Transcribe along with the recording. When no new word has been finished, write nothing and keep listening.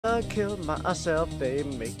I killed myself, they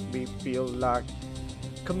make me feel like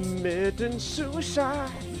committing suicide.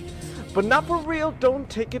 But not for real, don't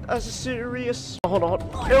take it as a serious. Hold on,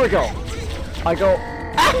 here we go. I go.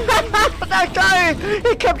 That guy,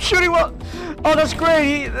 he kept shooting. Well, oh, that's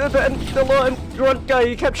great. The little grunt guy,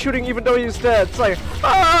 he kept shooting even though he was dead. It's like,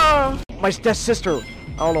 ah, my dead sister.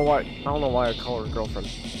 I don't know why I call her girlfriend.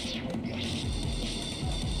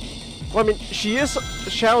 Well, I mean, she is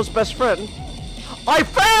Shadow's best friend. I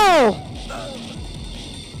fell!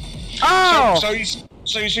 Oh!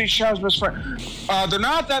 So you see Shadow's best friend. They're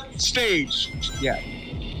not at that stage yet.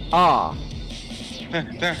 Ah.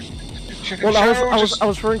 Well, I was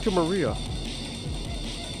referring to Maria.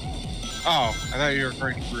 Oh, I thought you were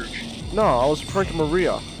referring to Bruce. No, I was referring to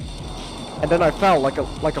Maria. And then I fell like a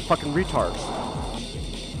fucking retard.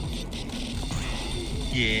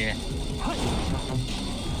 Yeah.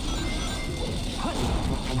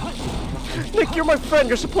 Nick, you're my friend.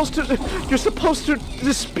 You're supposed to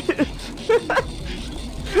dispute.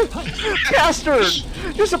 Bastard!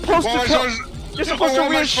 You're supposed to. You're supposed to.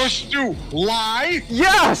 What am I supposed to do? Lie?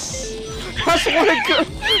 Yes. That's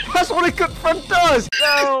what a good friend does.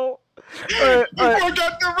 No. I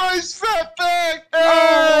forgot the rice set back.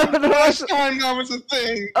 Last time that was a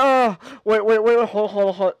thing. Wait,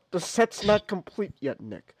 hold. The set's not complete yet,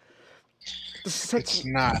 Nick. It's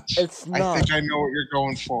not. It's not. I think I know what you're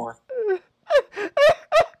going for.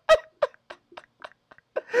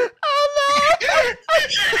 Oh no!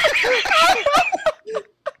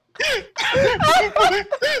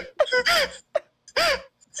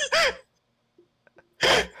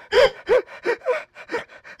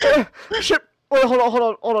 Shit! Wait,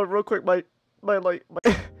 hold on, real quick. My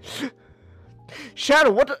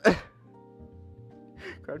Shadow, what the?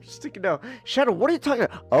 I'm just thinking now. Shadow, what are you talking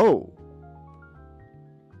about? Oh.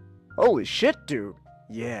 Holy shit, dude.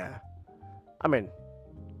 Yeah. I mean,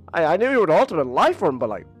 I knew you were an ultimate life form, but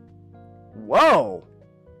like, whoa.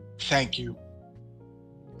 Thank you.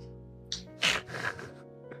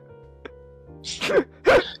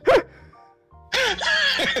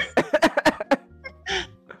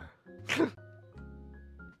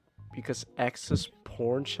 Because X is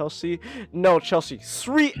porn, Chelsea? No, Chelsea,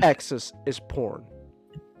 3 X's is porn.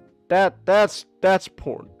 That's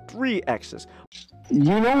porn. 3 X's.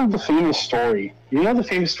 You know the famous story. You know the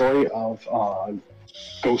famous story of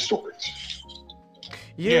ghost stories.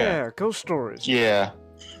 Yeah, ghost stories. Yeah.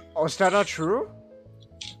 Oh, is that not true?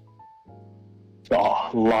 Oh,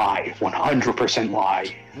 lie. 100%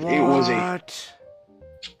 lie. What?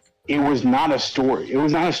 It was not a story. It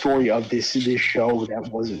was not a story of this show that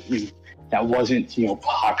wasn't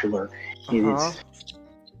popular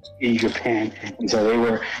in Japan, and so they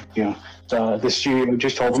were the studio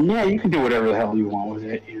just told them, yeah, you can do whatever the hell you want with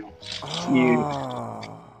it. You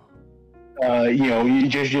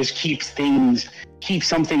just keep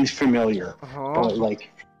some things familiar, but like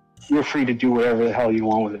you're free to do whatever the hell you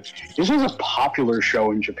want with it. This was a popular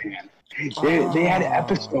show in Japan. They had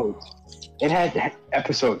episodes. It had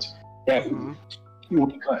episodes that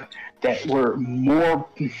were more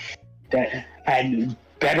that had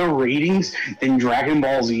better ratings than Dragon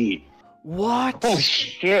Ball Z. What? Oh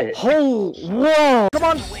shit! Oh, whoa! Come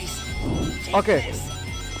on! Okay.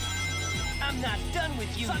 I'm not done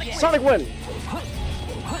with you yet. Sonic win!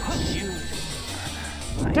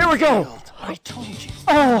 There we go! I told you.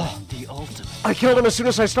 Oh! The ultimate. I killed him as soon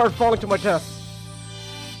as I started falling to my death.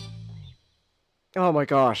 Oh my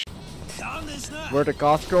gosh. Where are the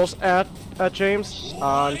goth girls at James?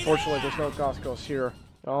 Unfortunately, there's no goth girls here.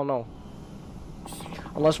 Oh no.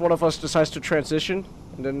 Unless one of us decides to transition,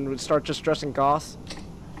 and then we'd start just dressing goth.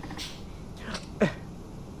 I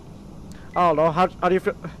don't know, how do you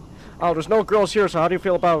feel? Oh, there's no girls here, so how do you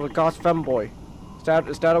feel about a goth femboy?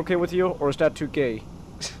 Is that okay with you, or is that too gay?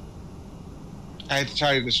 I had to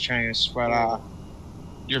tell you this, Chance, but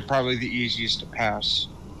you're probably the easiest to pass.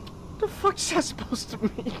 What the fuck is that supposed to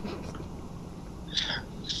mean?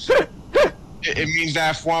 It means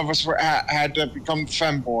that if one of us had to become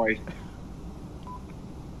femboy.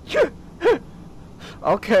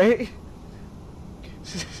 Okay.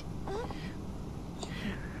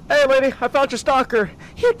 Hey lady, I found your stalker.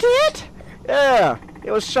 You did? Yeah,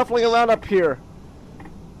 he was shuffling around up here.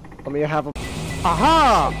 Let me have him.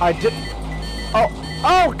 Aha! I did.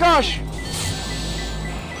 Oh gosh!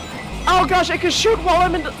 Oh gosh, I can shoot while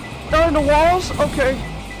I'm in the walls? Okay.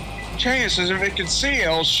 Chance says if it can see you,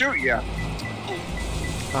 it'll shoot you.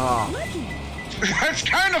 That's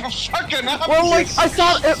kind of a fucking obvious. Well, like I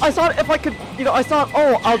thought if I could, I thought,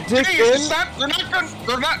 oh, I'll dig in.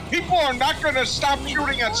 People are not gonna stop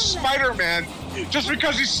shooting at Spider-Man just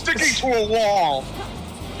because he's sticking to a wall.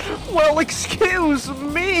 Well, excuse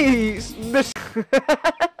me, Miss.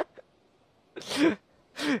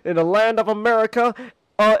 In the land of America,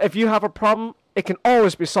 if you have a problem, it can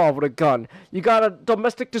always be solved with a gun. You got a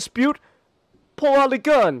domestic dispute? Pull out a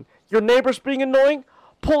gun. Your neighbor's being annoying?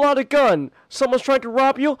 Pull out a gun. Someone's trying to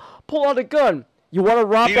rob you? Pull out a gun. You want to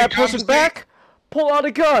rob that person back? Pull out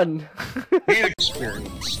a gun.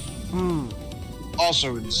 Inexperienced.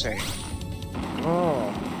 Also insane.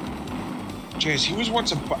 Oh. Chase, he was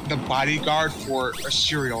once the bodyguard for a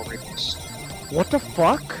serial rapist. What the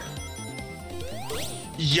fuck?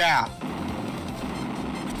 Yeah.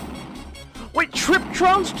 Wait, Trip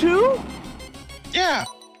Trunks too? Yeah.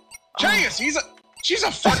 Chase, she's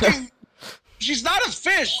a fucking. She's not a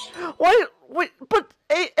fish. Wait, but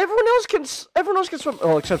everyone else can swim.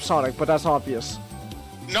 Oh, except Sonic, but that's obvious.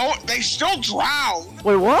 No, they still drown.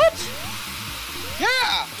 Wait, what?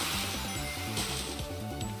 Yeah.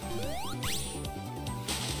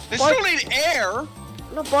 They still need air.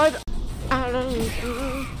 No, but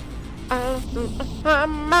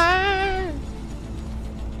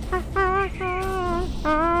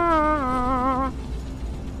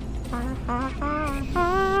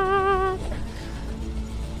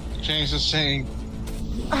James is saying.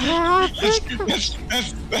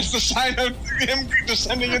 That's the sign of him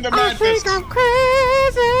descending into madness. I think I'm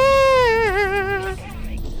crazy.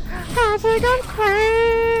 I think I'm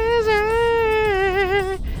crazy.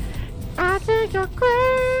 I think you're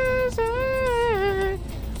crazy.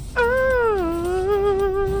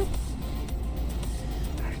 Ooh.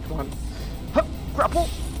 Alright, come on. Hup, grapple.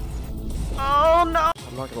 Oh no.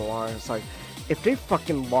 I'm not gonna lie, it's like, if they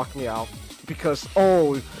fucking lock me out because,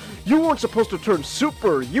 oh, you weren't supposed to turn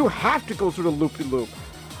super, you have to go through the loopy-loop.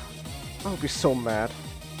 I would be so mad.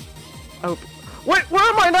 Wait, where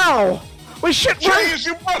am I now? Wait, shit, James,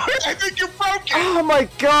 you broke it! I think you broke it! Oh my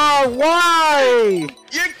god, why?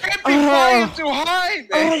 You can't be flying too high,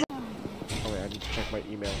 man! Oh wait, I need to check my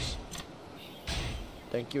emails.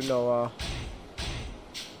 Thank you, Noah.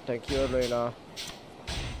 Thank you, Elena.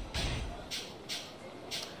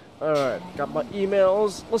 Alright, got my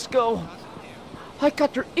emails. Let's go. I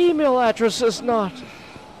got your email addresses, not.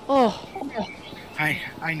 Oh. I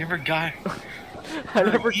never got. I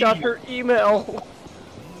never got her email.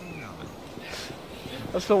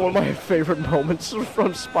 That's still one of my favorite moments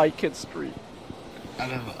from Spy Kid Street.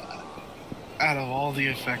 Out of all the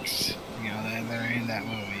effects, you know, that are in that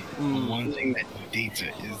movie, the one thing that dates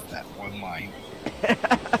it is that one line.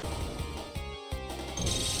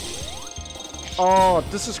 Oh,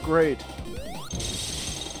 this is great.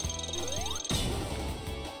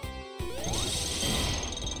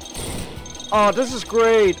 Oh, this is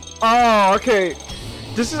great. Oh, okay.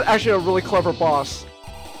 This is actually a really clever boss.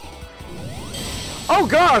 Oh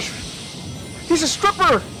gosh! He's a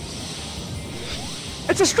stripper!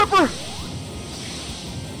 It's a stripper!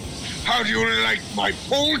 How do you like my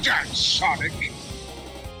pole dance, Sonic?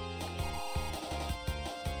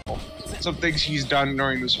 Some things he's done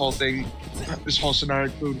during this whole thing, this whole scenario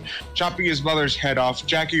include chopping his mother's head off,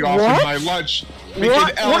 jacking off in my lunch, making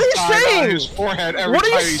L's sign on his forehead every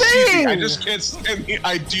time he sees me. I just can't stand the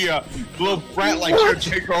idea. Little brat like you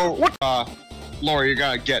take over. Laura, you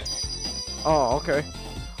gotta get. Oh, okay.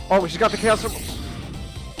 Oh, she's got the chaos.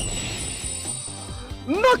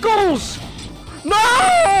 Knuckles!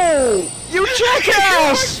 No! You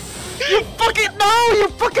jackass! You fucking you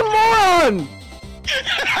fucking moron!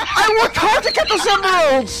 I worked hard to get those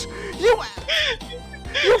emeralds! You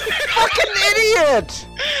fucking idiot!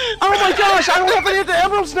 Oh my gosh, I don't have any of the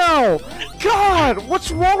emeralds now! God, what's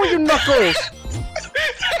wrong with you, Knuckles?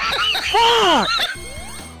 Fuck!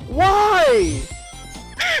 Why?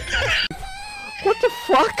 What the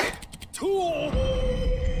fuck?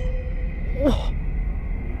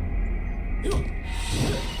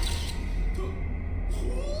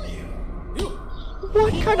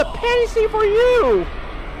 What kind of fantasy for you?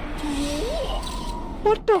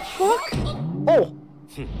 What the fuck? Oh!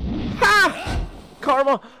 Ha!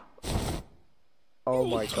 Karma! Oh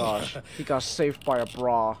my gosh, he got saved by a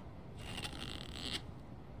bra.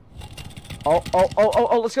 Oh,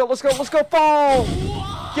 let's go, fall!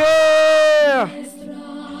 Yeah!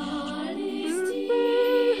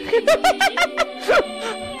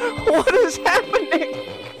 What is happening?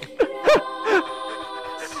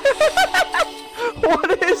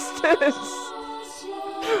 What is this?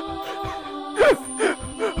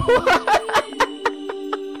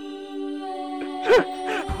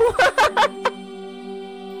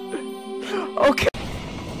 Okay.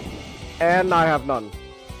 And I have none.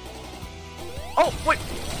 Oh, wait.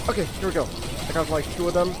 Okay, here we go. I got like 2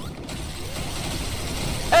 of them.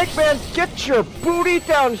 Eggman, get your booty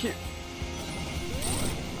down here.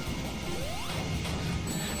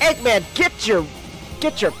 Eggman, get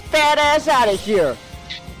your fat ass out of here!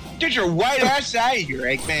 Get your white ass out of here,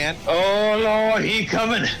 Eggman. Oh Lord, he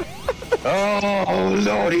coming. Oh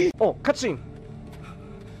Lordy. Oh, cutscene.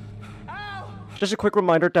 Just a quick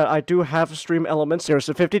reminder that I do have stream elements. There's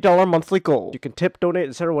a $50 monthly goal. You can tip, donate,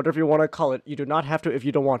 etc., whatever you want to call it. You do not have to if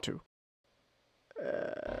you don't want to.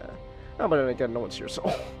 Oh, but then again, no one's here, so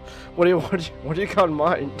what do you got in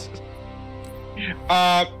mind?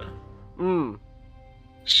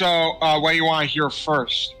 So, what do you want to hear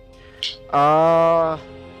first? You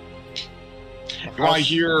You want to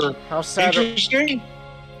hear how sad?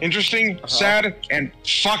 interesting, sad, and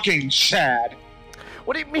fucking sad.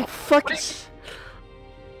 What do you mean, fucking?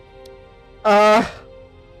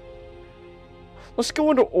 Let's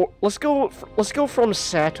go from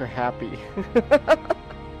sad to happy.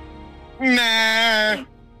 Nah.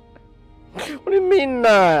 What do you mean,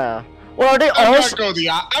 nah? Well, are they all?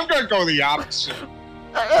 I'm gonna go the opposite.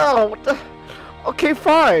 Oh, what the... Okay,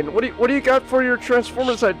 fine. What do you got for your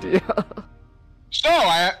Transformers idea? So,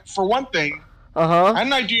 for one thing, Uh-huh. I had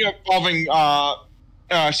an idea involving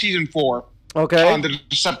season 4 Okay. on the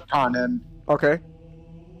Decepticon end. Okay.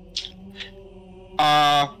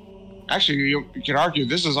 Actually, you could argue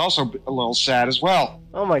this is also a little sad as well.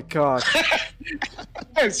 Oh my god.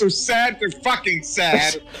 So sad to fucking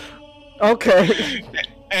sad. Okay.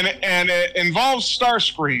 And it involves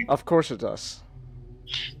Starscream. Of course it does.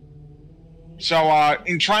 So,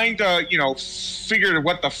 in trying to, figure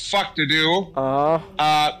what the fuck to do,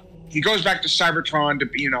 he goes back to Cybertron to,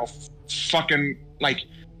 fucking, like,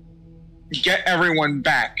 get everyone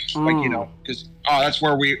back. Like, because, that's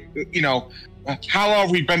where we, how long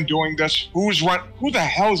have we been doing this? Who the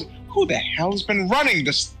hell's been running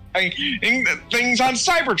this things on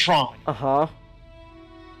Cybertron? Uh-huh.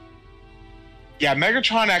 Yeah,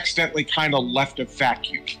 Megatron accidentally kind of left a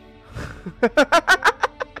vacuum.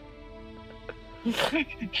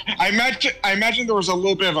 I imagine there was a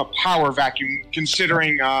little bit of a power vacuum,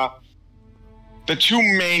 considering the two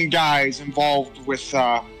main guys involved with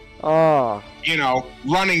running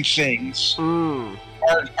things are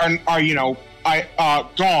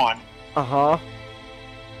gone. Uh-huh.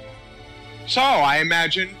 So I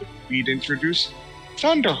imagined we'd introduce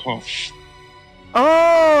Thunderhoof.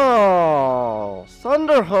 Oh,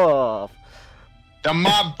 Thunderhoof. The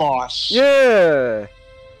mob boss. Yeah.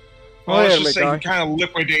 Well, Oh, let's yeah, just say guy. he kind of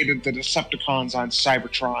liquidated the Decepticons on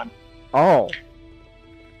Cybertron. Oh.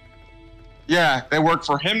 Yeah, they work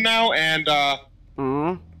for him now, and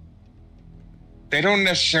they don't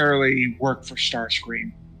necessarily work for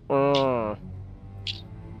Starscream.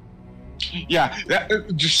 Yeah,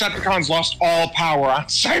 Decepticons lost all power on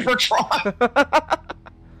Cybertron.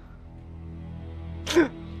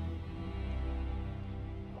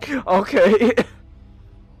 Okay.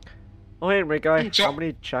 Oh, hey, my guy. So- How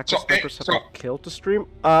many Jackal so- snipers have so- I killed to stream?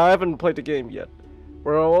 I haven't played the game yet.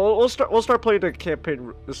 We'll start playing the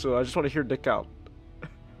campaign soon. I just want to hear Nick out.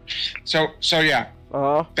 So yeah,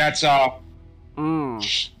 Uh-huh. that's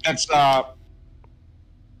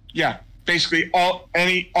yeah. Basically, all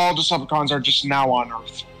Decepticons are just now on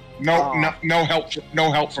Earth. No help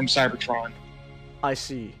from Cybertron. I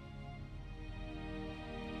see.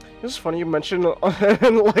 This is funny you mentioned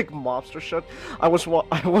like mobster shit. I was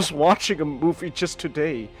watching a movie just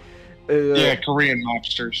today. Yeah, Korean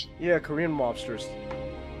mobsters. Yeah, Korean mobsters.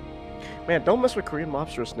 Man, don't mess with Korean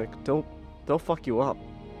mobsters, Nick. They'll fuck you up.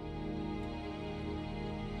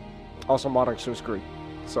 Also, modding Sue's Creek.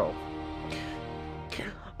 So.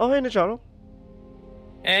 Oh, hey, Nijano.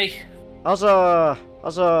 Hey.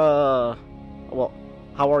 Well,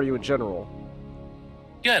 how are you in general?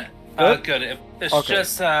 Good. Good? Good. It's Okay.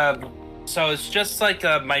 just, so it's just like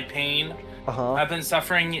my pain Uh-huh. I've been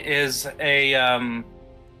suffering is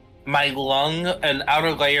my lung, an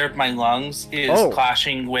outer layer of my lungs is Oh.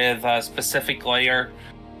 clashing with a specific layer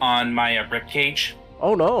on my ribcage.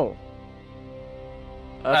 Oh, no.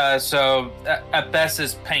 So at best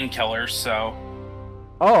is painkillers, so.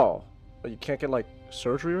 Oh. You can't get, like,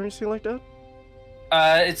 surgery or anything like that?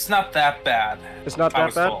 It's not that bad. It's not I that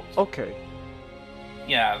was bad? told. Okay.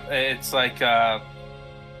 Yeah, it's like,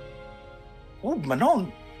 Ooh,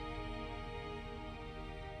 Manon!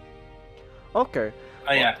 Okay.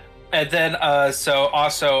 Oh, yeah. And then, so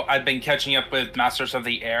also, I've been catching up with Masters of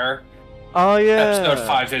the Air. Oh, yeah.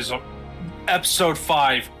 Episode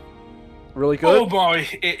 5. Really good? Oh boy,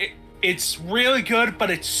 it's really good, but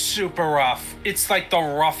it's super rough. It's like the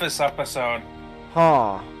roughest episode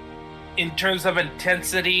Huh. in terms of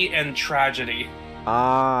intensity and tragedy.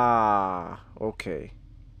 Ah, okay.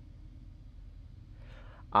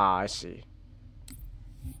 Ah, I see.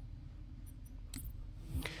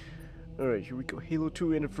 Alright, here we go. Halo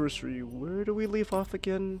 2 anniversary. Where do we leave off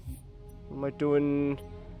again? What am I doing?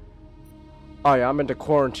 Oh yeah, I'm in the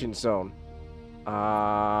quarantine zone. Oh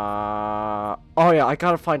yeah, I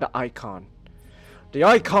gotta find the icon. The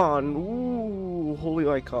icon! Ooh, holy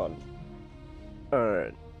icon.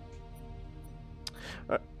 Alright.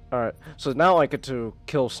 Alright, so now I get to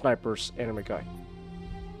kill Sniper's anime guy.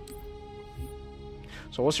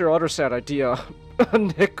 So what's your other sad idea,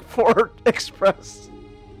 Nick, for Express?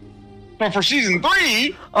 Well, for season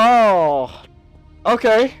 3... Oh,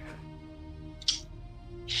 okay.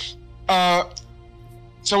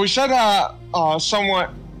 So we said, one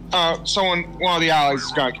of the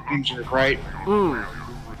allies got injured, right?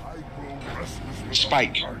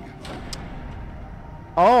 Spike.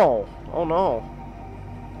 Oh no.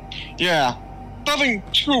 Yeah, nothing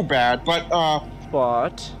too bad, but,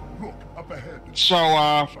 so,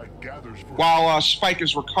 while, Spike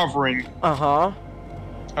is recovering,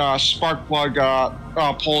 Sparkplug,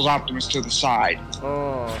 pulls Optimus to the side.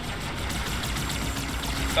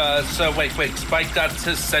 So wait, Spike got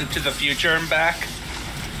sent to the future and back?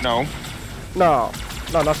 No,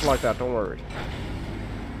 nothing like that, don't worry.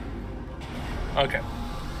 Okay.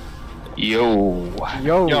 Yo.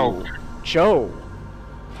 Joe.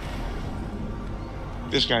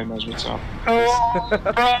 This guy knows what's up.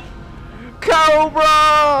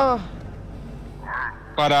 Cobra!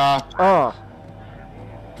 But,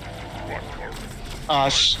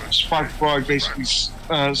 Sparkplug basically,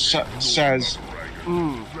 says,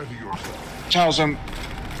 tells him,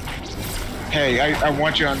 hey, I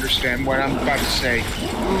want you to understand what I'm about to say.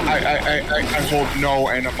 I hold no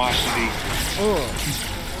animosity.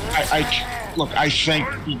 Look, I thank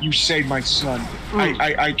you saved my son.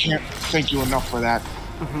 I can't thank you enough for that.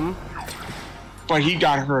 But he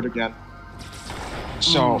got hurt again.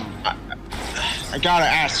 So, I gotta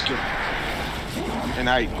ask you. And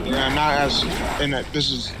I'm not as, and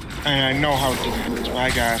I know how difficult it is, but I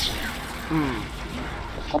gotta ask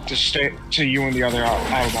to you and the other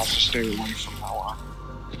Autobots to stay away from now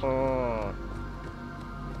on.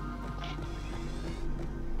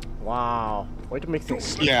 Wow. Way to make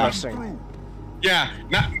things depressing. Yeah,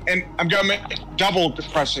 and I'm gonna make it double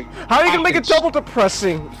depressing. How are you gonna make it double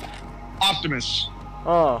depressing? Optimus.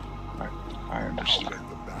 Oh. I understand.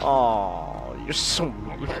 Oh, you're so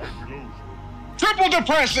mean. Triple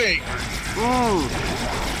depressing!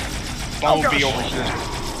 That will be over here.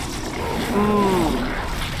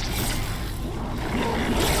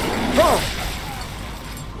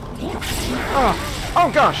 Oh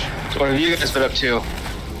gosh! So what have you guys been up to?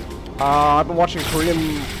 I've been watching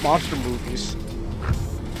Korean monster movies.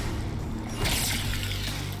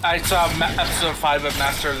 I saw episode 5 of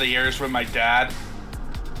Master of the Years with my dad.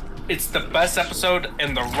 It's the best episode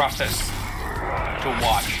and the roughest to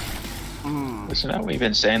watch. Isn't that we've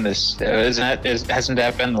been saying this? Hasn't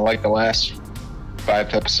that been like the last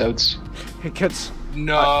 5 episodes? Hey kids.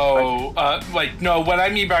 No, no. What I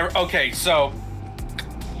mean by so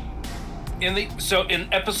in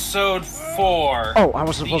episode 4. Oh, I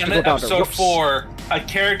was supposed to go down there. Episode 4, a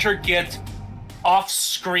character gets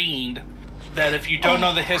off-screened. That if you don't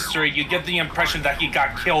know the history, you get the impression that he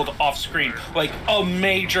got killed off-screen, like a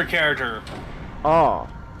major character. Oh.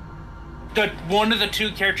 One of the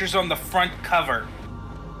 2 characters on the front cover.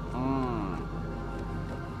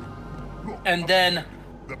 And then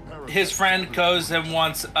his friend goes and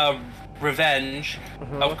wants a revenge,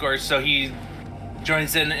 of course, so he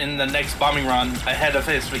joins in the next bombing run ahead of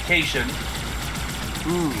his vacation.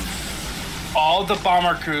 All the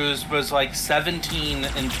bomber crews was like 17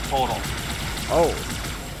 in total. Oh.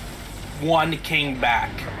 1 came back.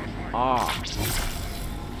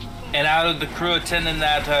 And out of the crew attending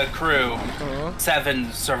that crew,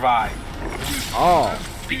 7 survived. Oh.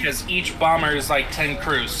 Because each bomber is like 10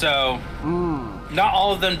 crews, so not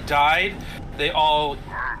all of them died. They all,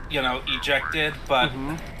 ejected, but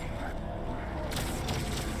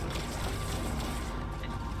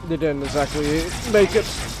they didn't exactly make it.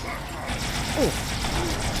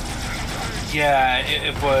 Yeah,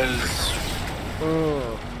 it was.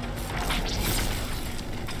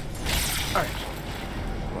 Alright.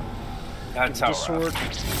 That's how this sword.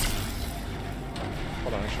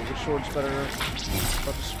 Hold on, actually, which sword's better?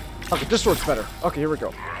 Okay, this sword's better. Okay, here we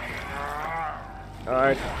go.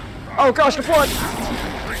 Alright. Oh gosh, the flood!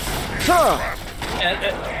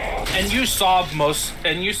 And you saw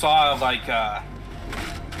like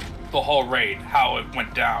the whole raid, how it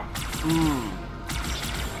went down.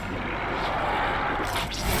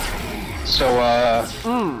 So,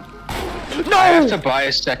 No! I have to buy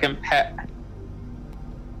a second pack.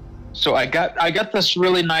 So I got this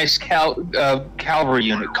really nice cavalry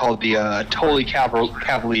unit called the Totally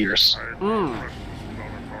Cavaliers.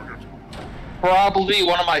 Probably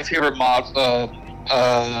one of my favorite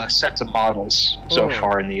sets of models so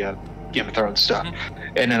far in the Game of Thrones stuff.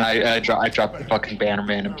 And then I dropped the fucking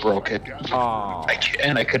Bannerman and broke it.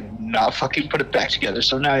 And I could not fucking put it back together,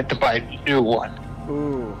 so now I have to buy a new one.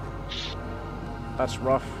 Ooh. That's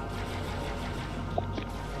rough.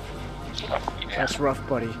 Yeah. That's rough,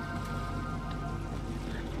 buddy.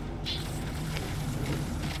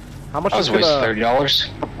 How much is it? gonna... $30.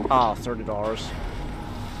 Ah, $30.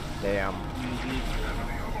 Damn.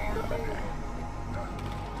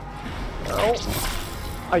 Well,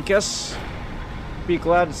 I guess be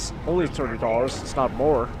glad it's only $30. It's not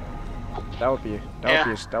more. That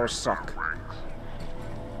would suck.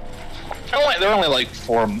 They're only like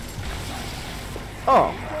 4.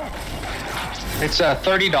 Oh. It's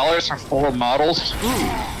 $30 for 4 models,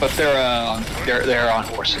 but they're on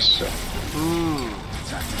horses. So.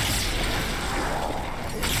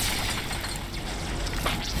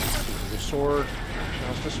 Your sword.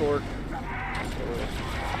 How's the sword?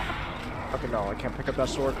 Okay, no, I can't pick up that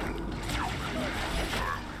sword.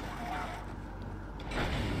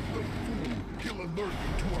 He'll alert them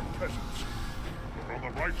to our presence. But on the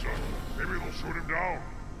right side, maybe they'll shoot him down.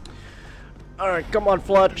 Alright, come on,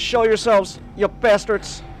 Flood. Show yourselves, you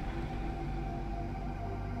bastards.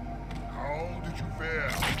 How did you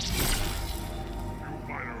fare? You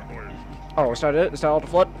minor annoyances. Oh, is that it? Is that all the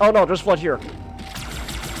Flood? Oh no, there's Flood here.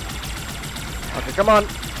 Okay, come on.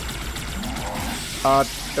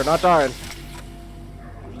 They're not dying.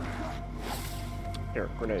 Here,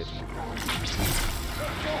 grenade.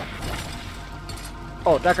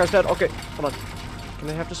 Oh, that guy's dead. Okay, hold on. Can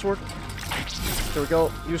I have the sword? There we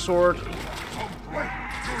go. Use sword.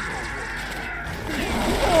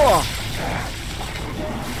 Oh!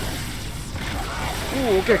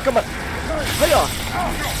 Ooh, okay, come on. Hiya!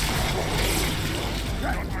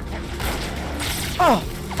 Oh,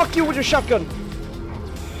 fuck you with your shotgun.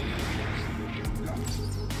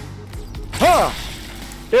 Ha!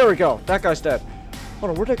 There we go. That guy's dead. Hold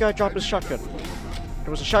on, where'd that guy drop his shotgun? There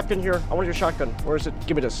was a shotgun here. I want your shotgun. Where is it?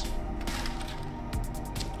 Give me this.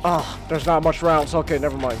 Ah, there's not much rounds. Okay,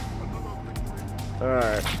 never mind.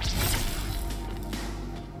 Alright.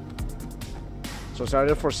 So is that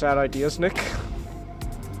it for sad ideas, Nick?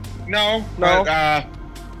 No. But,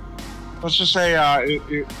 let's just say I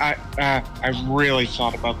really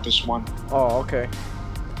thought about this one. Oh, okay.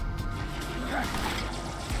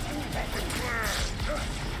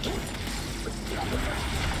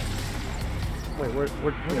 Wait, where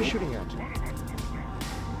are you shooting at?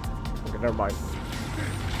 Okay, never mind.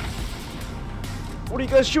 What are you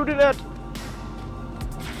guys shooting at?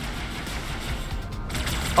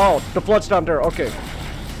 Oh, the Flood's down there. Okay.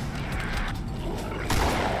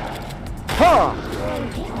 Ha!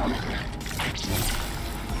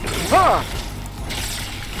 Ha!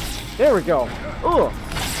 There we go. Ugh.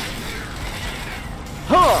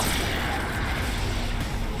 Ha!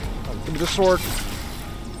 Oh, give me the sword.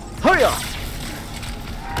 Hiya!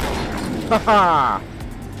 Haha!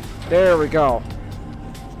 There we go.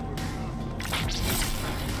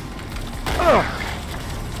 Ugh.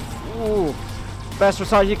 Ooh. Bastards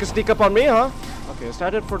thought he could sneak up on me, huh? Okay, is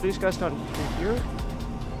that it for these guys down here?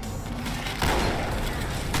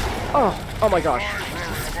 Oh my gosh.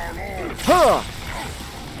 Huh!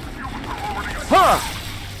 Huh!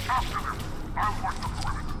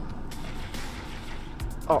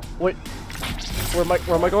 Oh, wait. Where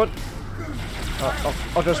am I going?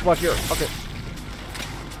 Oh, there's one here. Okay.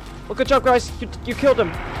 Well, good job, guys. You killed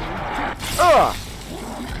him.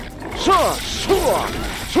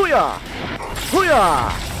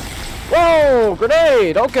 Whoa!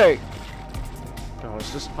 Grenade! Okay. Oh,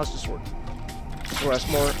 how's this work? This one has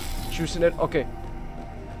more juice in it. Okay.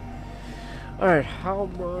 Alright, how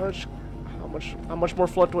much more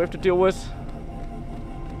Flood do we have to deal with?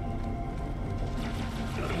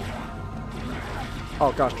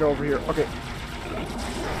 Oh gosh, they're over here. Okay.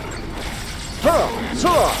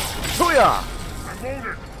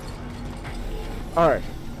 Alright.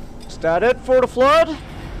 Is that it for the Flood?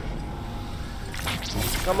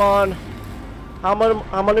 Come on. How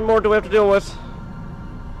many more do we have to deal with?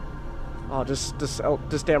 Oh, this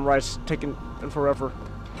damn ride's taking forever.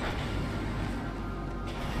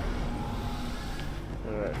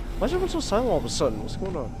 Alright. Why is everyone so silent all of a sudden? What's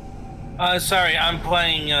going on? Sorry, I'm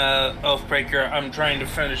playing Oathbreaker. I'm trying to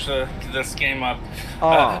finish this game up.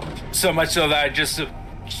 So much so that I just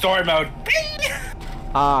story mode. Bing!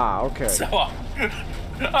 Ah, okay. So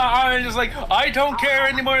I'm just like, I don't care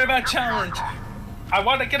anymore about challenge. I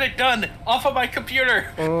want to get it done off of my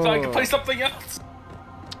computer so I can play something else.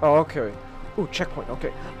 Oh, okay. Ooh, checkpoint.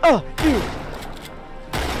 Okay. Oh, ew.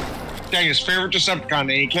 Dang, his favorite Decepticon,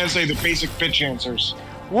 and he can't say the basic pitch answers.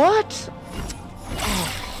 What?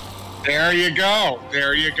 There you go.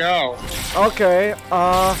 There you go. Okay.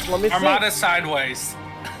 Let me Armada think. sideways.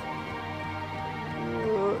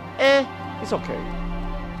 It's okay.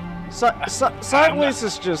 Sideways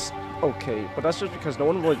is just okay, but that's just because no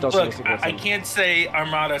one really does Look, anything with I him. can't say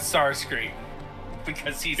Armada Starscream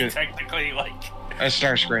because he's technically like. A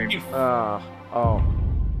Starscream. Oh,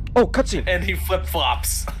 cutscene. And he flip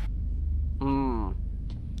flops. Oh,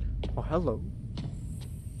 hello.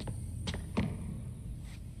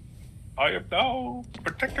 I am now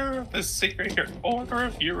protector of the secret order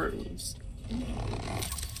of heroes.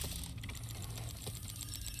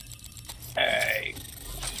 Hey.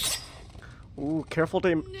 Ooh, careful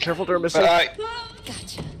there, missing.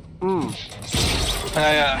 Gotcha.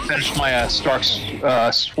 I finished my Stark's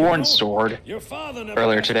Sworn Sword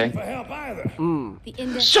earlier today.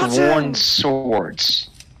 Sworn Swords.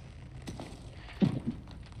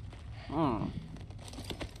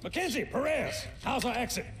 Mackenzie, Perez, how's our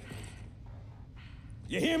exit?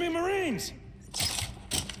 You hear me, Marines?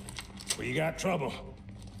 We got trouble.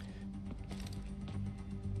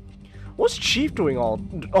 What's Chief doing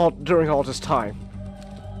during all this time?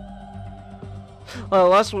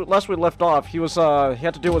 Last we left off, he was he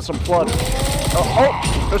had to deal with some flood.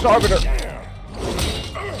 Oh, there's an Arbiter.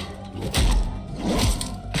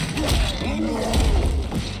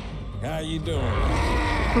 How you doing?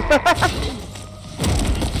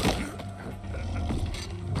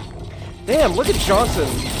 Damn, look at Johnson.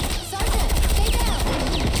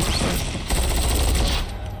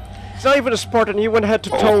 He's not even a Spartan, he went head to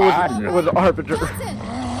toe with Arbiter.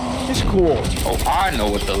 He's cool. Oh, I know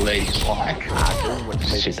what the lady's like. I know what the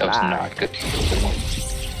lady's that was like. not good.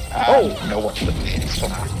 I know what the lady's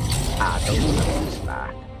like. I know what the lady's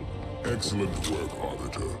like. Excellent work,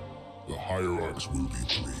 Arbiter. The hierarchs will be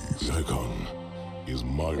pleased. Icon is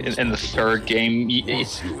my in the third game, you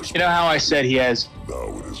know how I said he has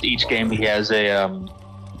each game he has a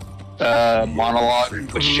monologue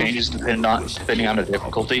which changes depending on the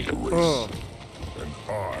difficulty.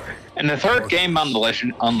 In the third game on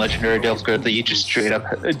Legendary Delta Square, he just straight up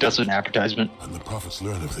does an advertisement. And the prophets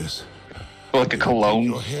learn of this. Like a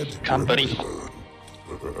cologne company.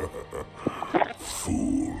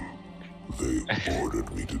 Fool. They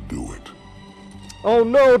ordered me to do it. Oh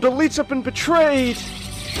no, the leads have been betrayed!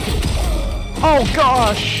 Oh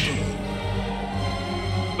gosh!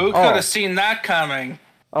 Who could have seen that coming?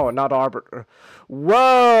 Oh, not Arbiter.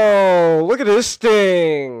 Whoa! Look at this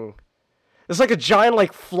thing! It's like a giant,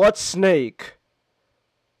 like, flood snake.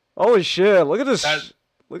 Holy shit! Look at this!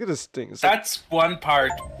 Look at this thing. It's that's like, one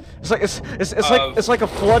part. It's like a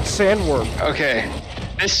flood sandworm. Okay,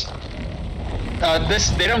 this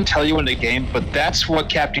they don't tell you in the game, but that's what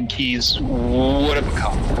Captain Keyes would have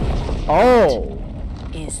become. Oh.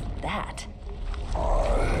 Is that?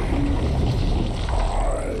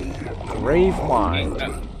 Grave Mind.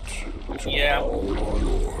 Yeah.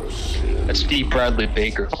 That's D. Bradley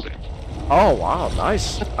Baker. Oh wow,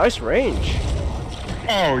 nice range.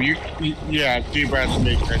 Oh, yeah, D.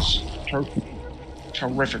 Bradley Baker's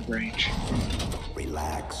terrific range.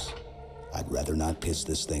 Relax. I'd rather not piss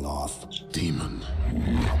this thing off. Demon.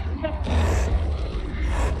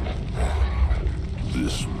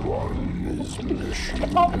 This one is mission.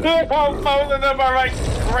 Oh, both of them are like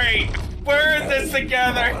great. We're in this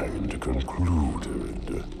together. And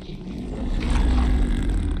concluded.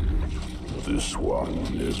 This one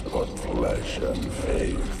is but flesh and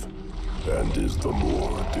faith, and is the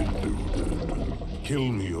more deluded. Kill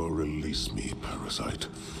me or release me, parasite.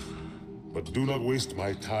 But do not waste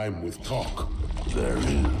my time with talk. There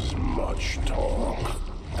is much talk,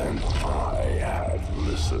 and I have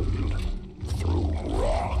listened through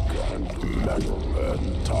rock and metal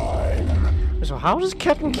and time. So how does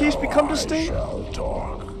Captain Keyes become this thing? I shall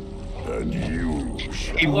talk, and you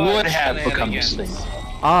shall. He would have become this thing.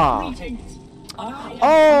 Ah.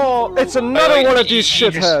 Oh, it's another one of these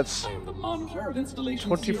shitheads.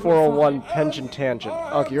 2401 Pension Tangent.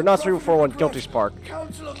 Okay, you're not 2401 Guilty Spark.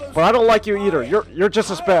 But I don't like you either. You're just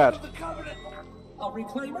as bad. A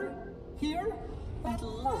reclaimer? Here? At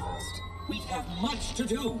last. We have much to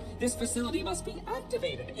do. This facility must be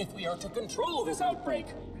activated if we are to control this outbreak.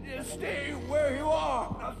 Stay where you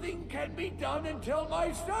are. Nothing can be done until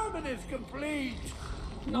my sermon is complete.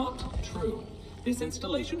 Not true. This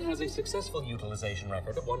installation has a successful utilization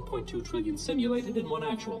record of 1.2 trillion simulated and 1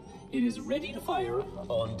 actual. It is ready to fire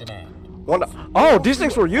on demand. Oh, these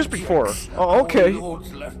things were used before. Oh, okay.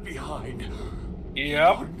 Left behind.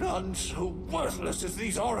 Yep. Are none so worthless as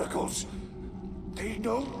these oracles. They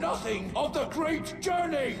know nothing of the great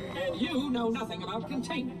journey. And you know nothing about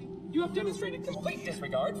containment. You have demonstrated complete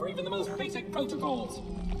disregard for even the most basic protocols.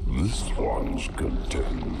 This one's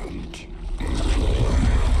containment.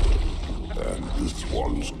 And this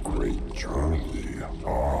one's great journey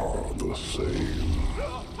are the same.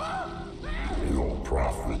 Your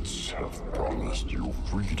prophets have promised you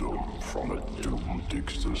freedom from a doomed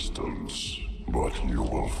existence. But you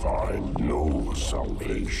will find no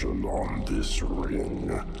salvation on this ring.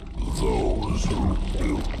 Those who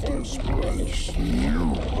built this place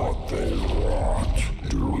knew what they wrought.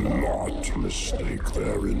 Do not mistake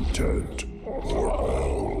their intent, or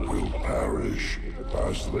all will perish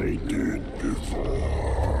as they did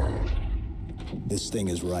before. This thing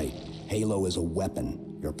is right. Halo is a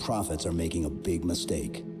weapon. Your prophets are making a big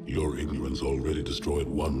mistake. Your ignorance already destroyed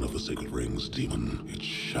one of the sacred rings, demon. It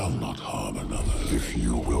shall not harm another. If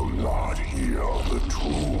you will not hear the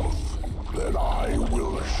truth, then I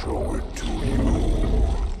will show it to you.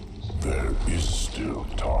 There is still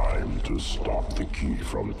time to stop the key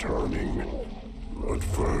from turning. But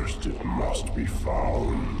first it must be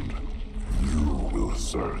found. You will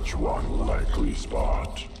search one likely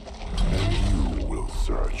spot, and you will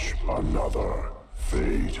search another.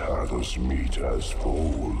 Fate had us meet as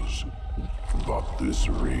foes, but this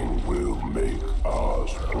ring will make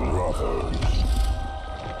us brothers.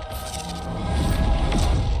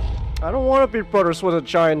 I don't want to be brothers with a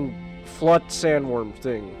giant flood sandworm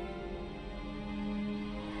thing.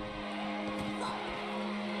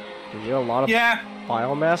 You need a lot of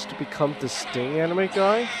biomass to become the Sting anime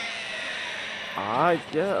guy? I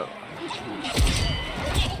get.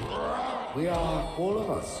 We are, all of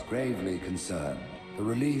us, gravely concerned. The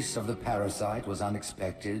release of the parasite was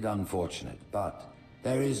unexpected, unfortunate, but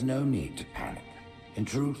there is no need to panic. In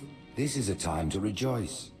truth, this is a time to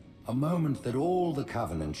rejoice. A moment that all the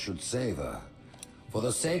Covenant should savor. For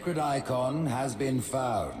the sacred icon has been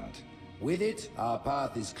found. With it, our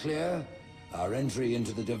path is clear, our entry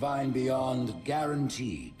into the divine beyond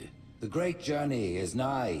guaranteed. The great journey is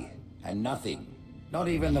nigh, and nothing, not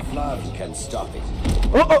even the flood, can stop it.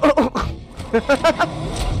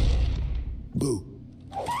 Boo.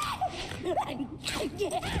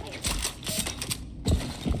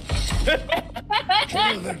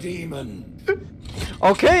 Kill the demon.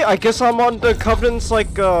 Okay, I guess I'm on the Covenant's,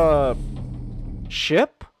 like,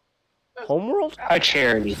 ship? Homeworld? High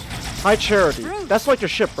Charity. High Charity. That's like your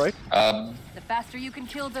ship, right? The faster you can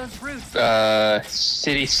kill those brutes.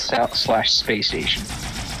 City slash space station.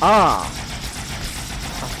 Ah.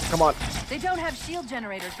 Oh, come on. They don't have shield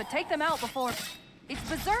generators, but take them out before it's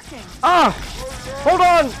berserking. Ah! Hold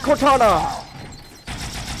on, Cortana!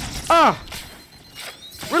 Ah!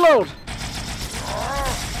 Reload!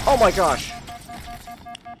 Oh my gosh.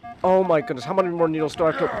 Oh my goodness, how many more needles do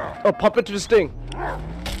I have to pump into this thing?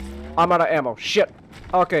 I'm out of ammo. Shit.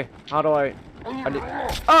 Okay, how do I need...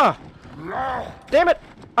 Ah! Damn it!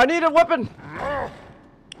 I need a weapon!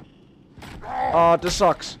 This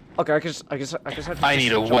sucks. Okay, I guess I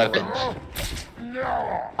need a weapon.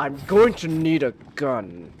 I'm going to need a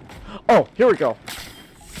gun. Oh, here we go.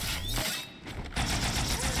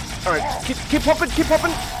 Alright, keep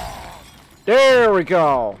pumping! There we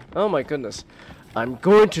go. Oh my goodness. I'm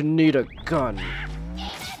going to need a gun.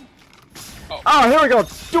 Ah, here we go.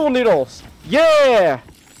 Dual needles. Yeah!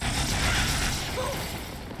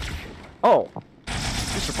 Oh.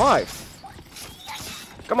 He survived.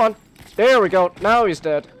 Come on. There we go. Now he's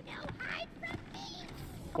dead.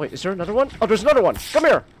 Wait, is there another one? Oh, there's another one. Come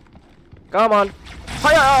here. Come on.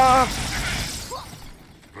 Hiya!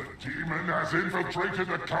 The demon has infiltrated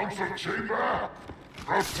the council chamber.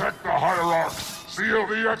 Protect the hierarch. Seal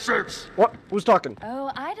the exits. What? Who's talking?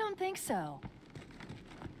 Oh, I don't think so.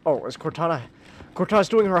 Oh, it's Cortana. Cortana's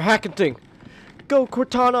doing her hacking thing. Go,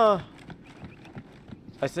 Cortana!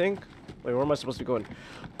 I think. Wait, where am I supposed to be going?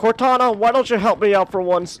 Cortana, why don't you help me out for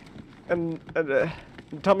once? And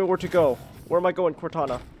tell me where to go. Where am I going,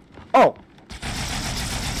 Cortana? Oh!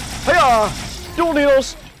 Hiya! Dual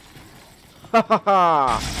needles! Ha ha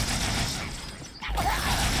ha!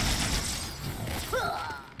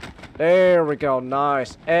 There we go,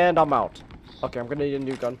 nice. And I'm out. Okay, I'm gonna need a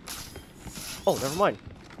new gun. Oh, never mind.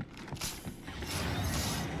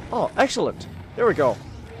 Oh, excellent. There we go.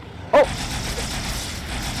 Oh!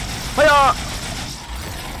 Hiya!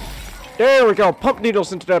 There we go. Pump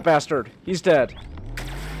needles into that bastard. He's dead.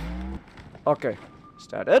 Okay. Is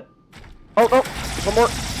that it? Oh, no. There's one more.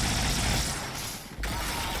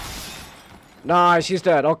 Nice. He's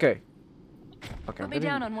dead. Okay. Okay. Put me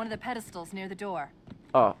down on one of the pedestals near the door.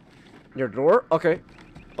 Near the door? Okay.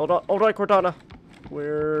 Hold on, Cortana.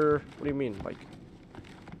 where? What do you mean? Like,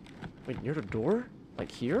 wait, near the door? Like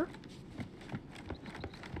here?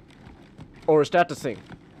 Or is that the thing?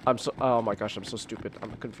 I'm so. Oh my gosh, I'm so stupid.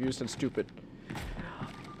 I'm confused and stupid.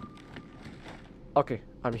 Okay,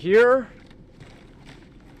 I'm here.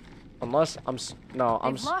 Unless I'm. No,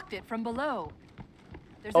 I'm. They've locked it from below.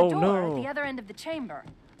 There's Oh, a door no. at the other end of the chamber.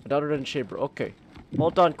 Another in chamber. Okay.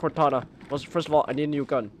 Hold on, Cortana. First of all, I need a new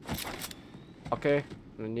gun. Okay.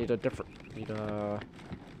 I need a different.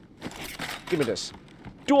 Give me this.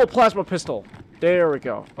 Dual plasma pistol. There we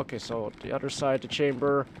go. Okay, so the other side, the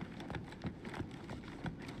chamber.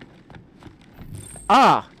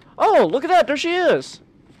 Ah! Oh, look at that! There she is!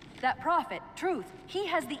 That prophet, Truth, he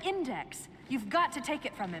has the index. You've got to take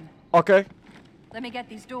it from him. Okay. Let me get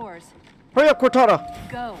these doors. Hurry up, Cortana!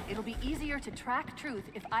 Go. It'll be easier to track Truth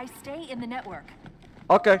if I stay in the network.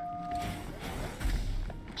 Okay.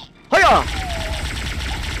 Hiya!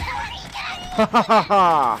 Ha ha ha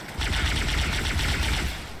ha!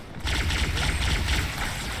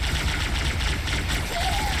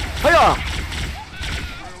 Hiya!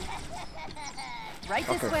 Right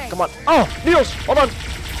this way. Come on. Oh, needles! Hold on!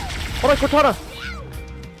 Hold on, Cortana!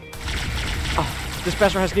 Oh, this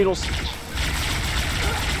bastard has needles.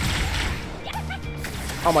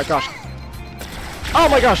 Oh my gosh. Oh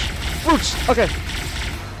my gosh! Roots! Okay.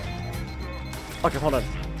 Okay, hold on.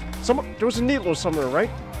 There was a needle somewhere, right?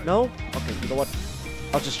 No? Okay, you know what?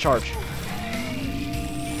 I'll just charge.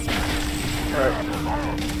 Alright.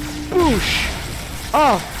 Boosh!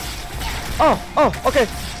 Oh! Oh! Oh! Okay!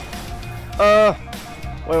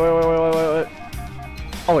 Wait.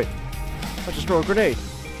 Oh, wait. I just throw a grenade.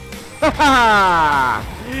 Haha!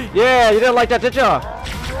 Yeah, you didn't like that, did ya?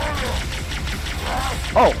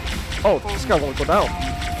 Oh! Oh, this guy won't go down.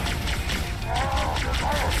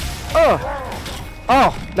 Oh!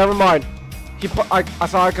 Never mind. I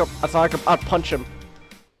thought I could outpunch him.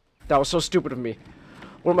 That was so stupid of me.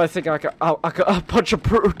 What am I thinking? I could outpunch a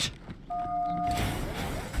brute.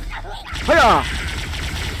 Hiya!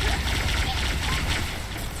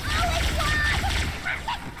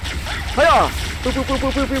 Hiya! Pew pew pew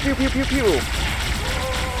pew pew pew pew pew pew.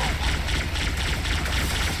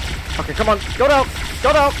 Okay, come on, go down,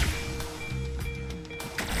 go down.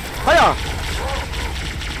 Hiya!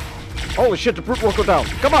 Holy shit, the brute won't go down.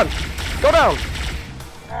 Come on, go down.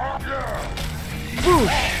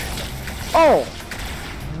 Boosh! Oh!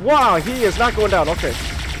 Wow, he is not going down. Okay,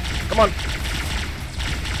 come on.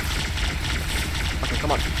 Okay,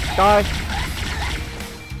 come on, die.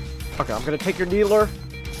 Okay, I'm gonna take your needler.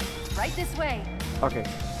 Right this way. Okay.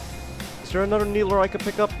 Is there another needler I could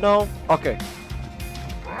pick up? No? Okay.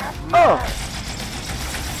 Oh!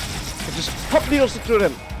 I just pump needles through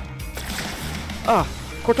them. Ah,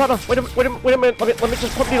 Cortana, wait a minute. Let me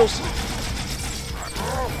just pump needles.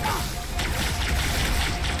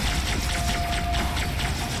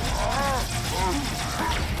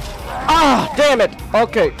 Ah, damn it!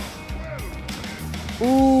 Okay.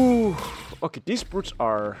 Ooh. Okay, these brutes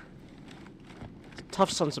are tough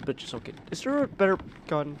sons of bitches. Okay, is there a better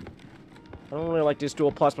gun? I don't really like these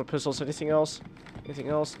dual plasma pistols. Anything else? Anything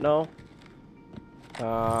else? No?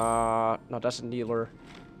 No, that's a needler.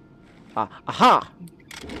 Ah, aha!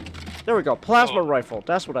 There we go. Plasma rifle.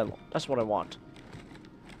 That's what I want.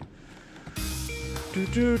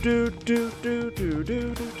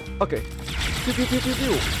 Okay.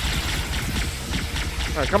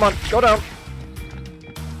 Alright, come on. Go down.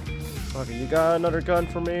 Okay, you got another gun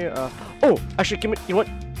for me? Oh, actually, give me. You know what?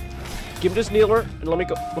 Give me this needler, and let me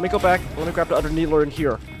go back. Let me grab the other needler in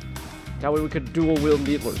here. That way we could dual wield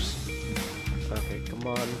needlers. Okay, come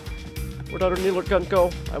on. Where'd the other needler gun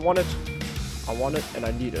go? I want it, and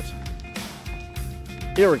I need it.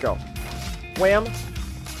 Here we go. Wham.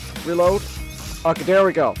 Reload. Okay, there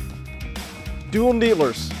we go. Dual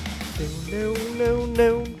needlers.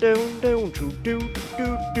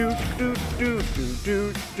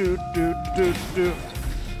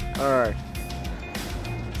 Alright.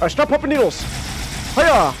 Alright, stop pumping needles!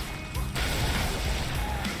 Hiya!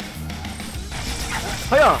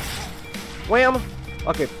 Hiya! Wham!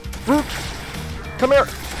 Okay, brute! Come here!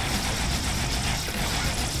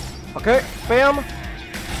 Okay, bam!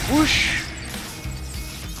 Whoosh!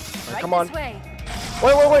 Right, come on.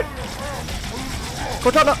 Wait!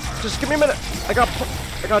 Cortana, just give me a minute. I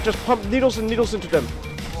got just pump needles and needles into them.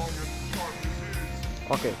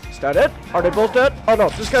 Okay, is that it? Are they both dead? Oh no,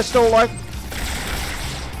 this guy's still alive.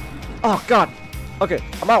 Oh god. Okay,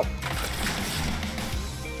 I'm out.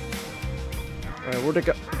 Alright, where'd they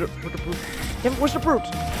go? Where'd the brute? Damn, where's the brute?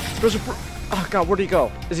 There's a brute. Oh god, where'd he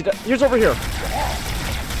go? Is he dead? Here's over here.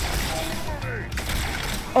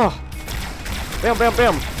 Oh.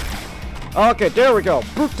 Bam. Okay, there we go.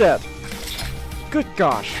 Brute dead. Good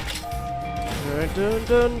gosh. Dun, dun,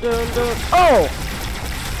 dun, dun, dun. Oh!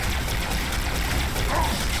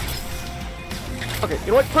 Okay, you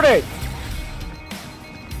know what? Grenade!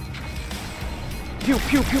 Pew,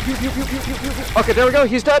 pew, pew, pew, pew, pew, pew, pew, pew, pew. Okay, there we go.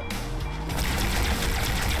 He's dead.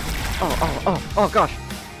 Oh gosh.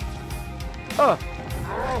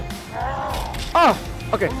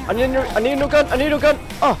 Okay. I need a new gun. I need a new gun.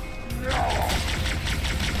 Oh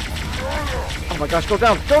my gosh, go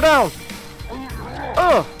down. Go down.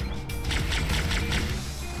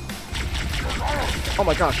 Oh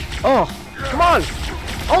my gosh. Oh, come on.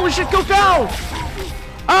 Holy shit, go down.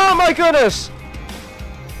 Oh my goodness.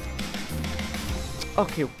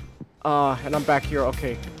 Okay. And I'm back here.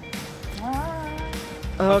 Okay.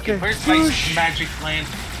 Okay. Where's my magic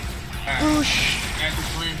lantern? Boosh. Magic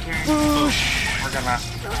lantern. Boosh. We're gonna.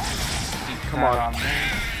 Come on.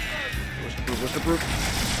 Where's the brute? Where's the brute?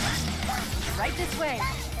 Right this way.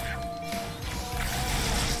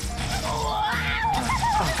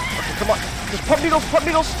 Okay, come on. Just pump needles, pump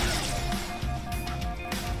needles.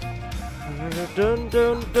 Dun,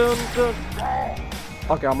 dun, dun, dun.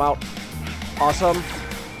 Okay, I'm out. Awesome.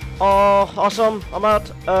 Oh, awesome. I'm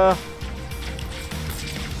out.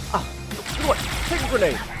 What? Take a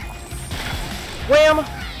grenade. Wham!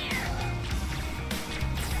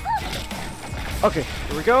 Okay,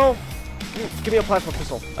 here we go. Give me a plasma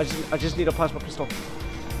pistol. I just need a plasma pistol.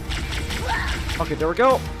 Okay, there we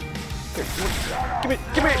go. Okay,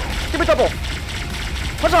 give me double.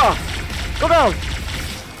 Huzzah! Go down.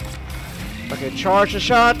 Okay, charge the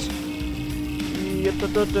shot.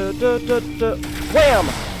 Wham!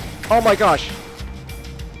 Oh my gosh.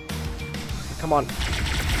 Come on.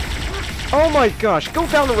 Oh my gosh, go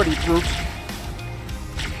down already, brute.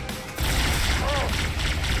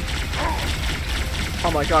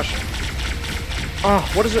 Oh my gosh. Oh,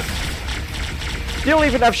 what is it? They don't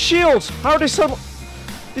even have shields! How are they so...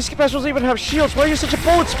 These capacitors don't even have shields. Why are you such a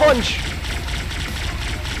bullet sponge?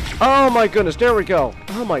 Oh my goodness, there we go.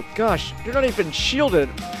 Oh my gosh, they're not even shielded.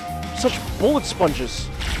 Such bullet sponges.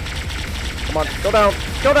 Come on, go down.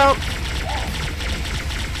 Go down!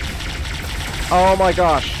 Oh my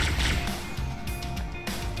gosh.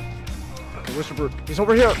 Okay, where's the brute? He's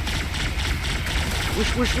over here.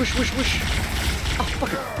 Whoosh, whoosh, whoosh, whoosh, whoosh. Oh,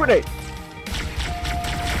 fucking grenade.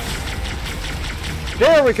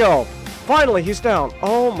 There we go. Finally, he's down.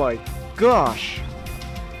 Oh my gosh.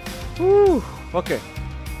 Woo. Okay.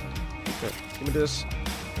 Okay, give me this.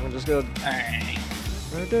 I'm just gonna...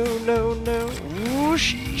 No.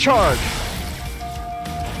 Whoosh. Charge.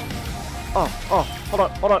 Oh,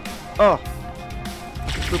 hold on. Oh.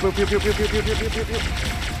 Pew, pew, pew, pew, pew, pew, pew, pew, pew, pew.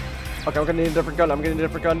 Okay, I'm gonna need a different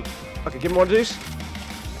gun. Okay, give me one of these.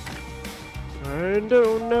 I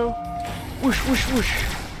don't know. Whoosh, whoosh, whoosh.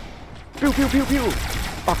 Pew, pew, pew, pew.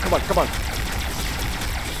 Oh, come on.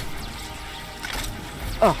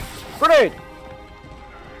 Oh, grenade.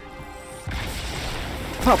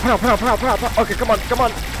 Pow. Okay, come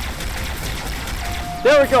on.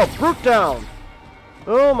 There we go. Brute down.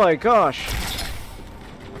 Oh my gosh.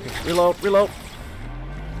 Okay, reload.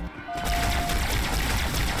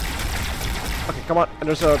 Okay, come on. And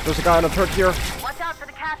there's a guy on the turret here. Watch out for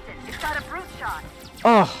the captain. It's got a brute shot.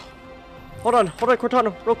 Oh. Hold on,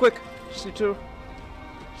 Cortana, real quick. Just need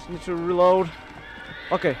to reload.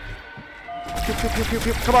 Okay.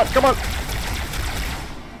 Pew. Come on.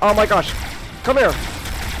 Oh my gosh. Come here.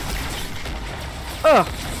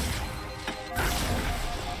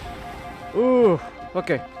 Ooh.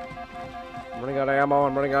 Okay. I'm running out of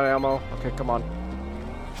ammo. Okay, come on.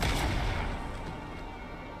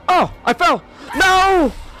 Oh! I fell!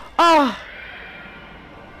 No! Ah!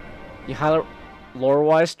 You highlight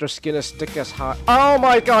lore-wise, their skin is thick as hot. Oh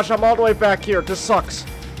my gosh, I'm all the way back here. This sucks.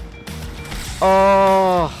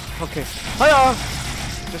 Oh, okay. Hiya!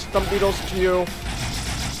 Just dump needles to you.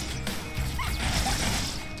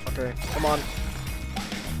 Okay, come on.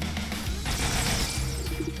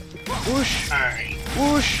 Whoosh!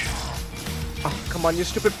 Whoosh! Oh, come on, you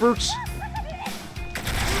stupid brutes!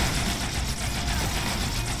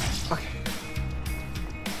 Okay.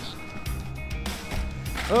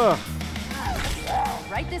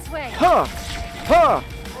 Right this way. Huh!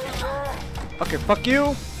 Okay, fuck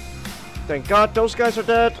you. Thank God those guys are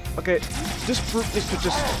dead. Okay, this brute needs to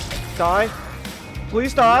just die.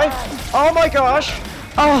 Please die. Oh my gosh!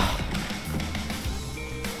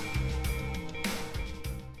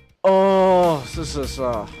 Oh, this is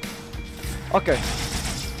okay.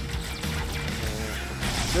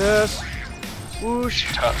 This.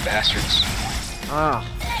 Whoosh. Tough bastards.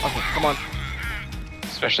 Okay, come on.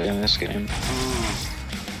 Especially in this game.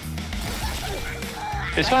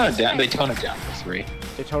 They tone it down. They tone it down for 3.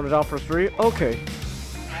 They tone it down for 3. Okay.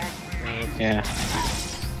 Yeah.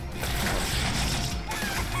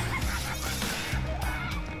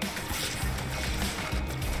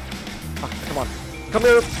 Oh, come on. Come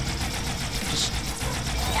here. Just...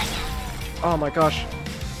 Oh my gosh.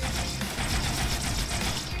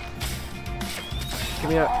 Give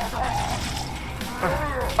me a...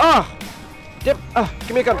 Ah! Dip!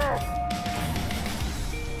 Give me a gun.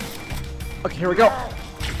 Okay, here we go.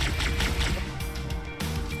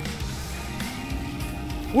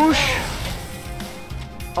 Whoosh!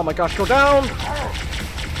 Oh my gosh, go down!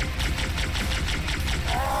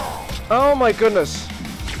 Oh my goodness.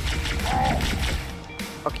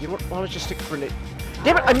 Okay, you know what? Why don't I just stick a grenade?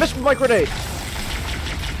 Damn it! I missed my grenade!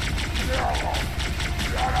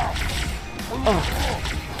 Oh.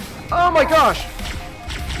 Oh my gosh!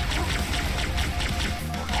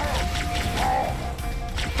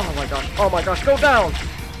 Oh my gosh, oh my gosh, go down!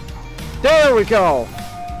 There we go!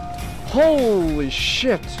 Holy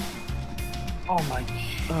shit! Oh my...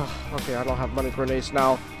 Okay, I don't have many grenades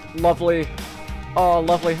now. Lovely. Oh,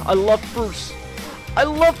 lovely. I love fruits. I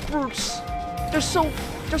love fruits! They're so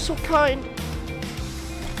kind!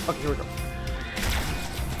 Okay, here we go.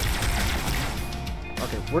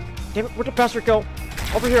 Okay, damn it, where'd the bastard go?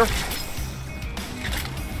 Over here!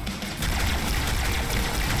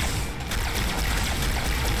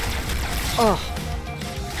 Oh.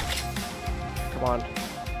 Come on.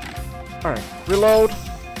 Alright, reload.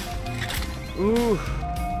 Ooh.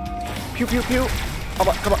 Pew pew pew. Come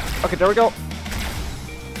on, come on. Okay, there we go.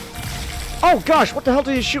 Oh gosh, what the hell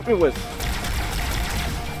did he shoot me with?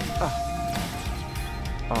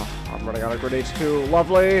 Oh, I'm running out of grenades too.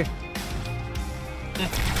 Lovely.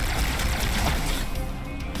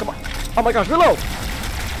 Come on. Oh my gosh, reload!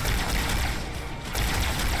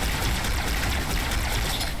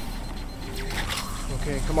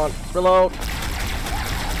 Okay, come on, reload.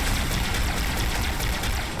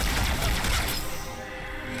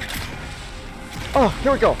 Oh,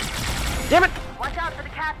 here we go. Damn it! Watch out for the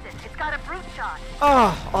captain. It's got a brute shot.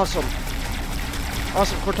 Ah, awesome.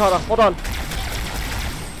 Awesome, Cortana, hold on.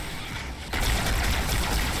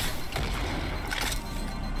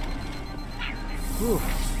 Ooh.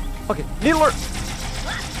 Okay, needler!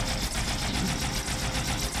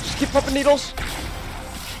 Just keep pumping needles.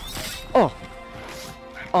 Oh.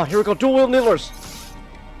 Oh, here we go, dual wheel needlers.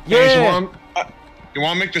 Yeah! You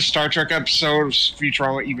want to make the Star Trek episode of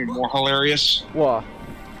Futurama even more hilarious? What?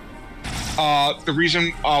 The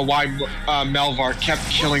reason why Melvar kept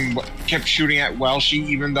shooting at Welshie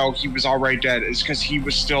even though he was already dead is because he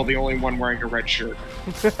was still the only one wearing a red shirt.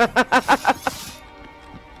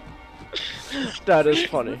 That is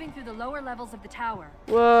funny. Moving through the lower levels of the tower.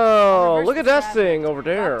 Whoa! Look at that thing over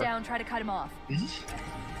there. Drop down, try to cut him off.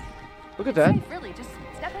 Look at that. Safe, really, just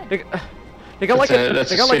step in. They got like a. That's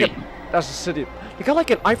they a got city. like a. That's a city. They got like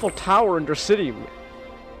an Eiffel Tower in their city.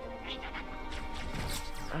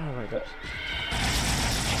 Oh my gosh.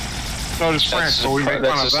 So does France, so we make fun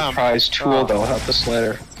That's of a them. surprise tool, though, help us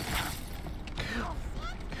later.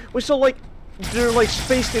 Wait, so like, their like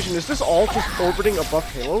space station, is this all just orbiting above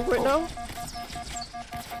Halo right now?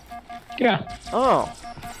 Yeah. Oh.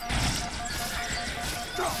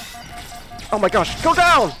 Oh my gosh, go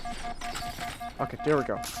down! Okay, there we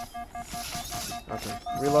go. Okay,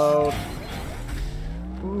 reload.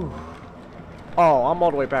 Ooh. Oh, I'm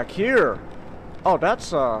all the way back here. Oh, that's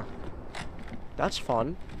fun.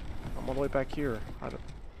 I'm all the way back here.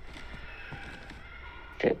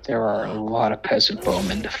 Okay, there are a lot of peasant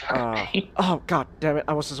bowmen to fight. Oh god damn it,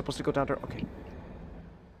 I wasn't supposed to go down there. Okay.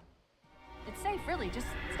 It's safe, really, just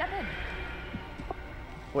step in.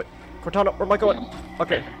 Wait, Cortana, where am I going?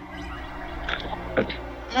 Okay.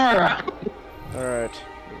 Alright,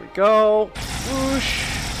 here we go. Whoosh.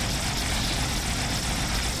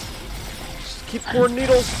 Just keep pouring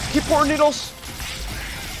needles. Keep pouring needles.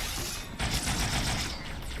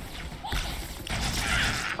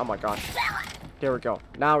 Oh my gosh. There we go.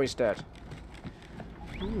 Now he's dead.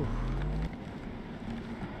 Ooh.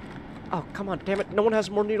 Oh, come on, damn it. No one has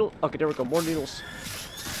more needles. Okay, there we go. More needles.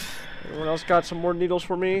 Anyone else got some more needles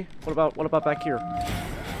for me? What about back here? Is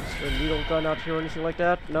there a needle gun out here or anything like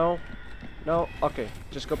that? No? No? Okay.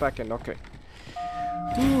 Just go back in. Okay.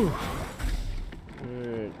 Whew.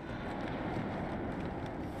 Alright.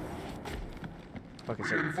 Okay,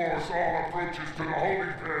 so... Reinforce all approaches to the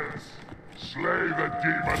holding pens. Slay the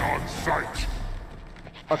demon on sight.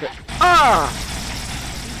 Okay. Ah!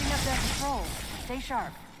 Using up their control. Stay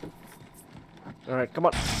sharp. Alright, come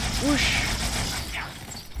on. Whoosh!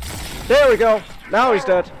 There we go! Now he's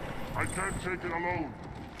dead. I can't take it alone.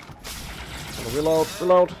 Reload,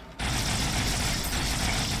 reload.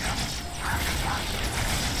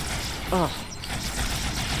 Oh!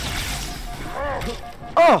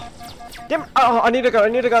 Damn! Oh, I need a gun, I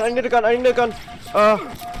need a gun, I need a gun, I need a gun!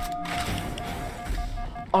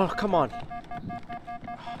 Oh, come on.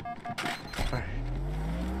 Alright.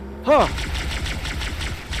 Huh!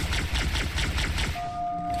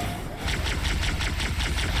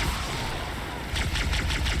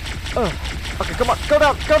 Okay, come on, go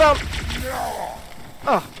down, go down!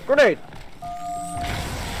 Grenade!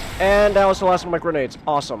 And that was the last of my grenades.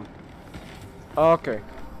 Awesome. Okay.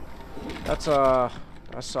 That's, that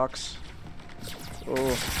sucks.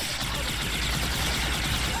 Ooh.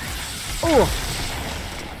 Ooh!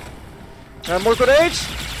 And more grenades?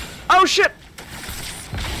 Oh, shit!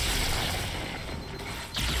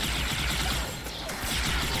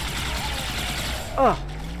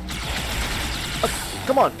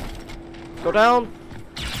 Come on. Go down.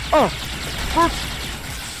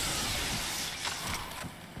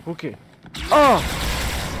 Okay.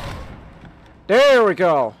 There we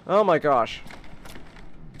go. Oh my gosh.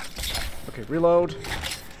 Okay, reload.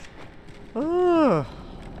 Alright.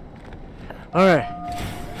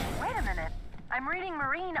 Wait a minute. I'm reading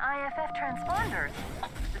marine IFF transponders.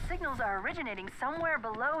 The signals are originating somewhere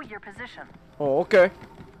below your position. Oh, okay.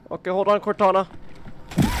 Okay, hold on, Cortana.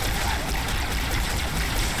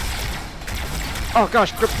 Oh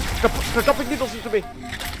gosh, they're dumping needles into me.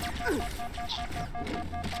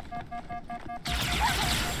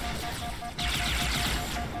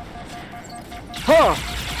 Huh!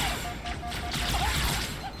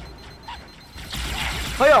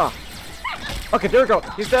 Hiya! Okay, there we go.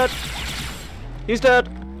 He's dead. He's dead.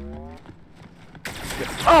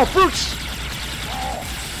 Oh, fruits!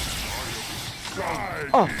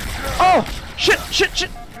 Oh! Oh! Shit! Shit!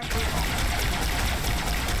 Shit!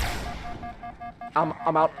 I'm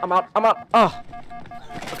out. I'm out. I'm out.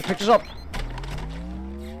 Okay, pick this up.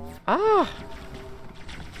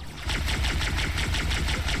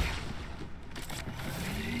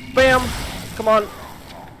 Bam! Come on.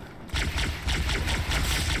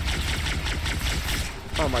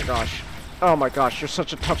 Oh my gosh. Oh my gosh, you're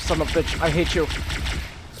such a tough son of a bitch. I hate you.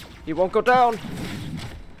 He won't go down.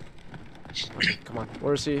 Okay, come on.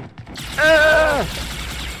 Where is he?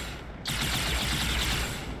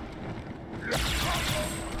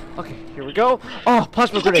 Okay, here we go. Oh,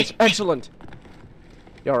 plasma grenades. Excellent.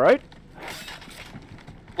 You alright?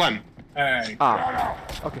 One. Alright.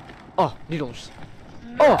 Okay. Oh, needles.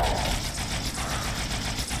 Oh!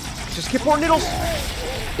 Just get more needles!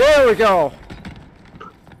 There we go!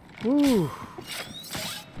 Woo!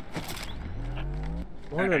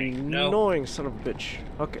 What an annoying son of a bitch.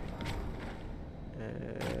 Okay.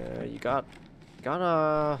 You got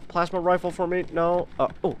a plasma rifle for me? No?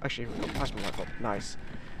 Oh, actually, here we go. Plasma rifle. Nice.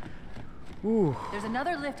 Ooh. There's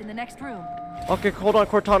another lift in the next room. Okay, hold on,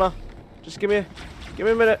 Cortana. Just give me a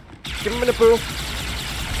minute. Give me a minute, boo.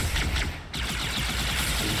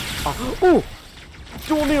 Ooh!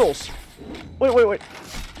 Dual needles! Wait.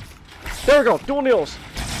 There we go, dual needles.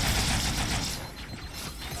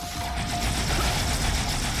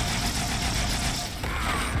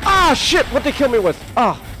 Ah, shit! What'd they kill me with?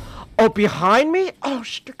 Oh, behind me? Oh,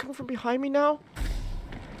 shit, they're coming from behind me now?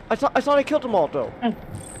 I thought I killed them all, though.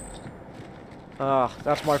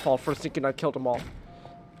 That's my fault for thinking I killed them all.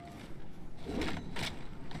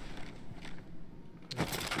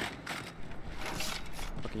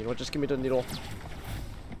 Okay, you know what? Just give me the needle.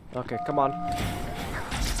 Okay, come on.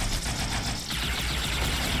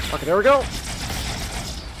 Okay, there we go.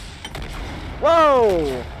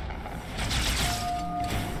 Whoa!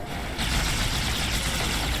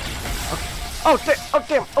 Okay.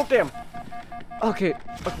 Oh damn! Okay,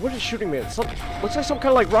 what is shooting me? Looks like some kind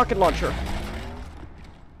of like rocket launcher.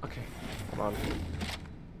 Okay, come on.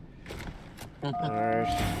 Alright.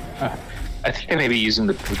 I think I may be using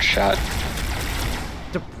the brute shot.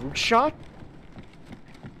 The brute shot?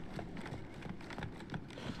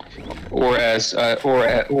 Or as in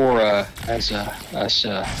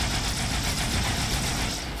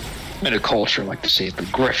a culture like to say the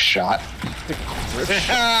griff shot. The griff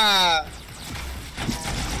shot?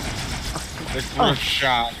 The griff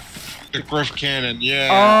shot. The griff cannon, yeah.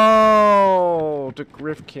 Oh, the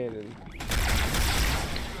griff cannon.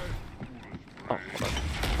 Oh, hold on.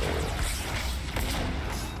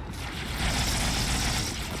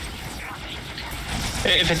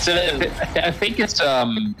 If it's, I think it's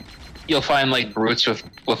you'll find like brutes with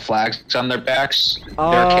flags on their backs. They're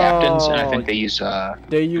captains, and I think they use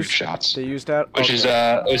brute shots. They use that, which is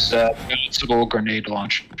a bounceable grenade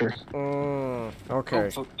launcher. Okay.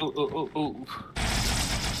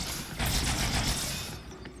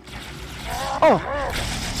 Oh.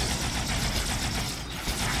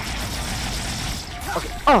 Okay.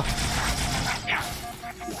 Oh.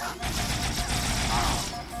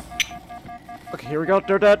 here we go.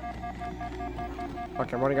 They're dead.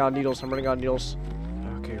 Okay, I'm running out of needles.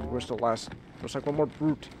 Okay, where's the last? There's like one more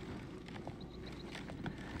brute.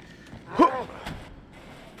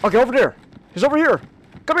 Okay, over there. He's over here.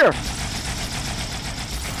 Come here.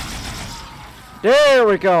 There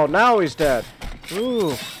we go. Now he's dead.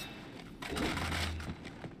 Ooh.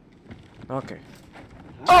 Okay.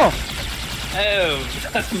 Oh!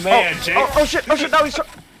 Oh, man, Jay. Oh shit, now he's...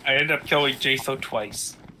 I ended up killing Jatho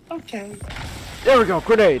twice. Okay. There we go,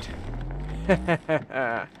 grenade.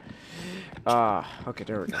 Okay,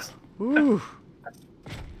 there we go. Ooh.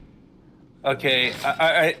 Okay,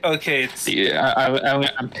 okay, it's... Yeah,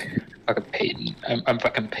 I'm fucking Peyton. I'm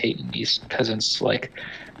fucking Peyton these peasants, like...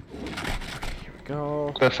 Here we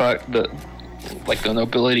go. The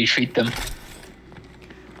nobility treat them.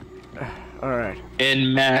 Alright.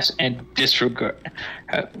 In mass and disregard.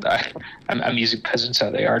 I'm using peasants how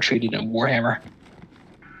they are treated in Warhammer.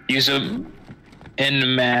 Use them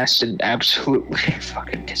in mass and absolutely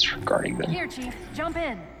fucking disregarding them. Here, Chief, jump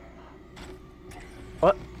in.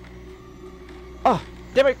 What? Oh,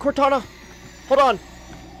 damn it, Cortana! Hold on,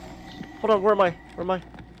 where am I? Hold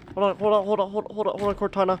on,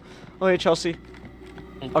 Cortana. Okay, Chelsea.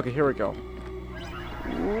 Okay, here we go.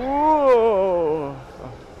 Whoa!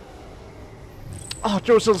 Oh,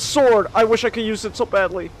 there was a sword! I wish I could use it so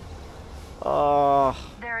badly. There are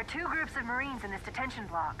 2 groups of Marines in this detention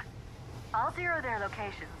block. I'll zero their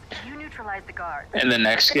locations. You neutralize the guards. In the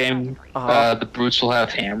next game, the brutes will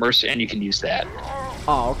have hammers, and you can use that.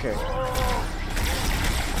 Oh, okay.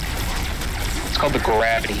 It's called the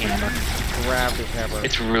gravity hammer. Gravity hammer.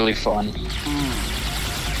 It's really fun.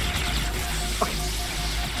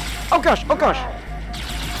 Okay. Oh gosh!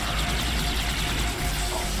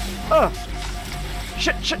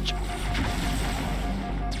 Shit!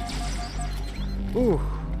 Ooh,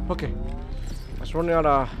 okay. Let's run out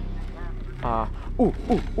of... ooh.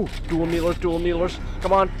 Dual needlers.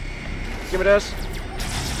 Come on. Give me this.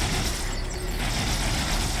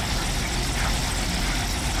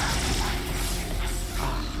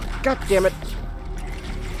 God damn it.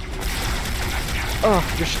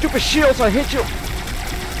 Oh, your stupid shields, I hate you.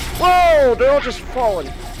 Whoa, they're all just falling.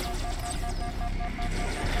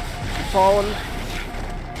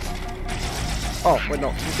 Oh, wait, no,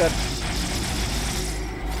 he's dead.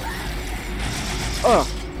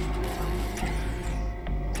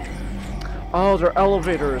 Oh, they're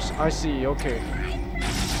elevators. I see, okay.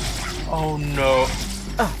 Oh, no.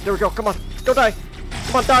 There we go, come on. Don't die.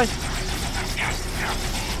 Come on, die.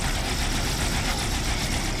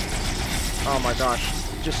 Oh my gosh.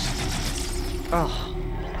 Just...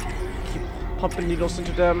 keep pumping needles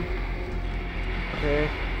into them. Okay.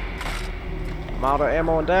 I'm out of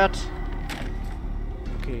ammo on that.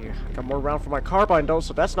 Okay, I got more round for my carbine though,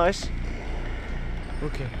 so that's nice.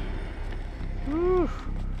 Okay. Whew.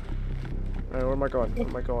 Alright, where am I going?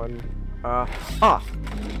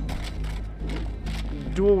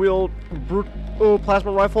 Dual wield brute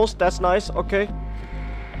plasma rifles, that's nice, okay.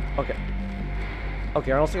 Okay,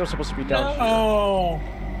 I don't think I'm supposed to be down here.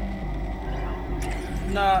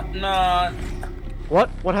 Not.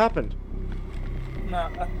 What happened? No.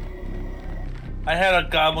 I had a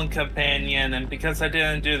goblin companion, and because I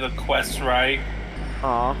didn't do the quest right,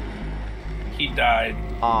 he died.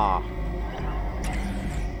 Oh,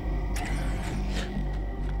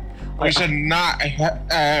 you said not.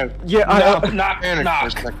 Knock.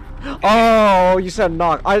 Oh, you said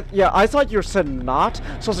knock. I thought you said not. So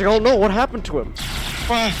I was like, oh no, what happened to him?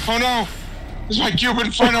 Oh no, is my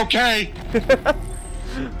Cuban friend okay?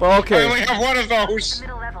 Well, okay. I only have one of those.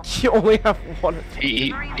 You only have one.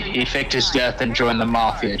 He faked his death and joined the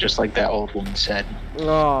mafia, just like that old woman said.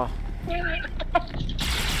 Oh.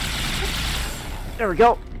 There we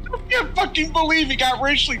go. I can't fucking believe he got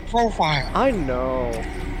racially profiled. I know.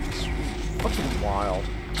 It's fucking wild.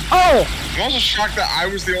 Oh! I'm also shocked that I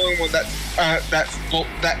was the only one that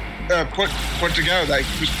put together that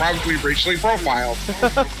he was probably racially profiled.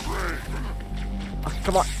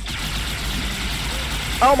 Come on.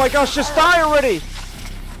 Oh my gosh, just die already!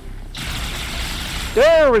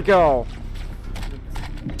 There we go.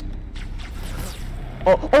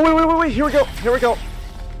 Oh, wait, here we go.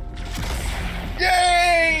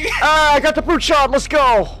 Yay! I got the brute shot, let's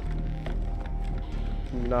go!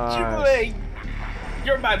 Nice. Jubilee!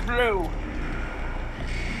 You're my blue!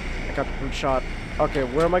 I got the brute shot. Okay,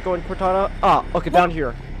 where am I going, Cortana? Okay, down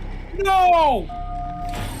here. No!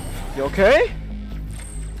 You okay?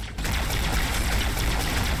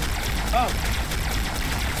 Oh.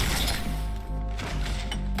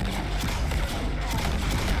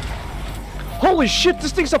 Holy shit,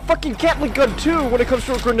 this thing's a fucking Gatling gun too when it comes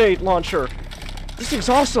to a grenade launcher. This thing's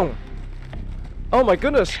awesome. Oh my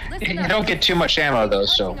goodness. You don't get too much ammo though,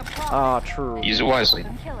 so. True. Use it wisely.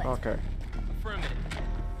 Okay.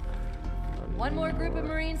 One more group of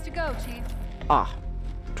Marines to go, Chief.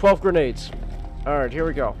 12 grenades. Alright, here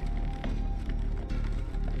we go.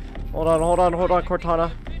 Hold on,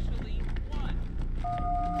 Cortana.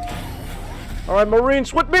 Alright,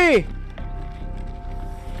 Marines, with me!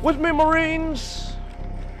 With me, Marines!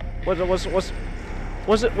 What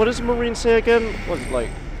does Marine say again? Was it like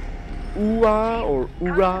ooh-ah or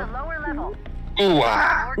oorah?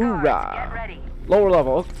 Ooh-ah. Oorah. Lower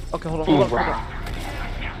level. Okay, hold on.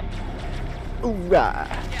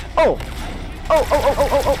 Oorah. Oh! Okay.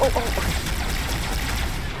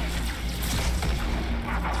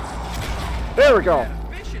 There we go.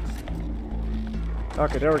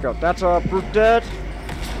 Okay, there we go. That's a brute dead.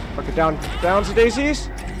 Okay, down to daisies.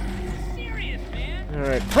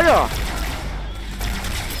 Alright, hiya!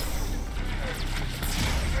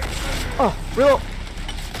 Oh, reload.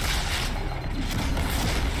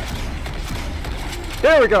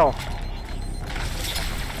 There we go.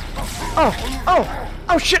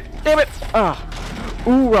 Oh shit! Damn it!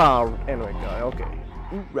 Oorah! Anyway, okay.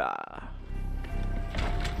 Oorah.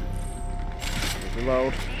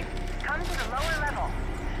 Reload. Come to the lower level.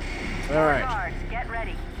 Alright. Get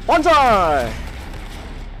ready. Bonsai!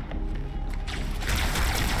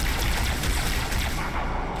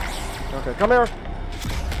 Okay, come here.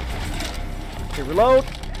 Okay, reload.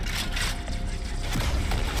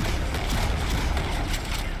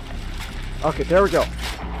 Okay, there we go.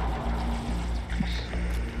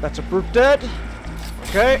 That's a brute dead.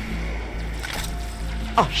 Okay.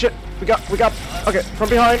 Oh shit! We got. Okay, from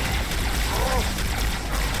behind.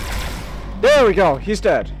 There we go. He's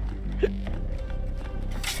dead.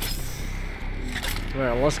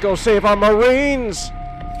 Well, let's go save our Marines.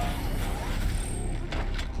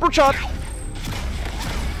 Brute shot.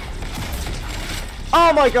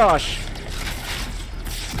 Oh my gosh.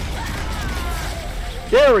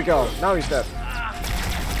 There we go. Now he's dead.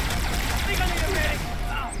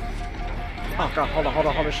 Oh god, hold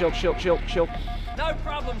on. Shield. No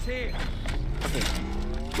problems here. Okay.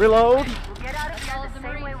 Reload. We'll get out of here the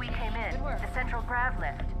same way we came in. The central grav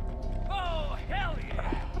lift. Oh, hell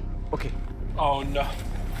yeah. Okay. Oh no.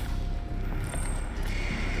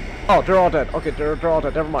 Oh, they're all dead. Okay, they're all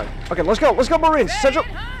dead. Never mind. Okay, let's go, Marines. Central.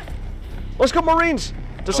 Let's go, Marines.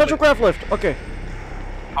 The central grav lift. Okay.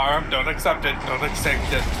 Harm, don't accept it. Don't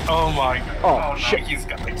accept it. Oh my god. Oh, no, shit. He's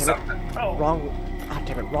gonna accept it. Oh. Wrong. Ah,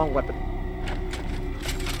 damn it. Wrong weapon.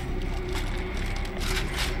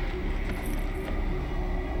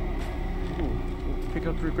 Ooh, pick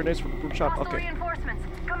up 3 grenades from the brute shot. Okay. Reinforcements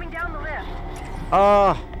coming down the lift.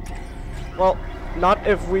 Well, not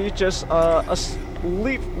if we just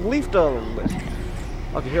leave the lift.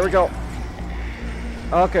 Okay, here we go.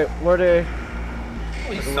 Okay, where they?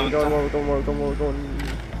 Where we going?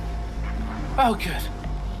 Oh, good.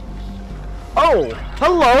 Oh,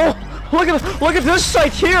 hello! Look at this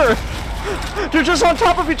sight here! They're just on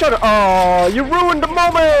top of each other. Oh, you ruined the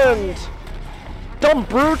moment! Dumb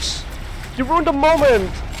brutes! You ruined the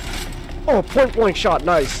moment! Oh, point blank shot,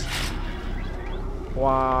 nice.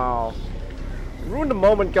 Wow. You ruined the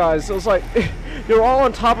moment, guys. It was like you're all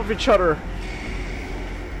on top of each other.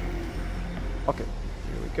 Okay,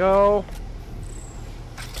 here we go.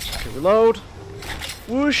 Okay, reload.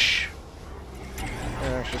 Whoosh.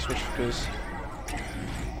 Actually, switch to this.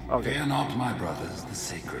 Okay. Fear not, my brothers. The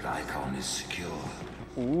sacred icon is secure.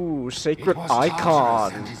 Ooh, sacred It was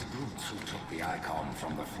icon. Tartarus and his brutes who took the icon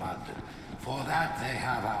from the flood. For that, they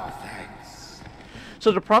have our thanks.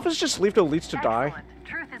 So the prophets just leave the elites to die?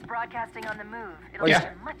 Truth is broadcasting on the move. It'll Yeah. make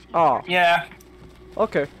it much easier. Oh. Yeah.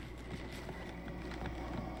 Okay.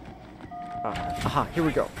 Aha, here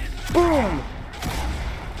we go. Boom!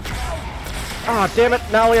 Ah, damn it!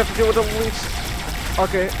 Now we have to deal with the elites.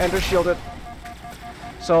 Okay, and they're shielded.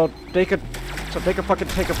 So they could fucking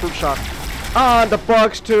take a brute shot. Ah, and the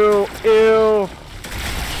bugs too. Ew.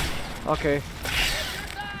 Okay.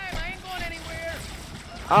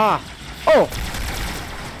 Ah. Oh.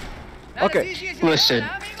 Okay. Listen,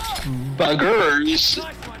 buggers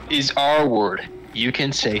is our word. You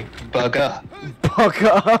can say bugga.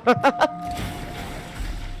 Bugga.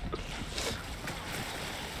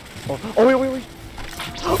 Oh wait.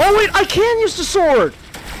 Oh wait, I can use the sword.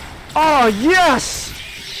 Oh yes.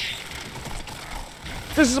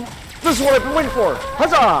 This is what I've been waiting for.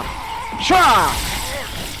 Huzzah! Cha!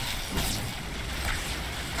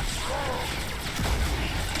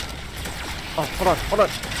 Oh, hold on.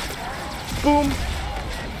 Boom.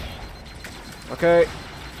 Okay.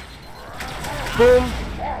 Boom.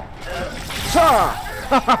 Cha!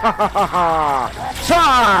 Ha ha ha ha ha! Cha!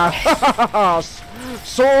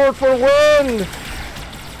 Sword for win!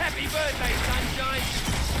 Happy birthday, sunshine!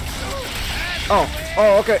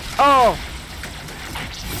 Oh, okay. Oh!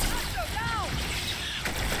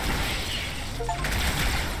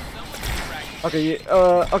 Okay,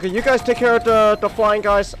 okay, you guys take care of the flying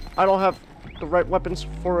guys. I don't have the right weapons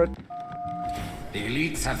for it. The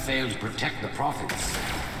elites have failed to protect the prophets,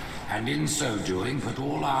 and in so doing put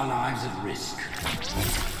all our lives at risk.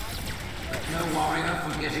 Let no warrior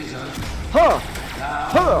forget his own. Huh!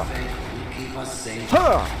 Thou faith will keep us safe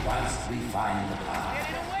whilst we find the path.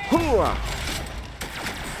 Huh!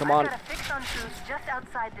 Come on. I've got a fix on Truth just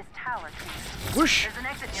outside this tower, Chief. Whoosh! There's an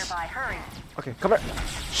exit nearby. Hurry. Okay, come here.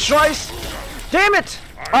 Slice! Damn it!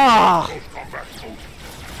 Ah!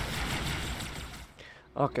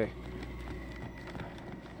 Okay.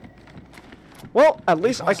 Well, at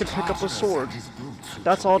least I can pick up a sword.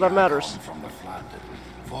 That's all that matters.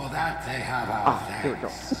 For that they have our here we go.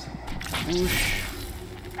 Whoosh.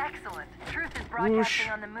 Excellent. Truth is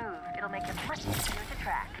broadcasting on the move. It'll make it much easier to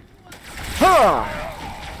track. Huh!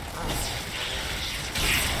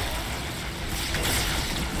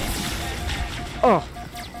 Oh.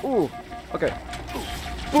 Ooh. Okay.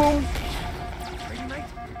 Boom.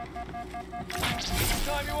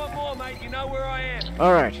 Anytime you want more, mate, you know where I am.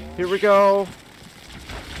 Alright, here we go.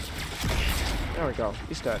 There we go.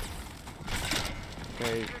 He's dead.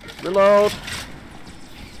 Okay. Reload.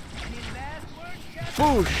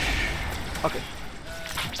 Boosh. Okay.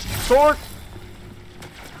 Sword.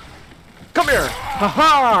 Come here.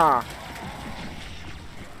 Haha.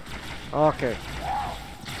 Okay.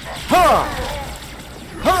 Ha!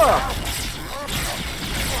 Ha!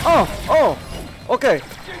 Oh, oh, okay.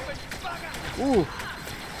 Ooh.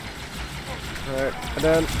 Alright, and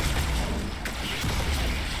then...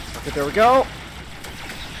 Okay, there we go.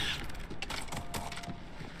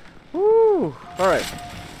 Woo! Alright.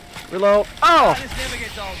 Reload. Oh! This never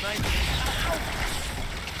gets old, mate.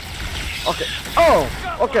 Okay. Oh!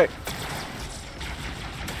 Okay.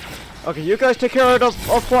 Okay, you guys take care of the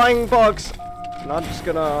flying bugs. And I'm just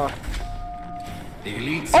gonna...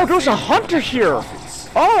 Oh, there's a hunter here!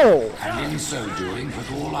 Oh! And in so doing,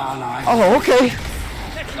 put all our lives. Oh, okay.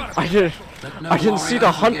 I didn't see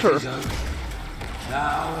the hunter.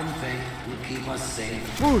 Thou in faith will keep us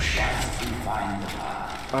safe. Whoosh.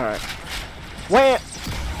 All right.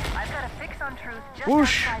 I've got a fix on Truth just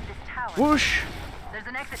Whoosh. outside this tower. Whoosh. There's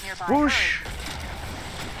an exit nearby. Whoosh.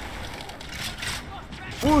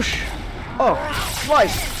 Whoosh. Oh,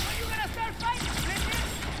 slice.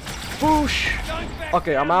 Whoosh.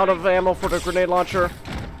 Okay, I'm out of ammo for the grenade launcher.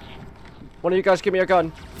 One of you guys give me a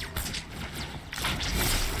gun.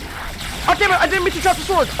 Oh, damn it! I didn't mean to drop the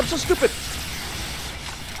sword! I'm so stupid!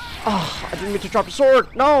 Oh, I didn't mean to drop the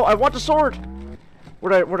sword! No, I want the sword!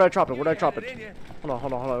 Where'd I drop it? Where'd I drop it?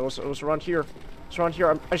 Hold on. It was around here. It's around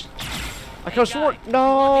here. I got a sword!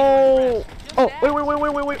 No! Oh, wait.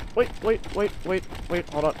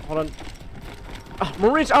 Hold on. Ah,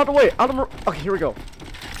 Marines out of the way! Okay, here we go.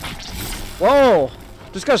 Whoa!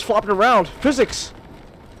 This guy's flopping around. Physics!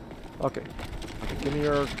 Okay. Give me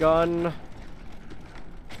your gun.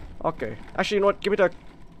 Okay. Actually, you know what? Give me the...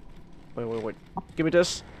 Wait. Give me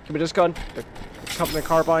this. Give me this gun. The company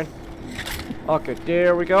carbine. Okay,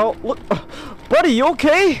 there we go. Look, buddy, you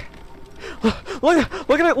okay? Look at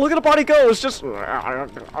it. Look at the body go. It's just.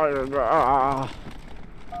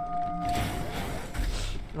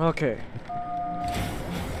 Okay.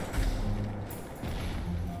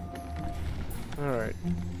 All right.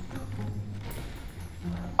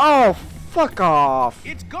 Oh, fuck off.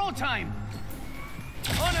 It's go time.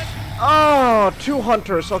 On it. Oh, 2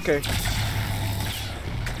 hunters. Okay.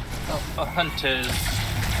 Oh, hunters.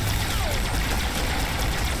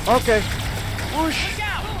 Okay. Whoosh.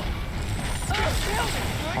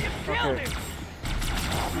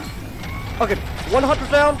 Okay. 1 hunter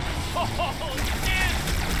down.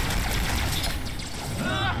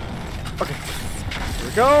 Okay. Here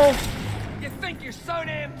we go. You think you're so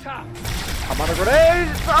damn tough. I'm on a grenade.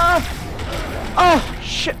 Oh,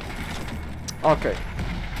 shit. Okay.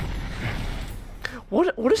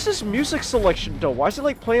 What is this music selection though? Why is it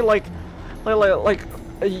like playing like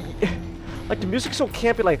the music's so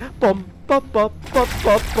campy, like bum bum bum bum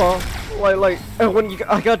bum bum, like when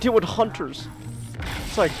I gotta deal with hunters.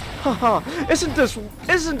 It's like, haha, isn't this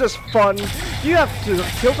fun? You have to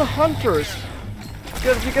kill the hunters.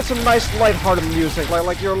 You get some nice lighthearted music,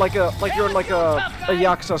 like you're in like a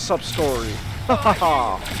Yakuza sub story.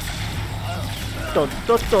 Haha. Dun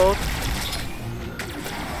dun dun.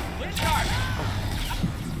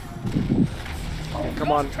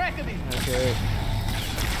 Come on. Okay.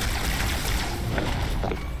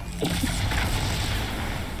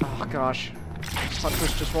 Oh gosh.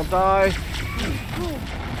 Huntress just won't die.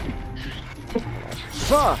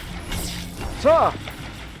 Cha! Cha!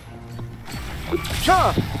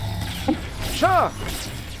 Cha! Cha!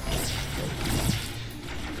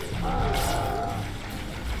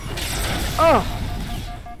 Oh!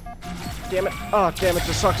 Damn it. Oh, damn it.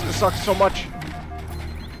 This sucks. This sucks so much.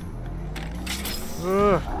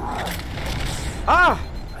 Ugh. Ah!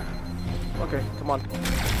 Okay, come on.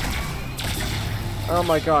 Oh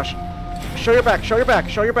my gosh. Show your back. Show your back.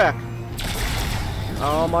 Show your back.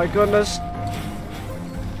 Oh my goodness.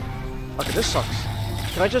 Okay, this sucks.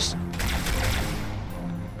 Can I just...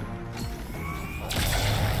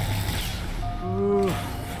 Ooh.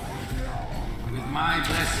 With my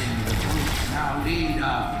blessing, the troops now lead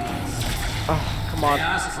our fleets. Oh, come on. They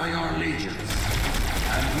ask for your allegiance.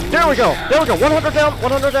 There we go. There we go. 100 down.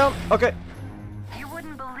 100 down. Okay. You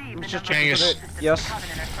wouldn't believe the Just number check it. Yes.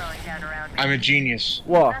 I'm a genius.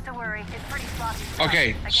 What? Not to worry, it's pretty sloppy stuff. Okay,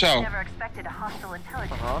 I guess so I never expected a hostile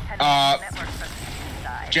intelligence dependent on the network from the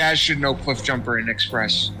side. Jazz should know Cliff Jumper and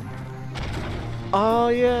Express. Oh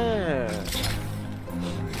yeah.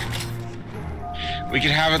 We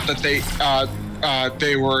could have it that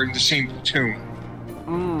they were in the same platoon.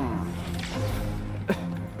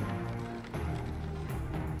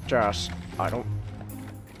 Jazz, I don't...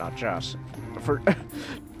 Not Jazz.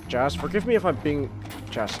 Jazz, forgive me if I'm being...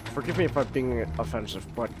 Jazz, forgive me if I'm being offensive,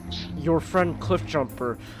 but your friend Cliff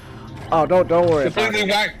Jumper... Oh, don't worry about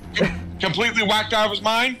it. Completely whacked out of his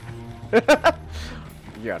mind?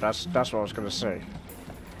 Yeah, that's what I was gonna say.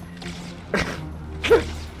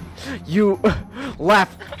 You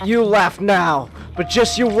laugh now, but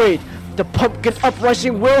just you wait. The pumpkin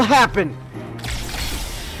uprising will happen.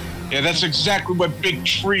 Yeah, that's exactly what Big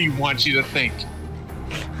Tree wants you to think.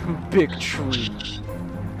 Big Tree.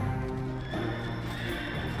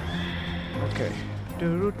 Okay.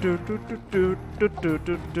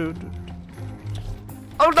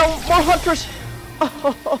 Oh no, more hunters!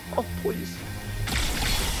 Oh, please.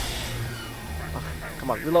 Okay,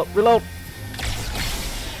 come on, reload.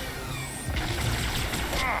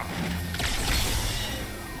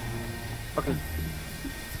 Okay.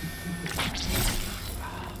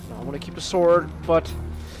 No, I want to keep a sword, but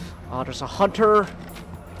there's a hunter.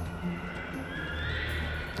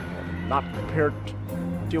 I'm not prepared to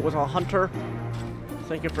deal with a hunter.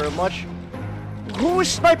 Thank you very much. Who is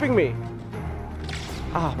sniping me?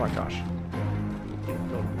 Oh my gosh.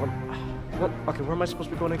 Okay, where am I supposed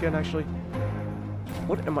to be going again, actually?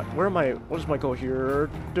 What is my goal here?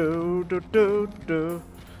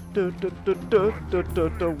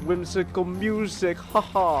 Whimsical music,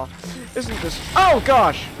 haha. Isn't this... Oh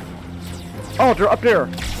gosh! Oh, they're up there.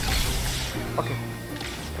 Okay.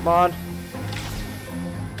 Come on.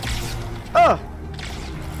 Ah!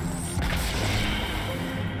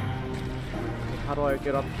 Okay, how do I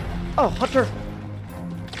get up? Oh, hunter!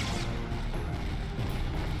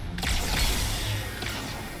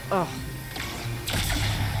 Oh.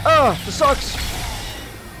 Oh, this sucks!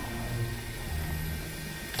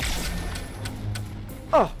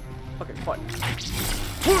 Oh, okay, fine.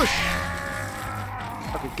 Whoosh!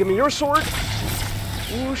 Okay, give me your sword.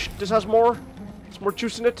 Whoosh, this has more. It's more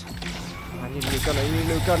juice in it. I need a new gun, I need a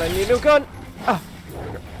new gun, I need a new gun! Ah!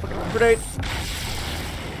 Okay, grenade.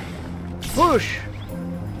 Whoosh!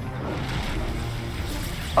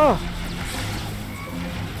 Oh!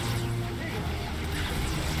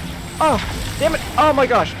 Oh, damn it! Oh my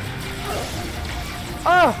gosh!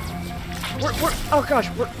 Ah! Where, oh gosh,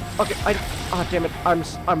 okay, damn it,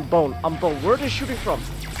 I'm bone. Where are they shooting from?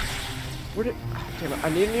 Damn it, I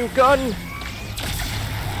need a new gun!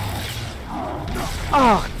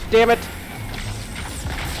 Oh, damn it!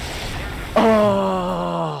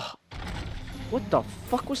 Oh! What the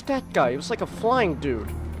fuck was that guy? It was like a flying dude.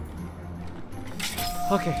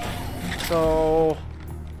 Okay, so...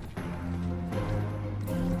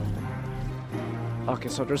 Okay,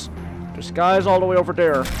 so there's guys all the way over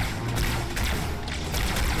there.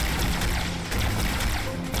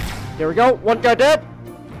 There we go, one guy dead.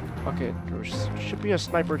 Okay, there should be a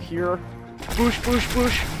sniper here. Boosh, boosh,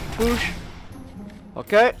 boosh, boosh.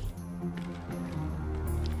 Okay.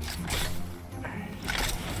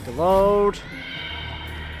 Reload.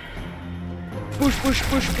 Boosh, boosh,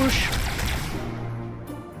 boosh, boosh.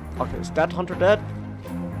 Okay, is that hunter dead?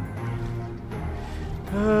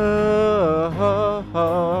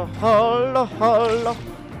 Holla.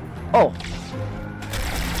 Oh.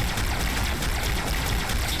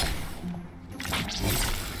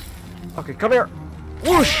 Okay, come here.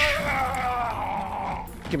 Whoosh!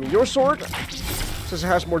 Give me your sword. Says it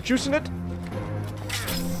has more juice in it.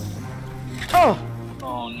 Oh!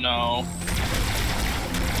 Oh no.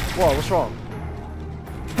 Whoa, what's wrong?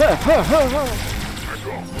 Okay,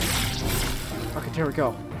 there we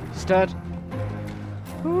go. He's dead.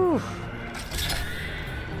 Whew.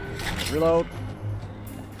 Reload.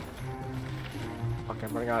 Okay,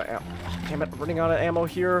 I'm running out of ammo. Damn it, I'm running out of ammo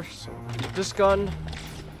here. So, this gun.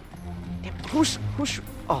 Damn, who's,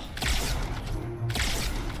 oh.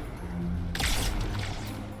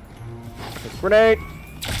 Okay, grenade.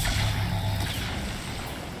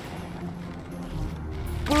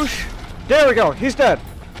 Boosh. There we go, he's dead.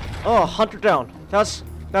 Oh, hunter down. That's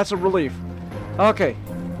a relief. Okay.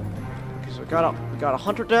 Okay, so we got a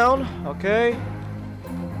hunter down. Okay.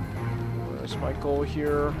 Where's my goal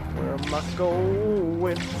here? Where am I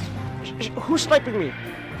going? Who's sniping me?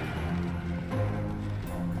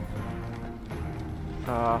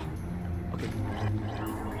 Okay.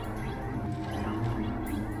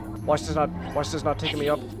 Watch this not taking me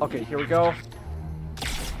up. Okay, here we go.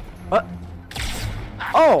 What?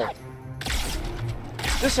 Oh!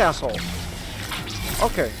 This asshole.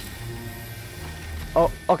 Okay.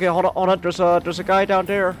 Oh, okay, hold on. There's a guy down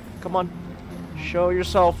there. Come on. Show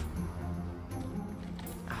yourself.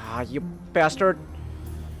 Ah, you bastard.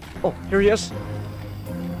 Oh, here he is.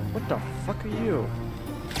 What the fuck are you?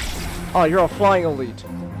 Oh, you're a flying elite.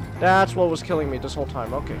 That's what was killing me this whole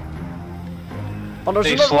time. Okay. Oh, there's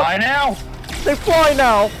they another fly one. now? They fly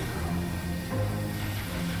now!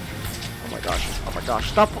 Oh my gosh. Oh my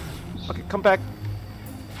gosh. Stop. Okay, come back.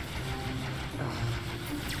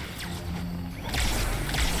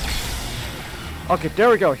 Okay, there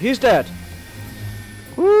we go. He's dead.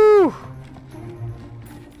 Woo!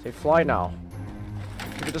 They fly now.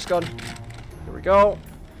 Give me this gun. Here we go.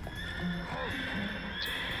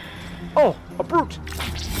 Oh, a brute.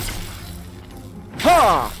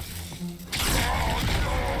 Ha!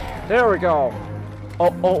 There we go.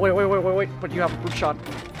 Oh, wait. But you have a brute shot.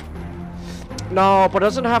 No, but it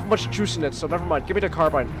doesn't have much juice in it, so never mind. Give me the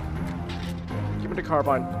carbine. Give me the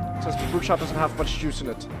carbine. It says the brute shot doesn't have much juice in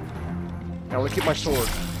it. I want to keep my sword.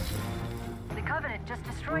 The Covenant just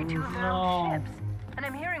destroyed 2 of their own ships, and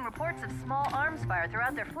I'm hearing reports of small arms fire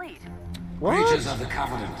throughout their fleet. What? Creatures of the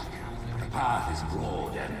Covenant, the path is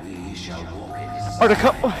broad, and we shall walk it. Are the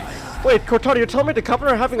Wait, Cortana, you're telling me the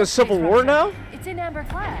Covenant are having a civil war now? It's in amber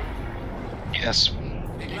flag. Yes.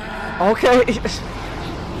 Okay.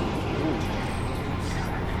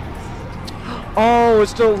 Oh,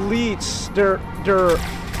 it's the elites.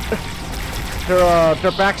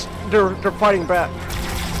 They're fighting back.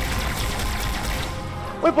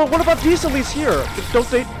 Wait, but what about these elites here?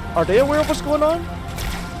 Are they aware of what's going on?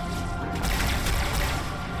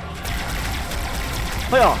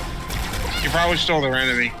 Hiya. You probably stole their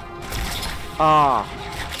enemy. Ah.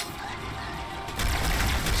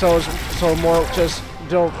 So more just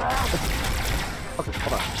don't. Okay,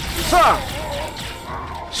 hold on.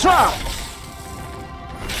 Sa!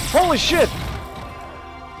 Holy shit!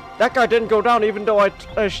 That guy didn't go down even though I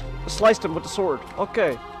sliced him with the sword.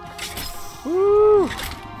 Okay. Woo!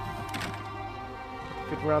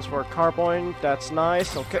 50 rounds for a carbine. That's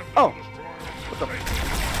nice. Okay. Oh! What the?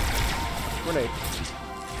 Grenade.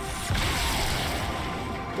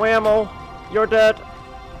 Whammo! You're dead.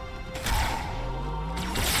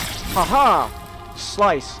 Haha!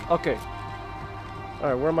 Slice. Okay.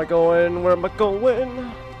 Alright, where am I going? Where am I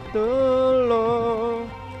going?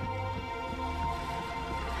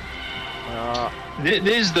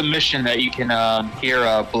 This is the mission that you can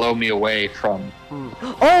hear "Blow Me Away" from.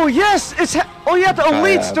 Oh yes, oh yeah, the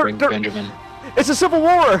elites. They're Benjamin. It's a civil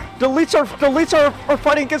war. The elites are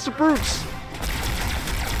fighting against the brutes.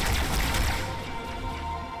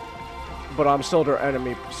 But I'm still their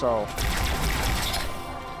enemy, so.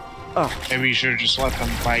 Oh. Maybe you should have just let them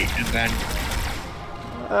fight and then.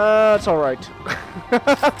 It's all right.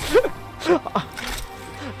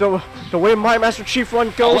 The way my Master Chief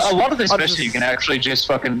run goes. A lot of this mission you can actually just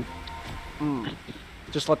fucking.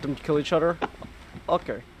 Just let them kill each other.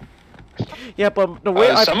 Okay. Yeah, but the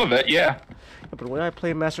way some of it, yeah. But the way I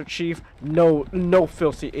play Master Chief, no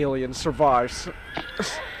filthy alien survives.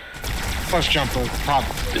 Plus jumper,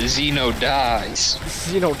 problem. Xeno dies.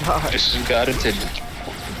 Xeno dies. This is God intended.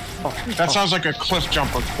 That sounds like a cliff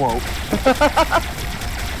jumper quote.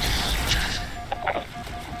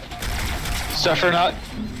 Suffer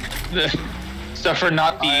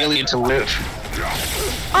not the alien to live.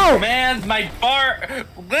 Oh man, my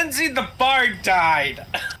Lindsay the Bard died.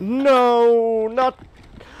 No, not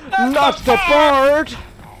the Bard.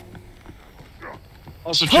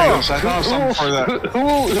 Also, Chingos, I thought of something for that.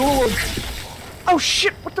 Who? Oh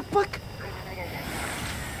shit! What the fuck?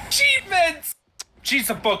 Achievements. She's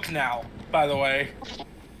a book now, by the way.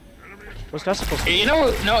 What's that supposed to be? You know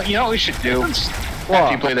what we should do?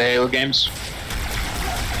 After you play the Halo games,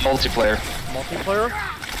 multiplayer. Multiplayer?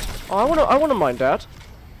 Oh, I wouldn't mind that.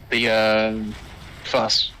 The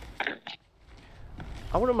fuss.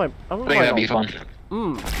 I wouldn't mind. I think that'd be fun.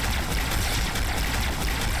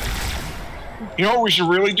 You know what we should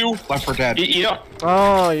really do? Left 4 Dead. You know.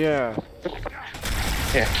 Oh yeah.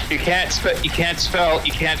 Yeah. You can't spell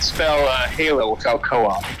Halo without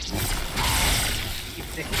co-op.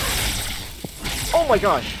 Oh my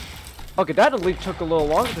gosh. Okay, that elite took a little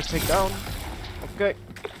longer to take down. Okay.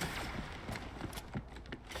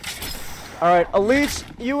 Alright, elites,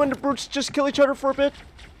 you and the brutes just kill each other for a bit.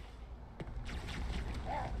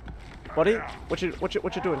 Buddy, what you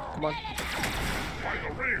doing? Come on.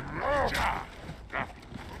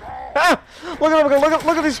 Ah!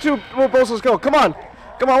 Look at these two Barbosa's go. Come on.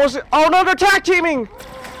 Come on, what's it? Oh no, they're tag teaming!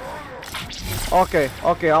 Okay,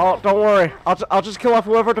 don't worry. I'll just kill off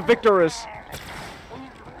whoever the victor is.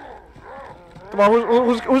 Come on,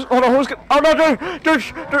 who's hold on, oh no,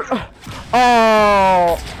 they're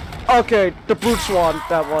oh, okay, the brutes won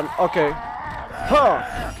that one, okay.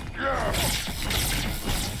 Huh.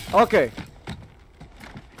 Okay.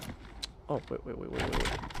 Oh, wait.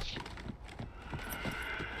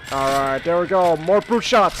 Alright, there we go, more brute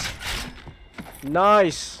shots.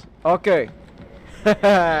 Nice, okay.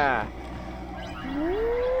 Haha.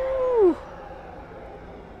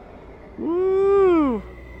 Woo!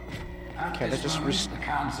 Okay, that just the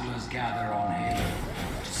councilors gather on Halo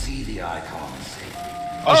to see the icons.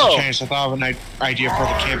 Also, Chance, I thought of an idea for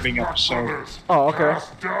the camping episode. Oh, okay.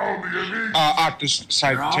 Octus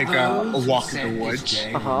decided to take a walk in the woods.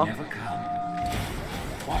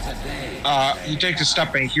 You take a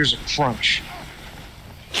step and here's a crunch.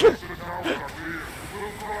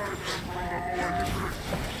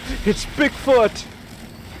 It's Bigfoot!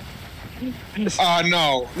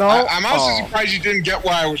 No. No? I'm honestly surprised you didn't get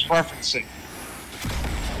what I was referencing.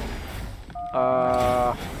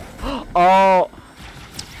 Oh.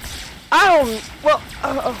 I don't. Well.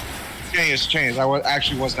 Chance. I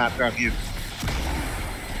actually was not done either.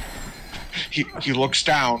 He looks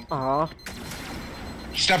down.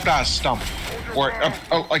 He stepped on a stump, or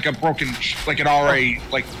like a broken, like an already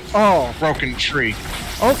broken tree.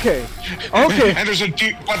 Okay. And there's a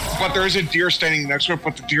deer, but there is a deer standing next to it.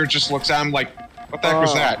 But the deer just looks at him like, "What the heck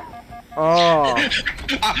was that?"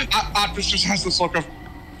 Octus just has this look of,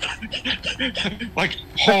 like,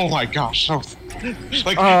 "Oh my gosh!" So,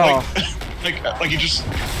 like he just,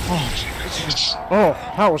 Oh,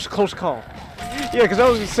 that was a close call. Yeah, because I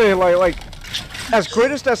was gonna say, like, as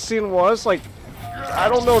great as that scene was, like, I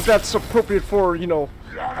don't know if that's appropriate for, you know,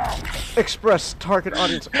 express target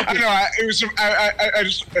audience. Okay. I know. It was. I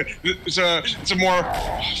just. It's a more.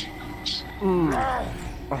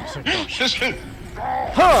 Oh, so gosh.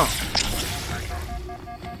 Huh.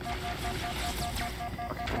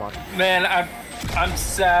 Okay, come on. Man, I'm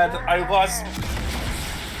sad. I lost.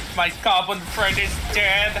 My goblin friend is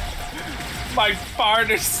dead. My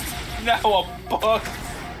bard is now a book.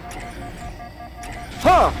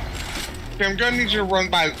 Huh. Okay, I'm gonna need you to run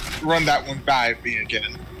that one by me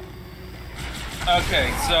again.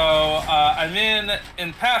 Okay, so I'm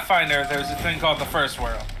in Pathfinder. There's a thing called the First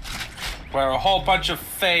World, where a whole bunch of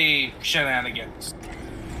Fey shenanigans.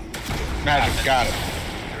 Magic, got it.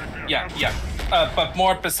 Yeah. But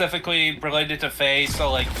more specifically related to Fey,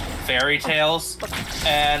 so like fairy tales,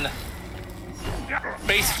 and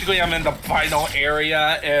basically I'm in the final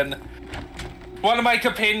area, and one of my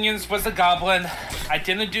companions was a goblin. I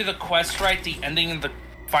didn't do the quest right, the ending of the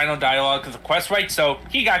final dialogue of the quest right, so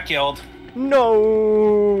he got killed.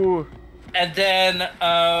 No. And then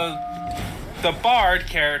the bard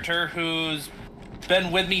character, who's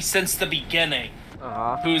been with me since the beginning,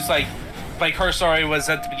 who's like her story was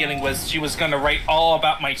at the beginning was she was gonna write all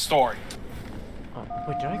about my story.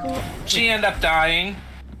 Wait, did I go? She ended up dying,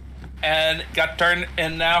 and got turned,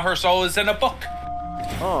 and now her soul is in a book.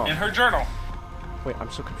 In her journal. Wait, I'm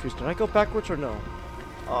so confused. Did I go backwards or no?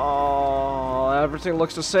 Oh, everything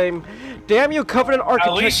looks the same. Damn you, Covenant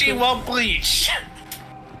architecture. At least she won't bleach.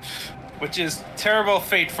 Which is terrible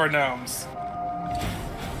fate for gnomes.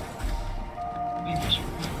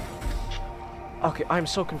 Okay, I'm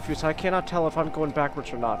so confused. I cannot tell if I'm going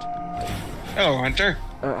backwards or not. Oh, Hunter.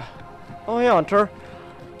 Oh yeah, Hunter.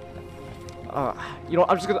 You know,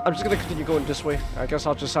 I'm just gonna continue going this way. I guess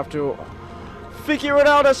I'll just have to figure it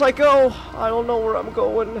out as I go. I don't know where I'm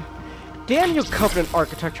going. Damn you, Covenant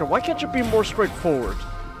architecture. Why can't you be more straightforward?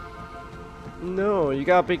 No, you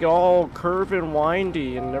gotta make it all curvy and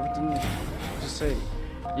windy and everything the same.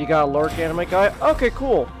 You got a lurk anime guy? Okay,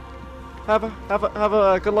 cool. Have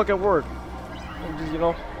a good luck at work. You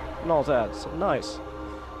know, and all that. So nice.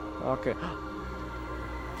 Okay.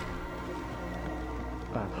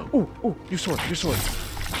 Ooh, new sword, new sword.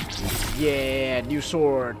 Yeah, new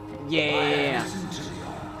sword. Yeah.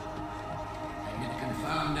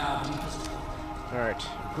 Alright,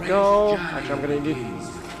 go. Actually, I'm gonna need...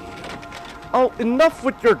 Oh, enough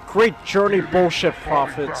with your great journey bullshit,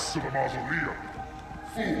 prophets. Fools,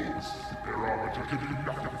 their armor can do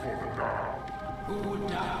nothing for them now.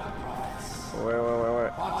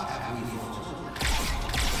 Wait.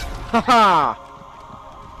 Haha!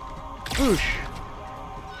 Boosh!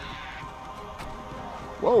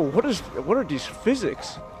 Whoa, what are these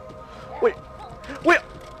physics? Wait, why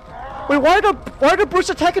are the brutes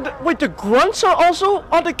attacking wait, the grunts are also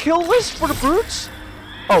on the kill list for the brutes?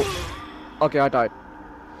 Oh. Okay, I died.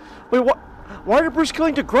 Wait, why are the brutes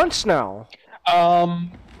killing the grunts now?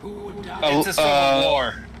 It's a civil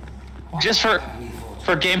war. Just for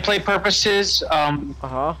gameplay purposes,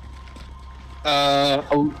 they'll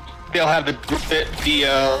have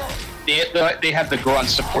they have the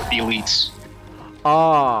grunts support the elites.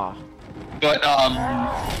 Ah. But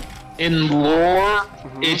in lore,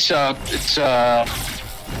 it's a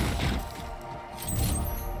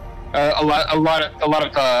lot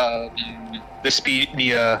of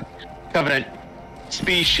the Covenant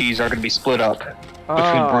species are going to be split up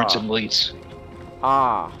between brutes and elites.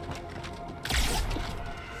 Ah.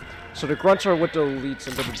 So the grunts are with the elites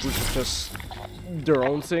and the brutes are just their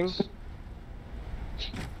own thing?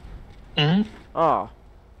 Mm-hmm. Ah.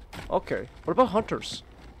 Okay. What about hunters?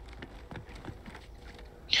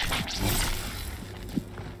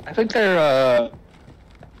 I think they're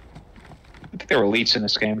elites in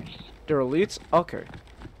this game. They're elites? Okay.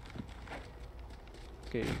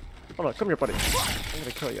 Okay. Hold on, come here, buddy. I'm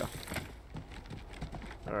gonna kill you.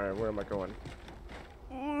 Alright, where am I going?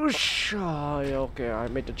 Oosh, okay, I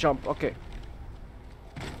made the jump. Okay.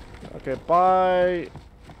 Okay, bye,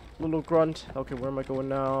 little grunt. Okay, where am I going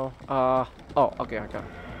now? Oh, okay, I got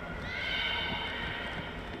it.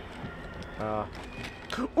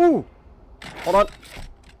 Ooh! Hold on.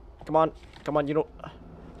 Come on, you don't...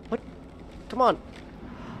 What? Come on.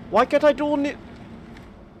 Why can't I dual ne...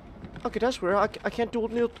 Okay, that's weird. I can't dual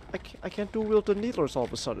wield... I can't dual wield the needlers all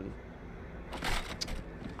of a sudden.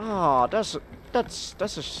 Ah, that's kind of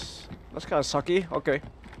sucky. Okay.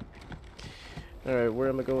 Alright, where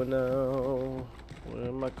am I going now? Where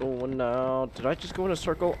am I going now? Did I just go in a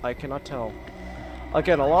circle? I cannot tell.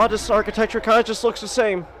 Again, a lot of this architecture kind of just looks the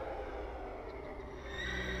same.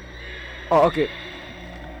 Oh, okay.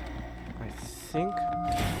 I think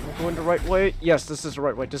I'm going the right way. Yes, this is the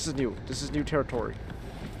right way. This is new. This is new territory.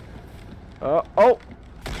 Oh!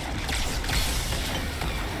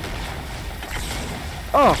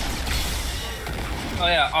 Oh,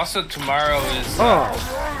 yeah, also tomorrow is,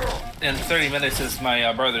 in 30 minutes is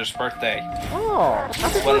my brother's birthday. Oh, happy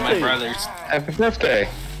birthday. One of my brothers. Happy birthday.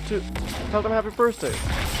 Tell them happy birthday.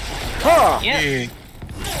 Huh! Yeah.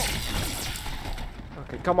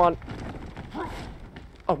 Okay, come on.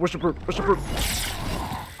 Oh, where's the brute? Where's the brute?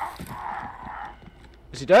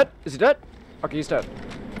 Is he dead? Is he dead? Okay, he's dead.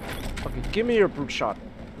 Okay, give me your brute shot.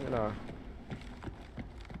 I'm gonna...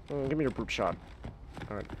 give me your brute shot.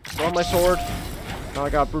 Alright, throw on my sword. Now I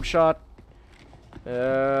got brute shot.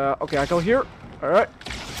 Okay, I go here. Alright.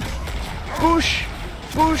 Boosh!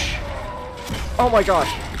 Boosh! Oh my gosh.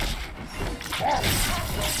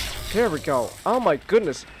 There we go. Oh my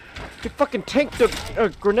goodness. You fucking tanked the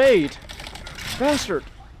grenade. Bastard.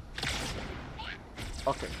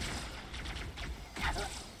 Okay.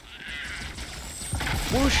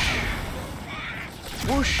 Whoosh.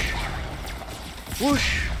 Whoosh.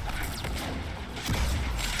 Whoosh.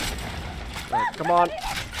 Right, come on.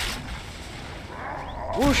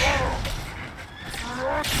 Whoosh.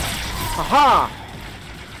 Haha.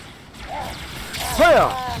 Hiya.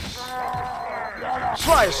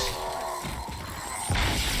 Slice.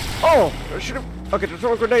 Oh, I should have. Okay, they're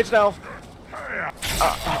throwing grenades now.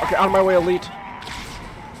 Okay, out of my way, elite.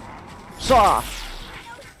 Saw.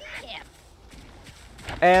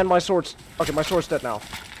 And my sword's... Okay, my sword's dead now.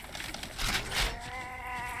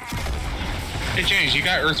 Hey James, you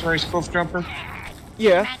got Earthrise Cliff Jumper?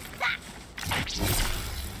 Yeah.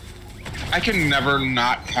 I can never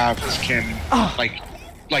not have this cannon. Like,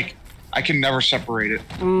 I can never separate it.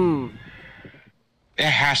 It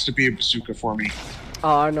has to be a bazooka for me.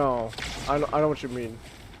 I know. I know what you mean.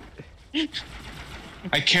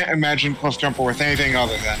 I can't imagine Cliff Jumper with anything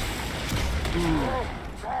other than.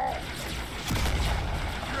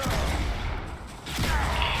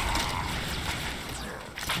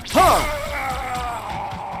 Huh!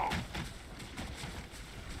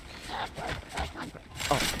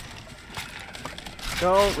 Oh.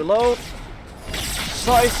 Go, reload.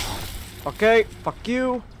 Slice. Okay, fuck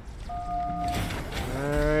you.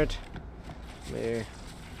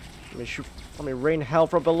 Let me shoot. Let me rain hell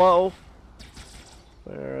from below.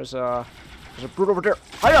 There's a brute over there.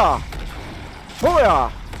 Hiya!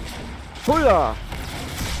 Hooyah! Hooyah!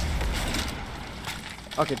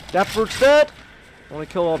 Okay, that brute's dead. I want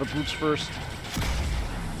to kill all the brutes first.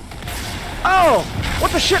 Oh!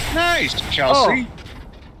 What the shit? Nice, Chelsea. Oh.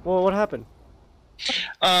 Well, what happened?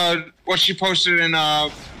 What she posted in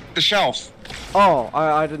the shelf. Oh,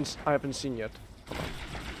 I haven't seen yet. Come on.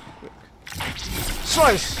 Quick.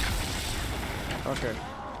 Slice! Okay.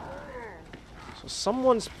 So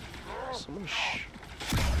someone's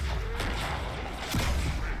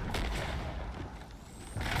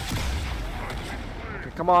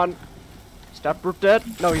okay, come on. Is that brute dead?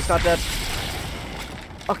 No, he's not dead.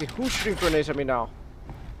 Okay, who's shooting grenades at me now?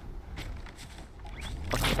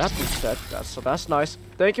 Okay, that brute's dead. That's nice.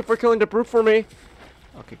 Thank you for killing the brute for me.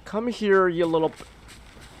 Okay, come here, you little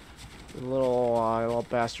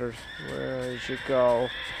bastard. Where did you go?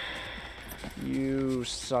 You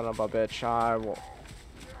son of a bitch. I will.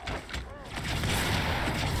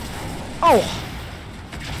 Oh!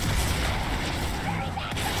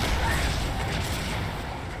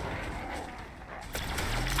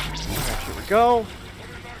 Alright, here we go.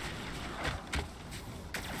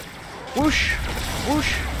 Whoosh!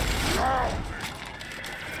 Whoosh!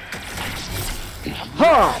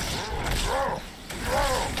 Huh!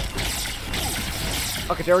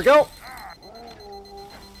 Okay, there we go.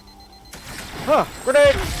 Huh,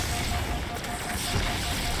 grenade!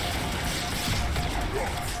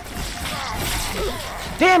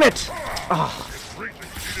 Damn it!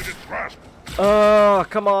 Oh,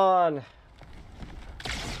 come on.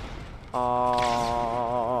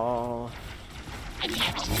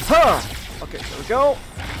 Huh! Okay, there we go.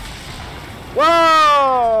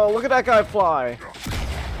 Whoa! Look at that guy fly.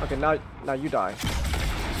 Okay, now you die.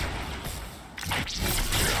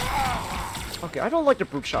 Okay, I don't like the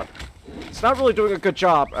brute shot. It's not really doing a good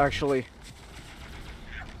job, actually.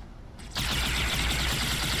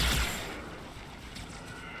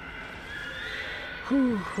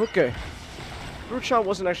 Whew, okay. Brute shot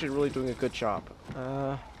wasn't actually really doing a good job.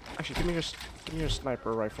 Actually, give me your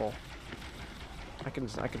sniper rifle. I can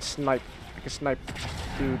snipe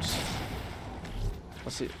dudes.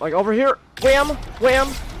 Let's see, like over here. Wham! Wham!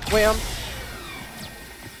 Wham!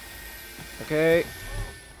 Okay.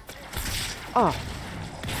 Ah.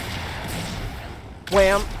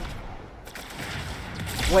 Wham!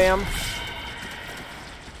 Wham!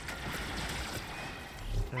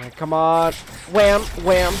 Alright, come on. Wham!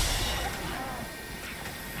 Wham!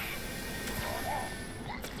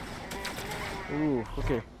 Ooh,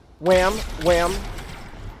 okay. Wham! Wham!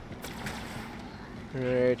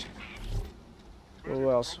 Alright. Who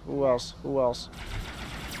else? Who else? Who else?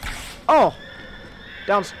 Oh!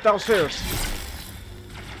 Downstairs.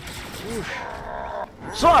 Oof.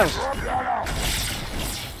 Slice!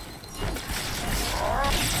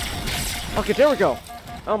 Okay, there we go.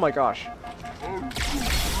 Oh my gosh.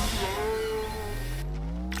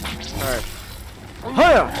 Alright.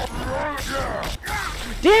 Hiya!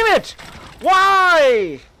 Damn it!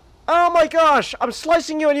 Why? Oh my gosh! I'm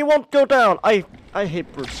slicing you and you won't go down. I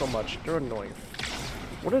hate brutes so much. They're annoying.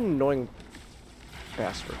 What an annoying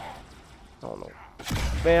bastard. I don't know.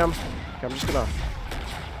 Bam. Okay, I'm just gonna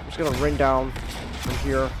rain down from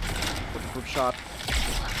here with a brute shot.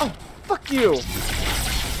 Oh, fuck you!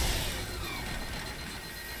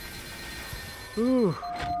 Ooh.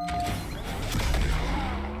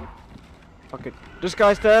 Okay, this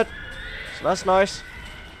guy's dead, so that's nice.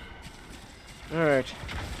 Alright.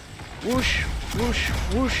 Whoosh, whoosh,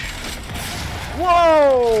 whoosh.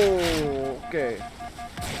 Whoa! Okay.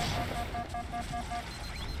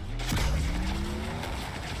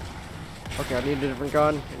 Okay, I need a different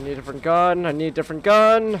gun. I need a different gun. I need a different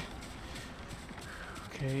gun.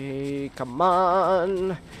 Okay, come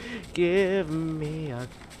on. Give me a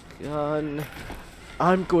gun.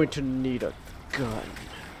 I'm going to need a gun.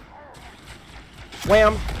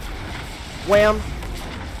 Wham! Wham!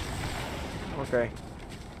 Okay.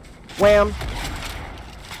 Wham!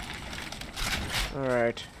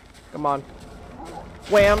 Alright. Come on.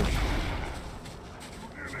 Wham!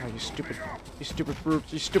 Oh, you stupid brute,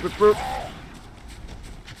 you stupid brute!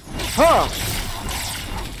 Huh!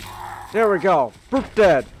 There we go. Brute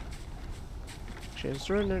dead. Actually, is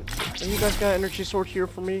there you guys got an energy sword here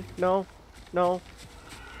for me? No? No?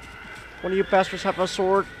 One of you bastards have a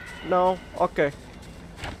sword? No? Okay.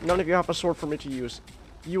 None of you have a sword for me to use.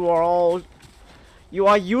 You are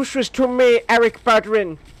useless to me, Eric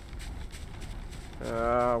Badrin!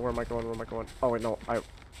 Where am I going? Where am I going? Oh wait, no,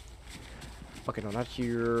 okay, no, not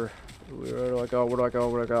here. Where do I go? Where do I go?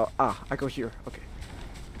 Where do I go? Ah, I go here. Okay.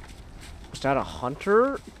 Is that a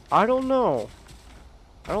hunter? I don't know.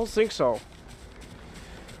 I don't think so.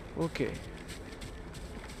 Okay.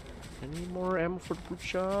 Any more ammo for the boot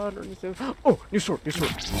shot or anything? Oh, new sword, new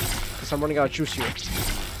sword. Because I'm running out of juice here.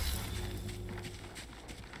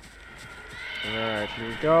 Alright, here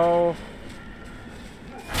we go.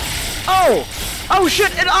 Oh! Oh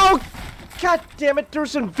shit! And oh! God damn it,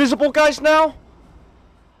 there's invisible guys now?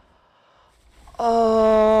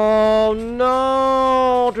 Oh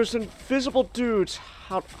no! There's invisible dudes.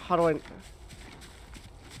 How do I...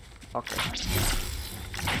 Okay.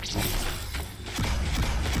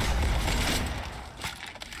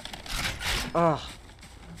 Ah.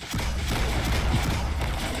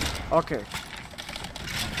 Okay.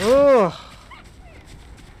 Ugh.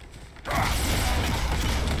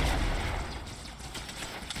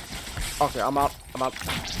 Okay, I'm out. I'm out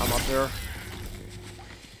there.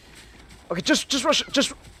 Okay, just rush.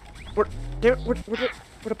 Just where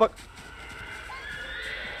the fuck?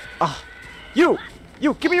 Ah, you,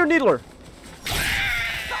 give me your needler.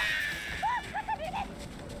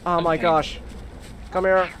 Oh my gosh, come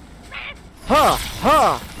here. Ha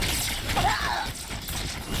ha.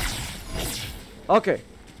 Okay,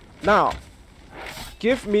 now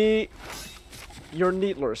give me your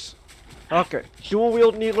needlers. Okay, dual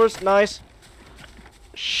wield needlers, nice.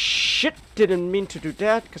 Shit, didn't mean to do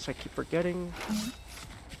that because I keep forgetting.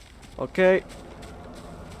 Okay.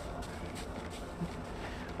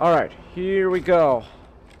 Alright, here we go.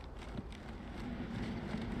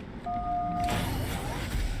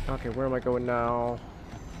 Okay, where am I going now?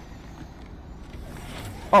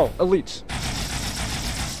 Oh, elites.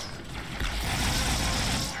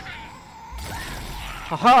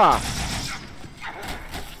 Haha!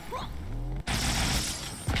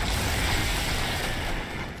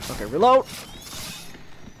 Okay, reload.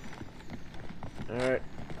 Alright.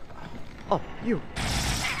 Oh, you.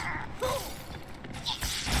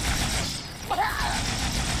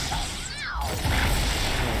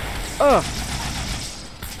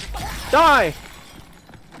 Die!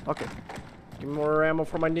 Okay. Give me more ammo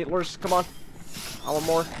for my needlers. Come on. I want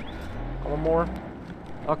more. I want more.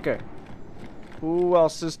 Okay. Who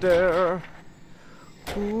else is there?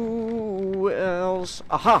 Who else?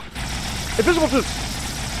 Aha! Invisible dudes!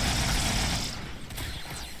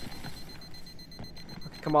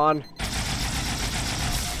 Okay, come on.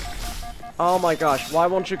 Oh my gosh, why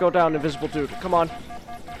won't you go down, invisible dude? Come on.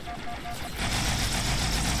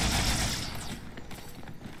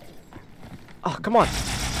 Oh, come on.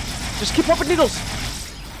 Just keep pumping needles.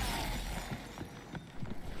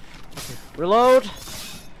 Okay, reload.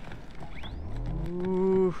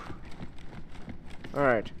 Ooh.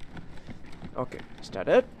 Alright. Okay, is that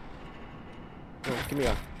it? Oh, give me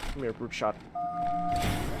a brute shot.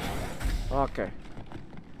 Okay.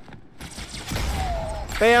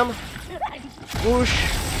 Bam! Whoosh!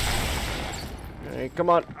 Hey, come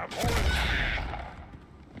on.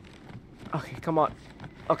 Okay, come on.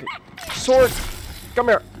 Okay. Sword! Come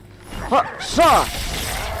here! Ha! Saw!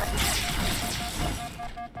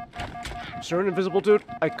 Is there an invisible dude?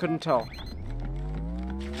 I couldn't tell.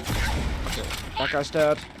 Okay, that guy's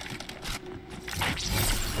dead.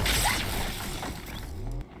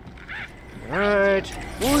 Alright.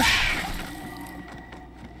 Whoosh!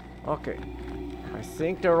 Okay. I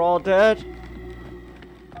think they're all dead.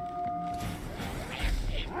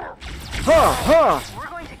 Ha! Ha! We're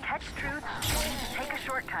going to catch truth, take a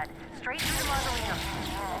shortcut, straight to the mausoleum.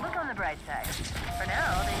 Look on the bright side. For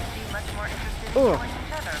now, they seem much more interested in killing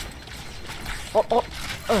each other.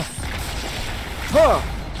 Ha!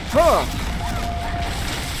 Ha!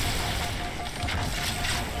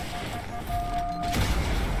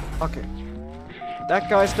 Okay. That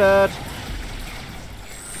guy's dead.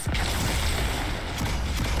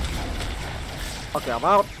 Okay, I'm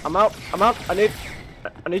out. I'm out. I'm out. I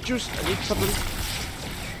need juice. I need something.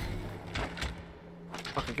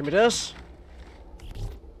 Okay, give me this.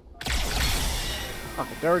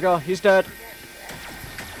 Okay, there we go. He's dead.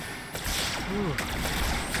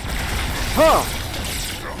 Huh!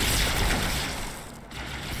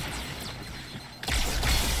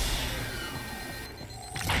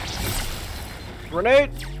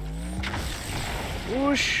 Grenade.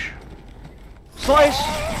 Whoosh. Slice.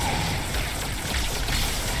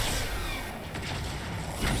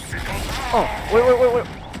 Oh, wait.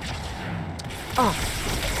 Ah.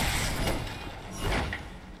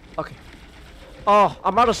 Okay. Oh,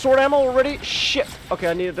 I'm out of sword ammo already? Shit. Okay,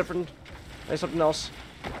 I need a different... I need something else.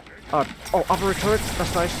 Oh, operator turret.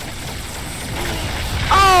 That's nice.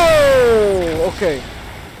 Oh! Okay.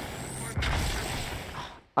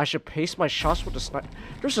 I should pace my shots with the sniper.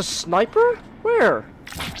 There's a sniper? Where?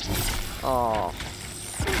 Oh.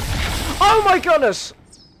 Oh my goodness!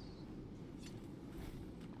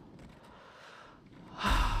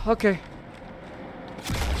 Okay.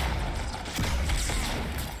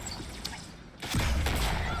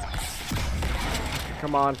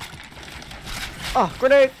 Come on. Oh,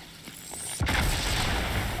 grenade!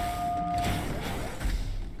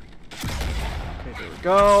 Okay, there we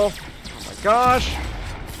go. Oh my gosh.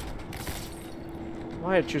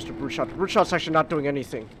 Why did I choose the brute shot? The brute shot's actually not doing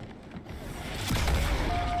anything.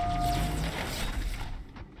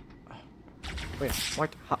 Wait,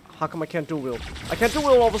 what? How come I can't dual wield? I can't dual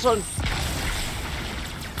wield all of a sudden!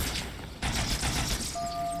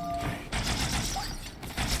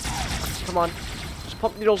 Come on. Just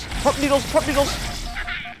pump needles, pump needles, pump needles!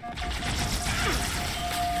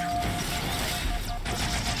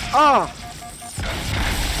 Ah!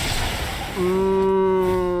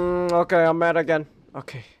 Okay, I'm mad again.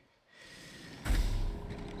 Okay.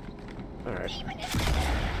 Alright.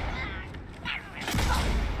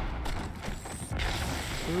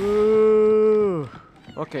 Ooh.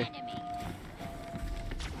 Okay.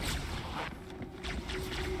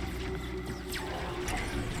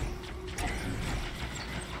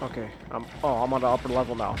 Okay. I'm on the upper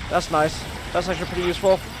level now. That's nice. That's actually pretty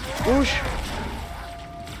useful. Whoosh.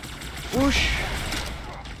 Whoosh.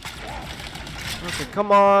 Okay,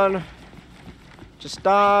 come on. Just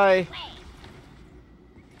die.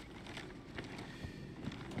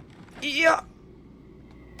 Yeah.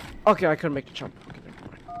 Okay, I couldn't make the jump. Okay, never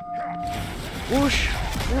mind. Whoosh.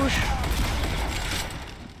 Whoosh.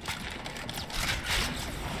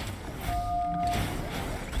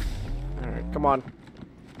 Alright, come on.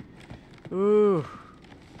 Ooh.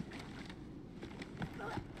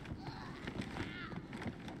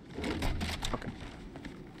 Okay.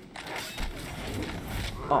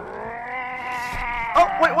 Oh. Oh,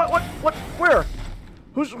 wait, what? Where?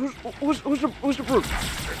 Who's the brute?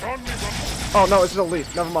 Oh no, it's an elite.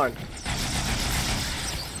 Never mind.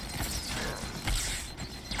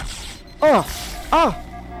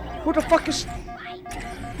 Who the fuck is?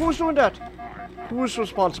 Who's doing that? Who's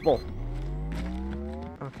responsible?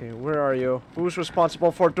 Okay, where are you? Who's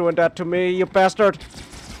responsible for doing that to me, you bastard?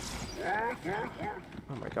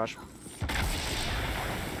 Oh my gosh.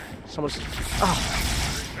 Someone's...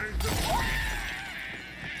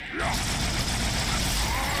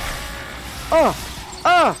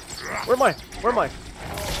 Where am I? Where am I?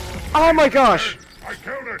 Oh my gosh! I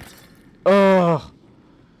killed it! Oh.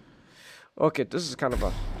 Okay, this is kind of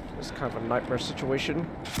a nightmare situation.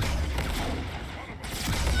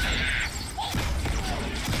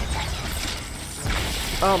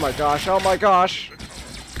 Oh my gosh, oh my gosh!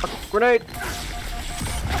 Grenade!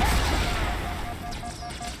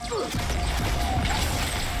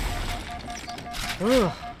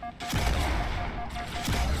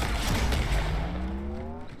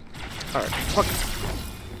 Alright, fuck.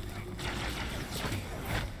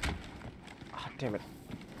 Ah, damn it.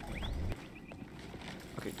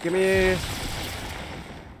 Okay, give me...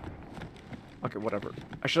 Okay, whatever.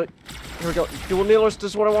 Actually, here we go. Dual kneelers,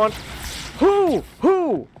 this is what I want. Who?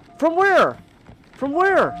 Who? From where? From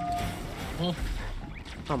where?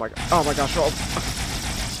 Oh my god. Oh my gosh. Oh.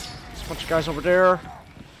 There's a bunch of guys over there.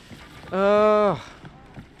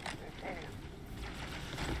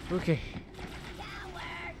 Okay.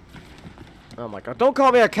 Oh my god. Don't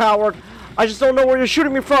call me a coward. I just don't know where you're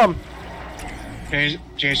shooting me from.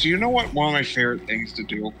 James, you know what? One of my favorite things to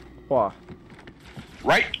do. What?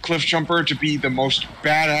 Right cliff jumper to be the most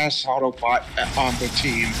badass Autobot on the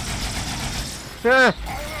team. The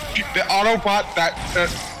Autobot that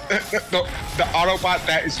the Autobot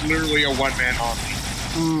that is literally a one-man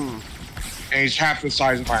army. And he's half the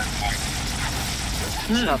size of Iron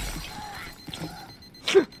Man.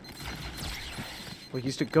 Well,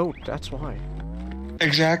 he's the GOAT, that's why.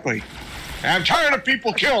 Exactly. And I'm tired of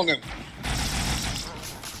people killing him.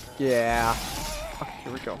 Yeah. Okay,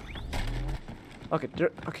 here we go. Okay,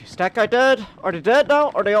 okay, is that guy dead? Are they dead now?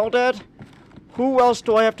 Are they all dead? Who else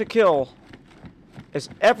do I have to kill? Is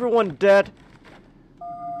everyone dead?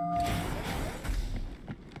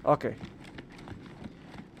 Okay.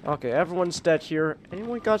 Okay, everyone's dead here.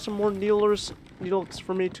 Anyone got some more needles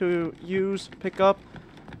for me to use, pick up?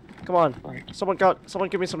 Come on. Someone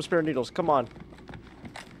give me some spare needles. Come on.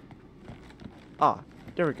 Ah,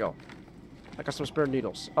 there we go. I got some spare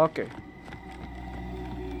needles. Okay.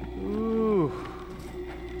 Ooh.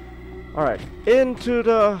 Alright, into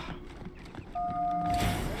the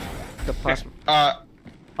plasma.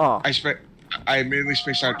 I immediately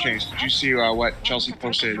spaced out James. Did you see what Chelsea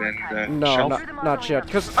posted in the No, not yet.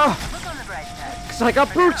 Cause I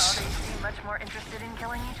got boots. Much more interested in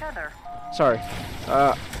killing each other. Sorry.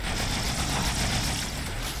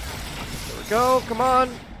 go. Come on.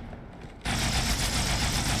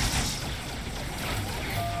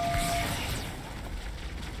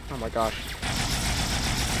 Oh my gosh.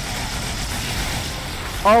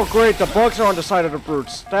 Oh great, the bugs are on the side of the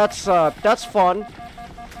brutes. That's fun.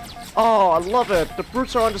 Oh, I love it. The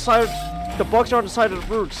brutes are on the side. The bugs are on the side of the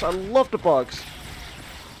brutes. I love the bugs.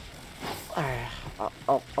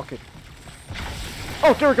 Oh, okay.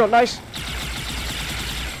 Oh, there we go. Nice.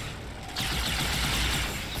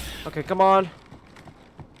 Okay, come on.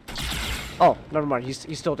 Oh, never mind.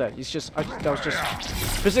 He's still dead. He's just. That was just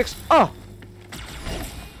physics. Oh.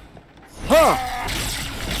 Huh.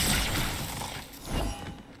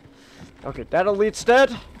 Okay, that elite's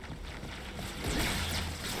dead.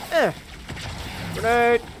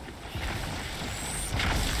 Grenade.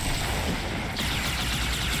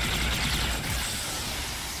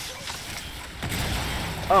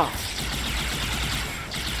 Ah.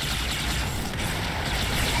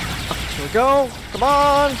 Here we go. Come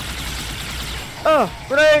on.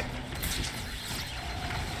 Grenade.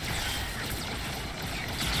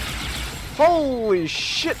 Holy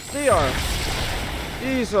shit, they are.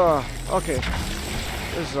 These, okay.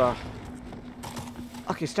 There's,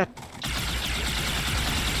 okay, stat.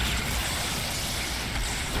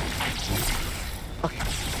 Okay.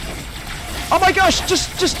 Oh my gosh,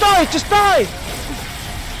 just die, just die!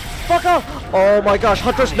 Fuck off! Oh my gosh,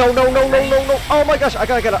 hunters, no. Oh my gosh, I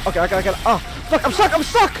gotta get it. Okay, I gotta get it. Oh, fuck, I'm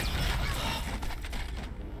stuck!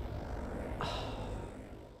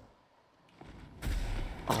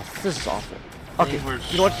 Oh, this is awful. Okay,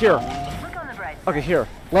 you know what, here. Okay, here.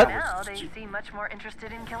 Now they seem much more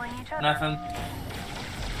interested in killing each other. Nothing.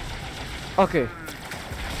 Okay.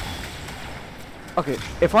 Okay,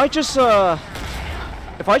 if I just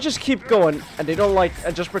keep going and they don't like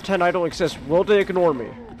and just pretend I don't exist, will they ignore me?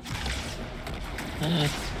 I'm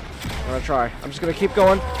gonna try. I'm just gonna keep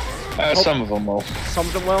going. Some of them will. Some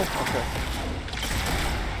of them will? Okay.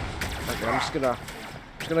 Okay, I'm just gonna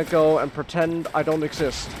go and pretend I don't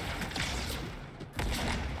exist.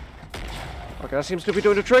 Okay, that seems to be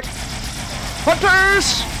doing the trick.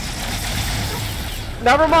 Hunters!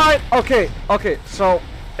 Never mind. Okay, so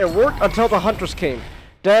it worked until the hunters came.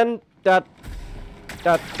 Then that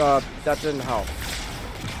didn't help.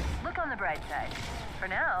 Look on the bright side. For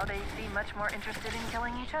now, they seem much more interested in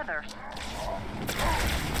killing each other.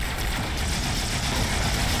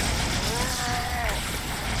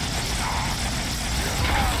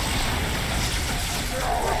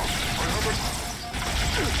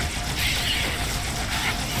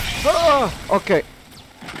 Okay.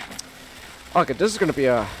 Okay, this is gonna be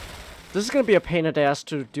a pain in the ass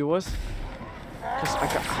to deal with. Cause I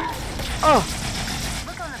got. Oh.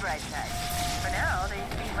 Look on the bright side. For now, they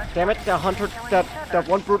seem much Damn it! That hunter, that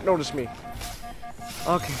one brute noticed me.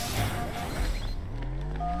 Okay.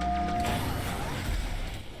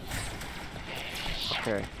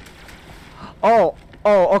 Okay. Oh.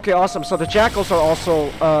 Okay. Awesome. So the jackals are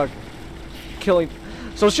also killing.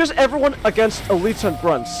 So it's just everyone against elites and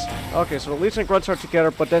grunts. Okay, so elites and grunts are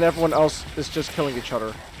together, but then everyone else is just killing each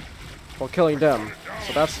other. Or killing them.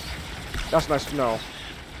 So that's nice to know.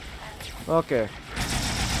 Okay.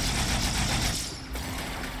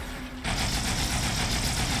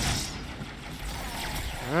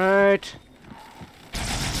 Alright.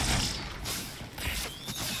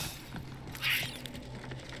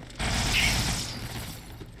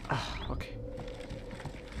 Okay.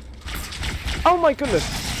 Oh my goodness!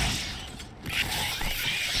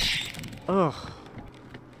 Ugh.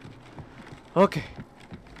 Okay.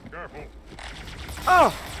 Careful.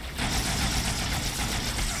 Oh!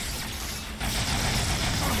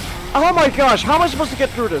 Oh my gosh, how am I supposed to get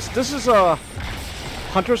through this? This is,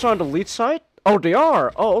 hunters on the elite side? Oh, they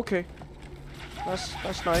are! Oh, okay.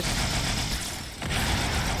 That's nice.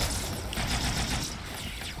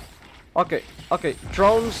 Okay,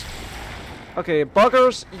 drones. Okay,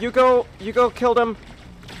 buggers, you go kill them.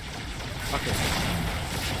 Okay.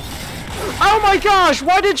 Oh my gosh,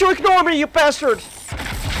 why did you ignore me, you bastard?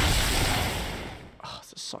 Oh,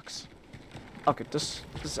 this sucks. Okay, this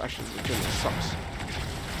actually legitimately sucks.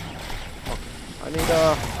 Okay,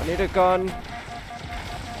 I need a gun.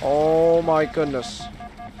 Oh my goodness.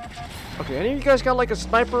 Okay, any of you guys got like a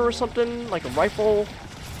sniper or something? Like a rifle?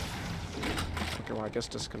 Okay, well I guess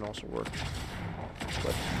this can also work.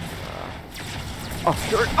 But,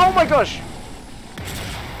 oh my gosh!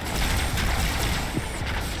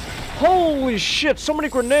 Holy shit, so many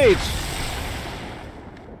grenades!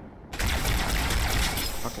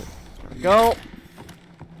 Okay, there we go.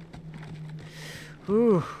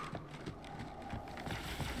 Whew.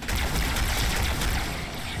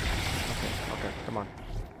 Okay, come on.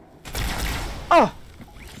 Oh!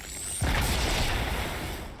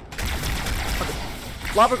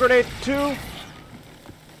 Lava grenade 2.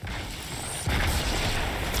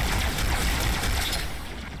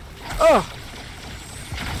 Oh!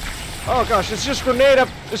 Oh gosh, it's just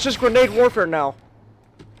grenade warfare now.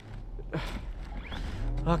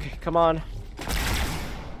 Okay, come on.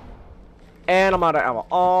 And I'm out of ammo.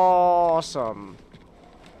 Awesome.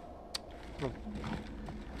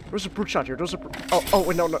 There's a brute shot here. Oh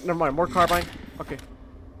wait, no, never mind. More carbine. Okay.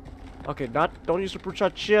 Okay, don't use the brute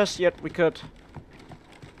shot just yet. We could.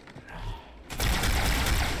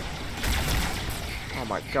 Oh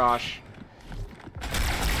my gosh.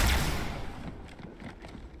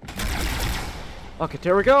 Okay,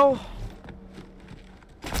 there we go.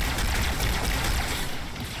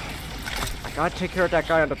 I gotta take care of that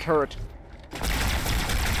guy on the turret.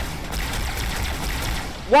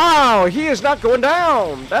 Wow, he is not going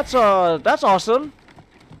down. That's awesome.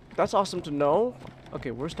 That's awesome to know.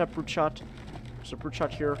 Okay, where's that brute shot? There's a brute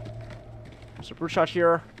shot here. There's a brute shot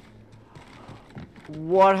here.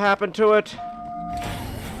 What happened to it?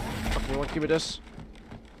 Okay, you want to give me this?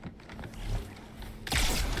 Oh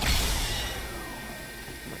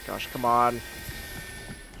my gosh, come on.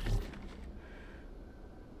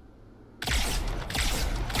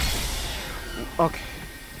 Okay.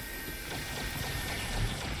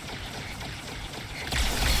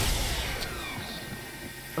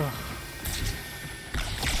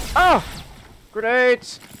 Oh!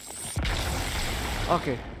 Grenades!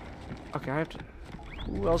 Okay. Okay, I have to...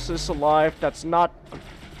 Who else is alive? That's not...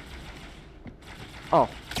 Oh.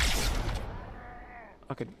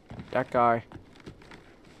 Okay, that guy.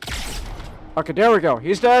 Okay, there we go.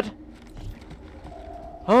 He's dead.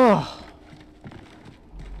 Oh.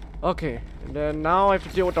 Okay, and then now I have to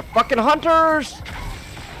deal with the fucking hunters!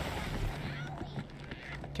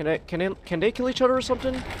 Can they kill each other or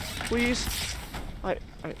something? Please?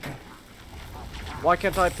 Why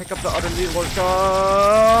can't I pick up the other needler?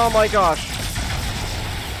 Oh my gosh.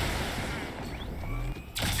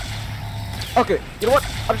 Okay, you know what?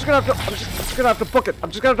 I'm just gonna have to book it.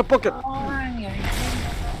 I'm just gonna have to book it.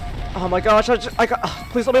 Oh my gosh,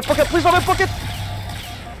 please let me book it. Please let me book it.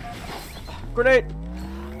 Grenade.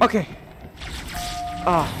 Okay.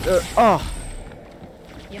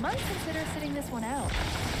 You might consider sitting this one out.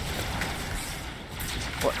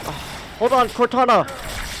 What? Hold on, Cortana.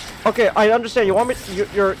 Okay, I understand. You want me?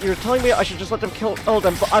 You're telling me I should just let them kill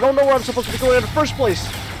them, but I don't know where I'm supposed to be going in the first place.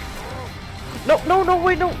 No,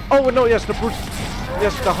 wait, no. Oh no, yes, the brutes.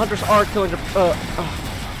 Yes, the hunters are killing the.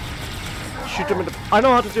 Shoot them in the. I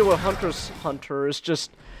know how to deal with hunters. Hunter is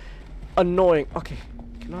just annoying. Okay,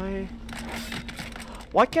 can I?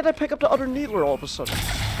 Why can't I pick up the other needler all of a sudden?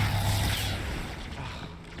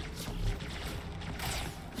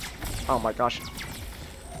 Oh my gosh.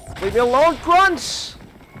 Leave me alone, grunts!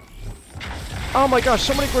 Oh my gosh,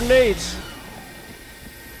 so many grenades.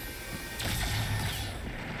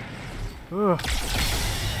 Ugh.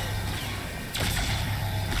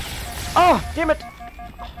 Oh, damn it!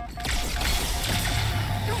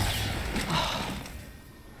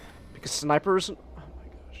 Because snipers. Oh my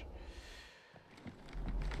gosh.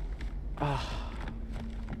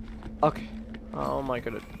 Okay. Oh my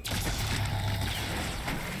goodness.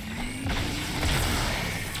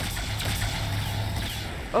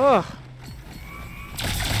 Ugh.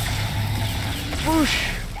 Whoosh.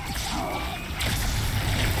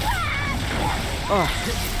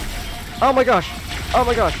 Oh my gosh. Oh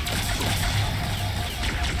my gosh.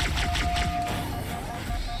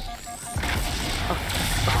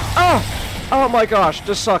 Oh my gosh,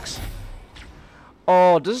 this sucks.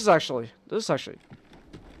 Oh, this is actually.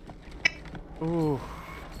 Ooh.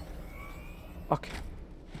 Okay.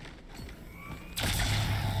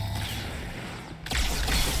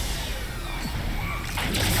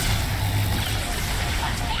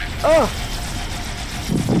 Oh.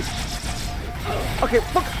 Okay,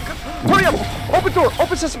 look, hurry up! Open door!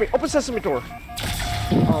 Open sesame door!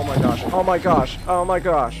 Oh my gosh, oh my gosh, oh my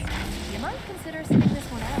gosh. You might consider sitting this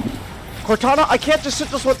one out. Cortana, I can't just sit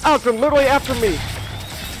this one out, they're literally after me!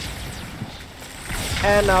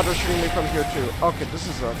 And now they're shooting me from here too. Okay, this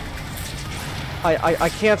is a... I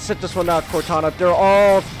can't sit this one out, Cortana. They're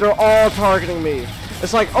all targeting me.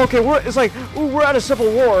 It's like, okay, ooh, we're at a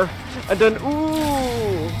civil war, and then,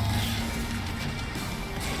 ooh...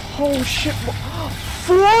 Oh shit,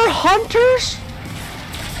 4 hunters?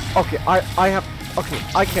 Okay, okay,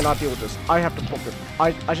 I cannot deal with this. I have to book it.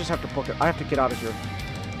 I just have to book it. I have to get out of here.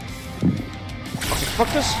 Okay, fuck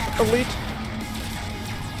this, elite.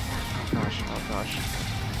 Oh gosh.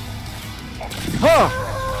 Huh!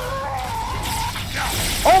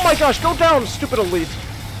 Oh my gosh, go down, stupid elite.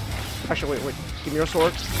 Actually, wait, give me your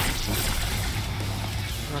sword.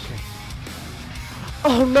 Okay.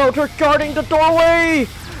 Oh no, they're guarding the doorway!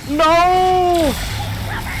 No!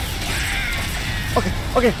 Okay,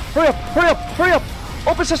 okay, hurry up, hurry up, hurry up!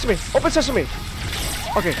 Open sesame, open sesame!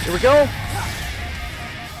 Okay, here we go.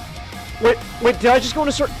 Wait, did I just go in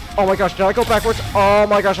a circle? Oh my gosh, did I go backwards? Oh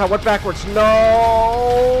my gosh, I went backwards.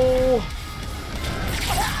 No!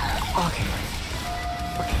 Okay.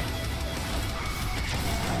 Okay.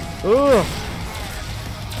 Ugh.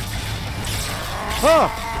 Huh.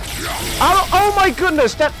 Oh my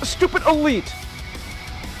goodness, that stupid elite.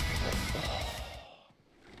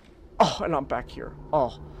 Oh, and I'm back here.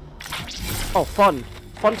 Oh. Oh, fun.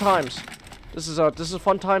 Fun times. This is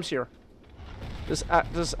fun times here.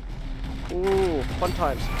 Ooh, fun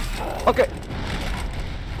times. Okay.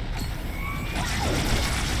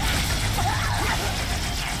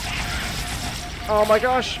 Oh my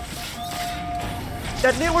gosh.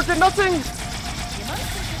 That nailer did nothing.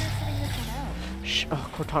 Shh. Oh,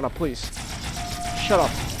 Cortana, please. Shut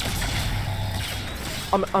up.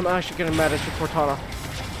 I'm actually getting mad at you, Cortana.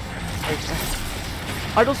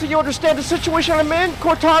 I don't think you understand the situation I'm in,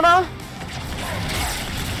 Cortana.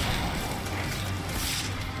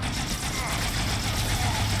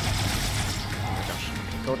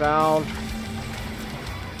 Go down.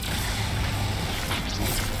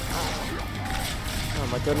 Oh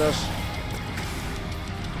my goodness.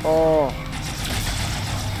 Oh.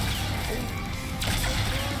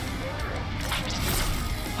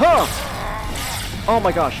 Huh. Oh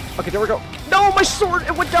my gosh. Okay, there we go. No, my sword!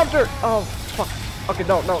 It went down there. Oh fuck. Okay,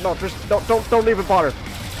 no. Just don't even bother.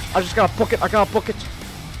 I just gotta book it. I gotta book it.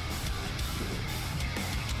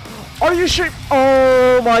 Are you sure?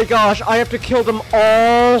 Oh my gosh, I have to kill them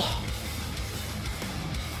all.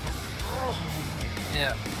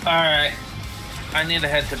 Yeah, alright. I need to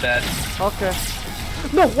head to bed. Okay.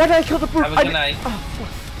 No, why did I kill the brute? Have a good night. Oh,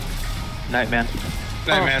 fuck. Night, man.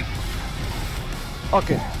 Night, man.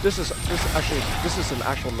 Okay, this is an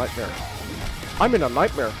actual nightmare. I'm in a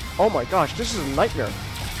nightmare. Oh my gosh, this is a nightmare.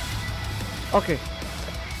 Okay.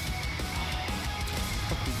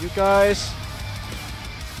 Okay, you guys.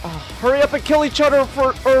 Hurry up and kill each other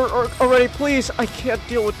already, please. I can't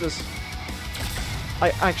deal with this.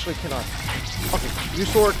 I actually cannot. Okay, you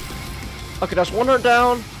sword. Okay, that's one hunter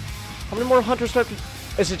down. How many more hunters left?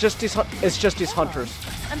 Is it just these? It's just these hunters.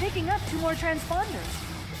 I'm picking up 2 more transponders.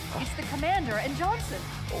 It's the commander and Johnson.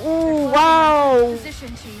 Ooh, wow.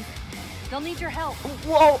 Position, Chief. They'll need your help.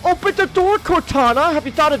 Whoa! Open the door, Cortana. Have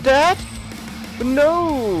you thought of that?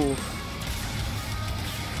 No.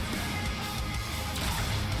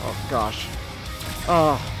 Oh gosh.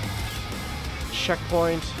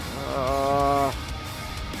 Checkpoint.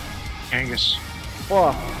 Angus.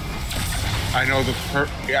 What? I know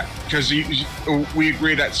yeah, because we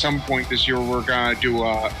agreed at some point this year we're gonna do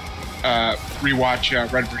rewatch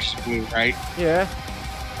Red vs. Blue, right? Yeah.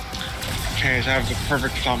 Okay, so I have the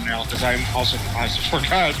perfect thumbnail because I'm also positive we're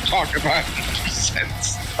gonna talk about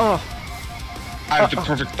sense. Oh. I have the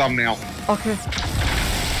perfect thumbnail. Okay.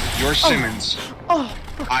 You're Simmons. Oh.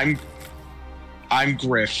 I'm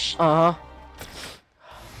Griff. Uh-huh.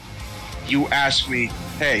 You ask me,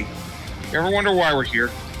 hey, you ever wonder why we're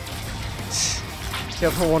here? You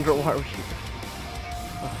ever wonder why we're here?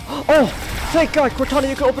 Oh! Thank God, Cortana,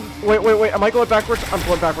 you can open. Wait. Am I going backwards? I'm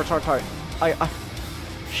going backwards, aren't I?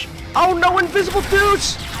 Oh no, invisible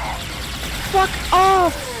dudes! Fuck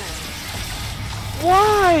off!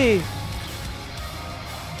 Why?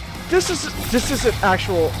 This isn't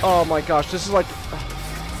actual. Oh my gosh, this is like.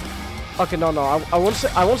 Okay, no, I won't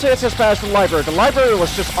say it's as bad as the library. The library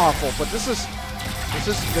was just awful, but this is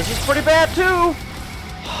pretty bad too.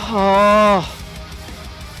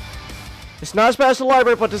 It's not as bad as the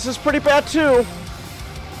library, but this is pretty bad too.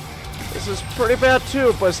 This is pretty bad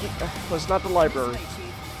too, but it's not the library.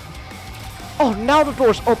 Oh, now the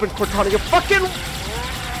door's open, Cortana. You fucking.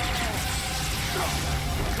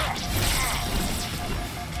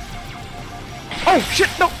 Oh shit!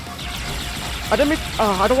 No. I didn't mean.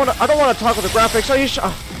 I don't want to talk with the graphics.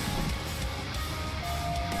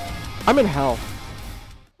 I'm in hell.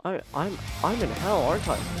 I'm in hell, aren't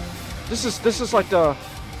I? This is like the.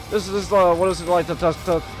 This is what is it like?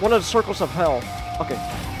 The one of the circles of hell. Okay.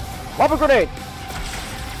 Lava grenade.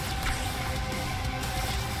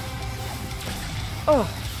 Oh.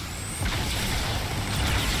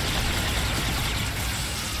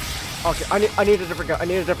 Okay, I need a different gun. I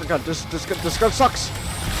need a different gun. This gun sucks.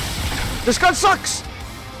 This gun sucks.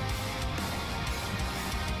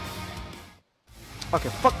 Okay,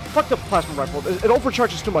 fuck the plasma rifle. It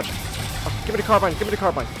overcharges too much. Okay, give me the carbine. Give me the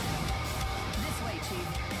carbine. This way, Chief.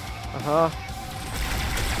 Uh-huh.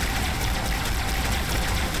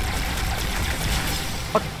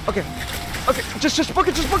 Okay. Okay, just book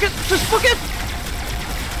it, just book it, just book it!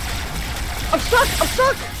 I'm stuck, I'm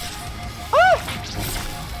stuck! Ah!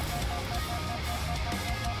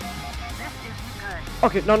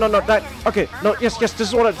 Okay, no, that, okay, no, yes, this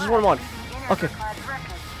is what I want. Okay.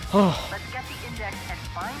 Oh.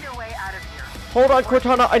 Hold on,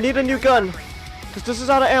 Cortana, I need a new gun. Because this is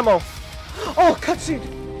out of ammo. Oh, cutscene!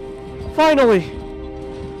 Finally!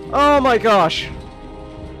 Oh my gosh.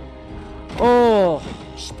 Oh.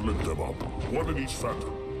 Split them up. One in each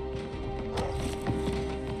phantom.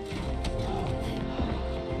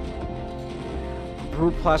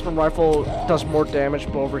 Brute plasma rifle does more damage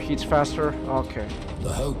but overheats faster. Okay.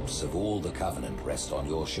 The hopes of all the Covenant rest on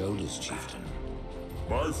your shoulders, Chieftain.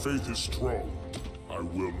 My faith is strong. I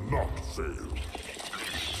will not fail.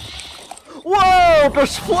 Whoa!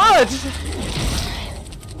 There's floods!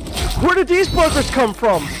 Where did these buggers come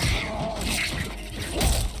from?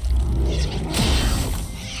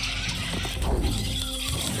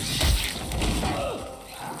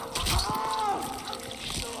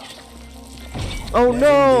 Oh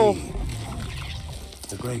no!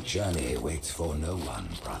 The great journey waits for no one,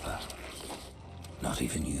 brother. Not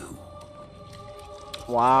even you.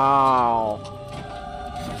 Wow.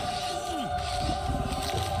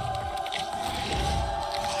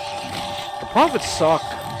 The prophets suck.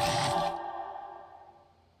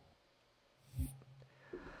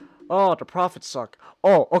 Oh, the prophets suck.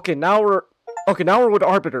 Oh, okay, now we're with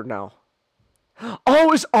Arbiter now.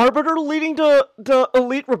 Oh, is Arbiter leading the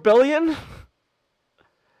Elite Rebellion?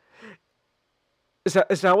 Is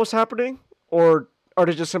that what's happening? Or are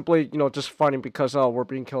they just simply, just fighting because we're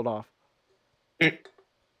being killed off? Did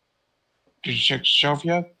you check the shelf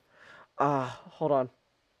yet? Hold on.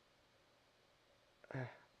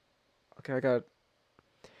 Okay, I got.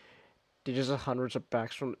 They just have hundreds of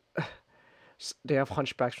backs from. They have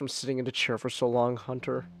hunchbacks from sitting in the chair for so long,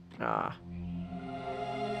 Hunter. Ah.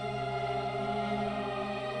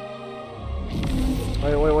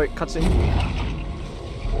 Wait, cutscene.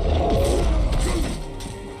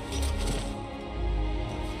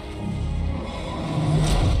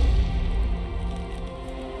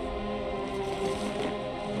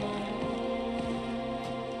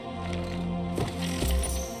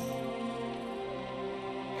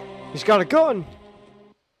 He's got a gun!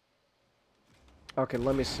 Okay,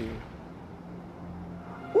 let me see.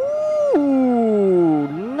 Ooh,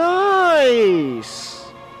 nice!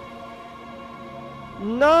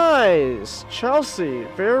 Nice! Chelsea,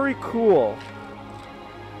 very cool.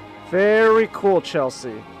 Very cool,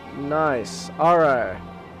 Chelsea. Nice. Alright.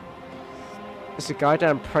 Is the guy that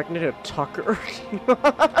impregnated Tucker?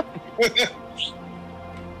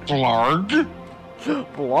 Blarg?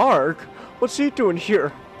 Blarg? What's he doing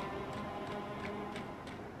here?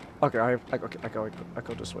 Okay, I go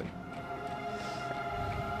this way.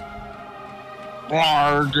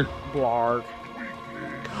 Blarg. Blarg.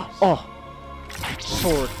 Oh,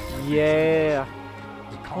 sword. Yeah.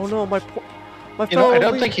 Oh no, my fellow. I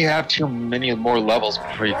don't think you have too many more levels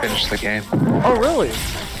before you finish the game. Oh really?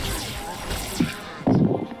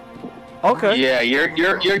 Okay. Yeah, you're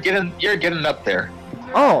getting up there.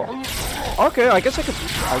 Oh. Okay, I guess I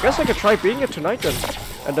could try beating it tonight then,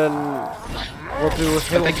 and then we'll do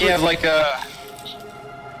Halo. I think you have like you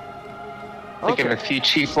have a few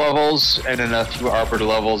chief levels and then a few arbiter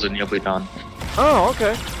levels, and you'll be done. Oh,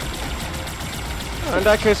 okay. In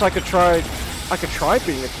that case, I could try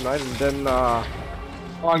beating it tonight, and then. How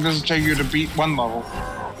long does it take you to beat one level?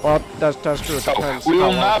 Well, that's true. It depends. We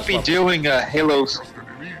will not be doing Halo.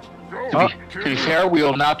 To be fair, we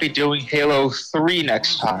will not be doing Halo 3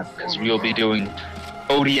 next time, because we will be doing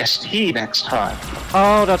ODST next time.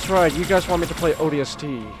 Oh, that's right. You guys want me to play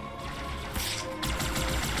ODST.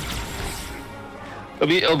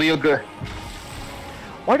 It'll be a good.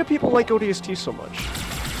 Why do people like ODST so much?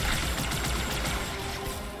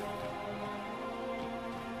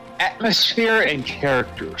 Atmosphere and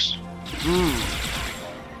characters.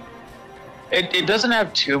 It doesn't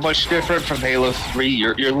have too much different from Halo 3.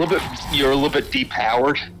 You're a little bit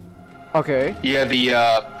depowered. Okay. You have the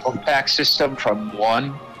health pack system from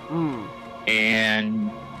 1,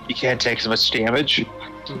 and you can't take as much damage.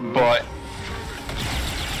 But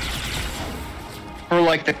for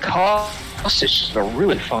like the cost, it's just a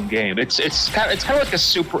really fun game. It's kind of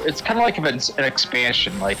like an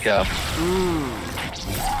expansion, like that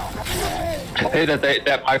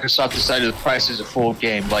Microsoft decided to price as a full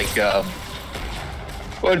game, like.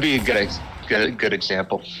 What would be a good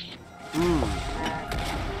example?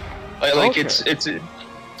 Like okay. It's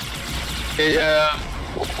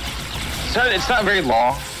not very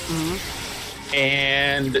long,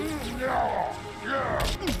 and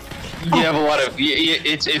you have a lot of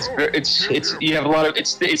it's you have a lot of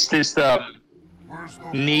it's this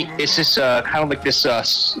neat, it's just kind of like this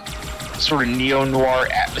sort of neo-noir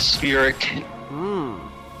atmospheric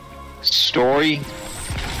story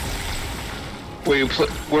where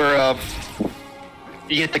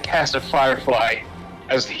you get the cast of Firefly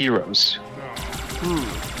as the heroes.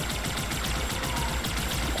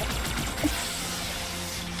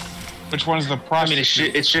 Which one's the prostitute? I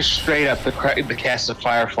mean, it's just straight up the cast of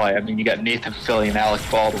Firefly. I mean, you got Nathan Fillion and Alec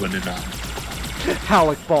Baldwin and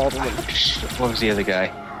Alec Baldwin. What was the other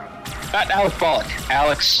guy? Not Alec Baldwin.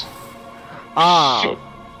 Alex. Ah.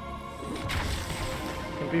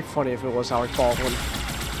 It'd be funny if it was Alec Baldwin.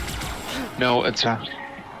 No, it's not.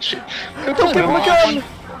 Don't give him a gun!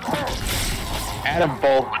 Adam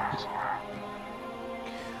Baldwin.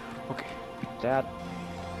 Okay, Dad.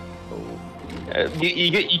 Oh.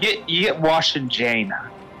 You get Wash and Jane.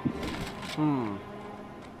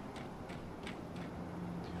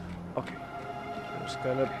 Okay. There's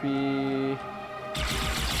gonna be.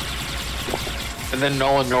 And then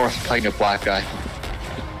Nolan North playing a black guy.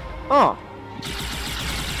 Oh.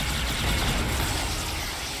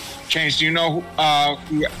 James, do you know who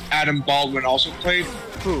Adam Baldwin also played?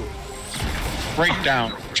 Who?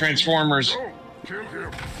 Breakdown. Transformers.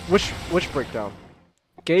 Which breakdown?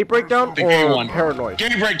 Gay breakdown The gay or one. paranoid?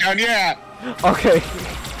 Gay breakdown, yeah. Okay.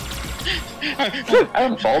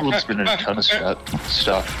 Adam Baldwin's been in a ton of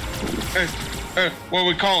stuff. What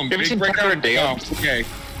we call him? Have you Big seen breakdown? Tucker and Dale? Oh, okay.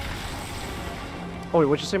 Oh wait,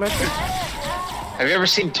 what'd you say, man? Have you ever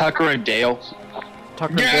seen Tucker and Dale?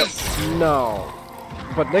 Tucker Yes! and Dale? No.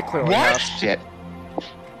 But Nick clearly What? has. Shit.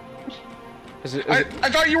 I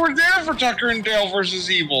thought you were there for Tucker and Dale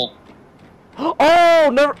versus Evil.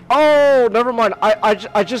 Never mind.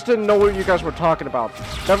 I just didn't know what you guys were talking about.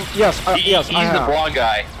 Yes, He's the blonde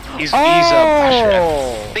guy. I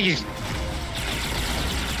think he's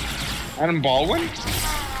Adam Baldwin?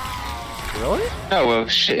 Really? No,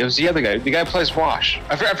 shit, it was the other guy. The guy who plays Wash.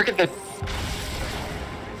 I forget the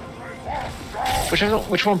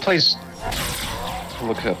which one plays. I'll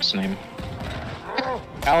look up his name.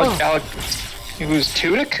 Alec. He was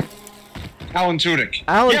Tudyk? Alan Tudyk.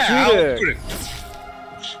 Alan Alan Tudyk.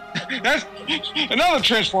 Tudyk. That's another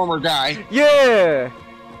Transformer guy. Yeah.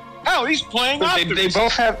 Oh, he's playing Optimus. They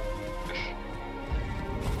both have.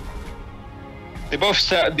 They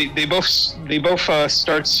both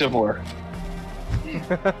start similar.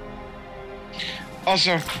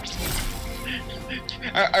 Also,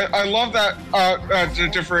 I love that to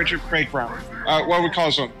differentiate breakdown. What do we call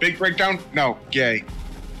this one? Big breakdown? No, gay.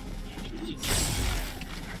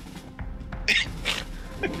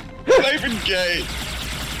 Not even gay.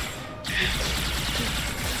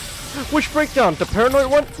 Which breakdown? The paranoid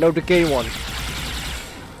one? No, the gay one.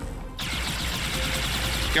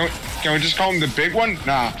 Can we just call him the big one?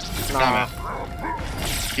 Nah. Nah.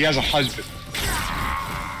 He has a husband.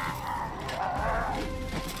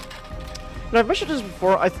 And I've mentioned this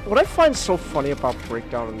before, what I find so funny about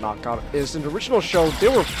Breakdown and Knockout is in the original show, they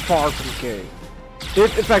were far from gay.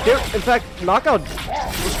 In fact, Knockout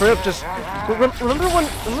was straight up just... Remember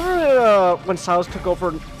when Silas took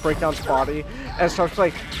over Breakdown's body and starts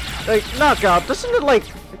like, Knockout, doesn't it, like,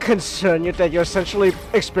 concern you that you're essentially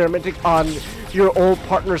experimenting on your old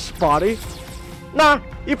partner's body? Nah,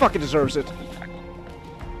 he fucking deserves it.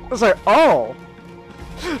 It's like, oh.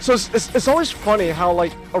 So it's always funny how,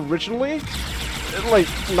 like, originally, like,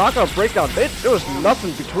 Knockout, Breakdown, there was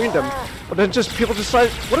nothing between them. But then just people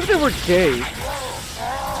decided, what if they were gay?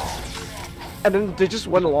 And then they just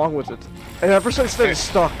went along with it. And ever since then, it's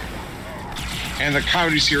stuck. And the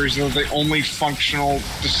comedy series is the only functional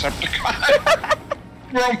Decepticon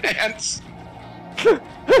romance.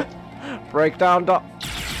 Breakdown,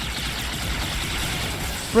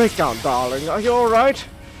 Breakdown, darling, are you alright?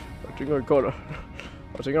 I think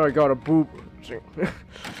I got a boob.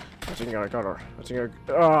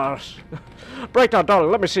 Breakdown,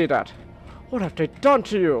 darling, let me see that. What have they done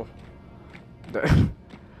to you?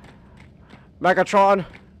 Megatron.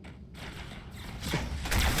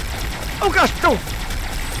 Oh gosh, no!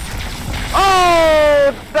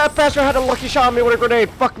 Oh! That bastard had a lucky shot on me with a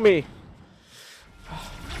grenade. Fuck me.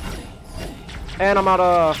 And I'm out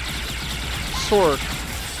of sword.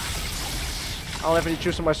 I don't have any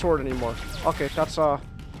juice in my sword anymore. Okay, that's also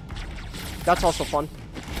fun.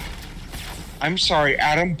 I'm sorry,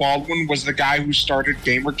 Adam Baldwin was the guy who started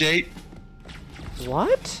Gamergate?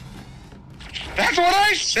 What? That's what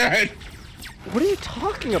I said! What are you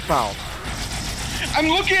talking about? I'm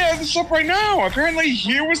looking at this up right now. Apparently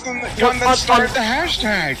he was the one that started the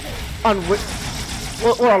hashtag. On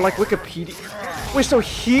like Wikipedia? Wait, so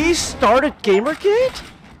he started Gamergate?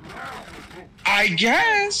 I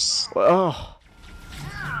guess. Oh.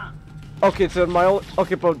 Okay, then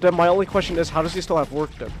but then my only question is, how does he still have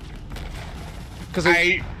work then? Because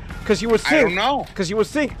you would think. I don't know. Because you would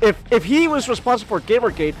think if he was responsible for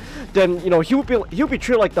Gamergate, then you know he would be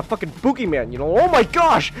treated like the fucking boogeyman. You know? Oh my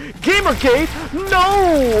gosh, Gamergate!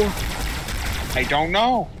 No. I don't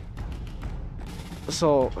know.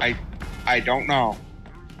 So I don't know.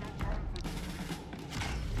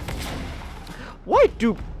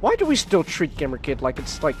 Why do we still treat Gamergate like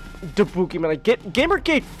it's like the boogeyman? Like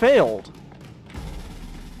Gamergate failed.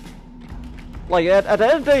 Like at the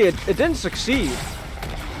end of the day, it didn't succeed.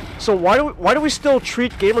 So why do we still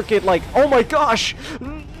treat Gamergate like, oh my gosh,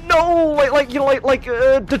 no, like you know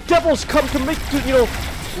the devils come to make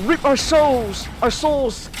rip our souls,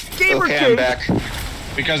 Gamergate. Okay, I'm back.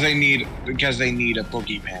 Because they need a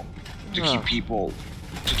boogeyman to keep people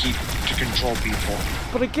to control people.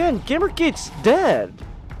 But again, Gamergate's dead.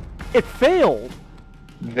 It failed.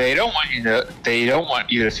 They don't want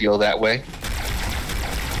you to feel that way.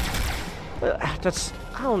 I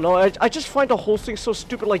don't know. I just find the whole thing so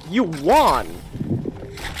stupid. Like, you won.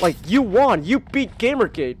 Like, you won. You beat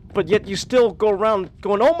Gamergate, but yet you still go around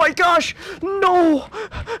going, oh my gosh, no,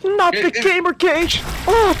 not the Gamergate.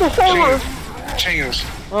 Oh, the horror. Change.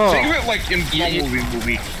 Think of it like in the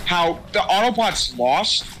movie, how the Autobots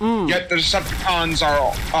lost, yet the Decepticons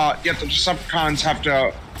have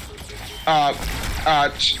to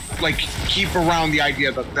like keep around the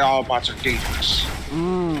idea that the Autobots are dangerous.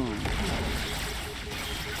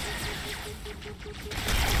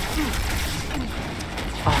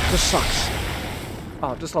 Oh, this sucks.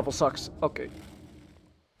 Oh, this level sucks. Okay.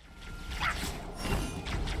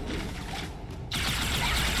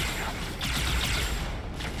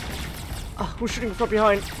 Oh, who's shooting from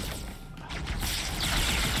behind?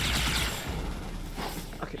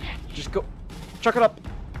 Okay, just go. Chuck it up.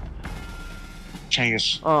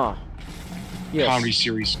 Changus. Yes. Comedy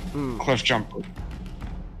series. Cliff Jumper.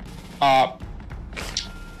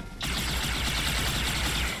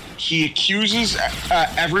 He accuses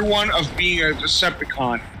everyone of being a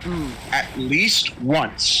Decepticon at least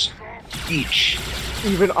once each.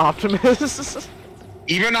 Even Optimus?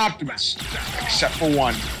 Even Optimus, except for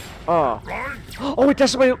one. Oh wait,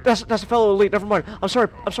 that's a fellow elite. Never mind. I'm sorry,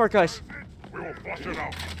 guys. We will bust it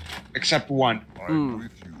out. Except one.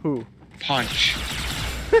 Who? Punch.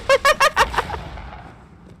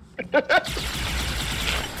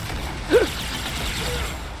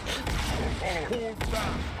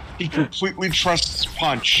 He completely trusts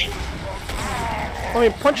Punch. I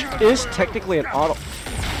mean, Punch is technically an auto.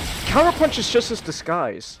 Counterpunch is just his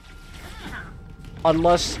disguise.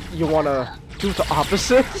 Unless you want to do the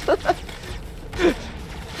opposite.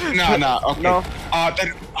 No, okay. No.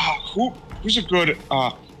 Then who's a good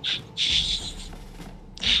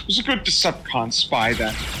Decepticon spy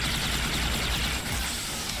then?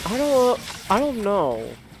 I don't know.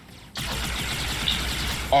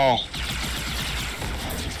 Oh.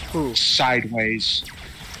 Who? Sideways.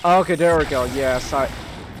 Okay, there we go. Yeah,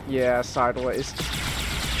 Sideways.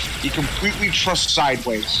 He completely trusts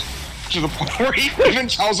Sideways. To the point where he even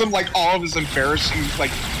tells him like all of his embarrassing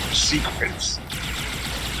like secrets.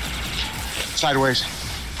 Sideways,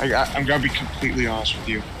 I'm gonna be completely honest with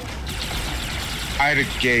you. I had a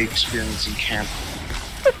gay experience in camp.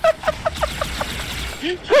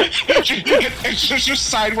 It's just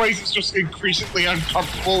Sideways is just increasingly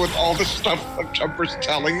uncomfortable with all the stuff that Jumper's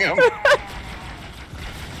telling him.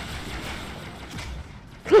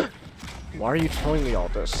 Why are you telling me all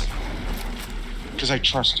this? Because I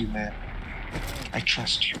trust you, man. I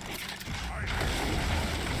trust you.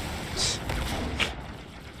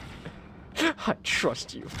 I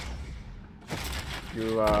trust you.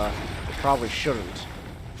 You probably shouldn't.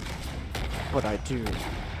 But I do.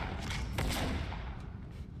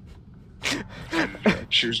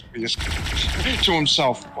 Choose me to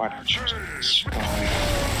himself. Why don't you choose me?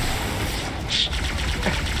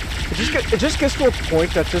 It just gets to a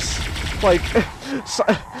point that just like it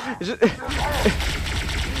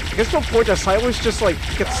gets to a point that Sideways just like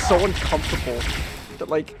gets so uncomfortable that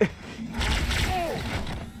like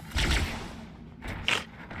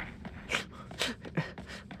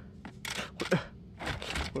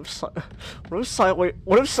what if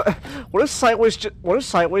Sideways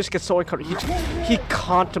gets so uncomfortable he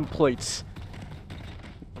contemplates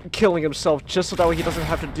killing himself just so that way he doesn't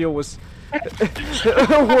have to deal with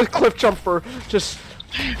with Cliff Jumper. Just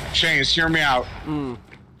James, hear me out.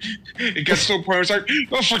 It gets to a point where it's like,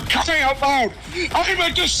 oh, for crying out loud, I'm a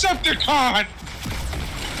Decepticon!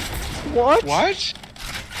 What? What?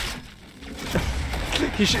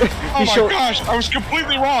 Oh my gosh, I was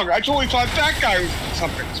completely wrong. I totally thought that guy was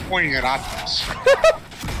something. Was pointing at Optimus.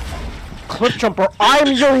 Cliffjumper,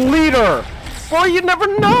 I'm your leader! Boy, you never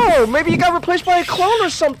know! Maybe you got replaced by a clone or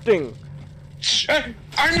something!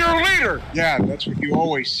 I'm your leader! Yeah, that's what you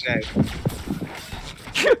always say.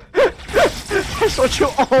 That's what you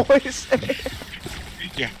always say.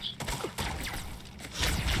 Yeah.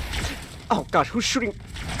 Oh gosh, who's shooting?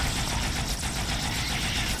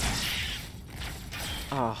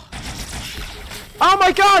 Oh. Oh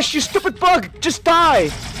my gosh, you stupid bug! Just die!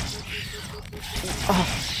 Oh.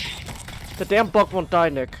 The damn bug won't die,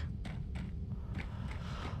 Nick.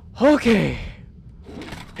 Okay.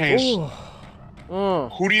 Hey,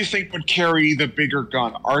 who do you think would carry the bigger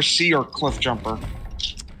gun, RC or Cliffjumper?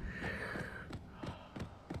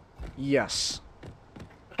 Yes.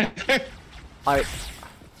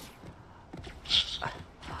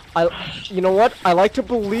 You know what? I like to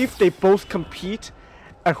believe they both compete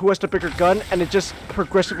at who has the bigger gun, and it just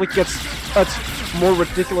progressively gets more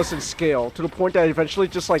ridiculous in scale, to the point that eventually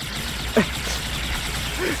just like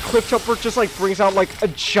Cliffjumper just like brings out like a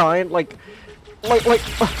giant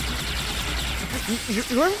you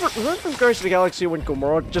remember from Guardians of the Galaxy when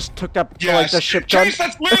Gamora just took that like the ship gun? Chase,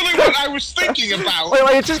 that's literally what I was thinking about.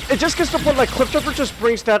 It just gets to the point like Cliffjumper just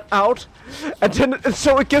brings that out, and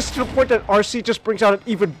so it gets to the point that RC just brings out an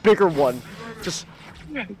even bigger one. Just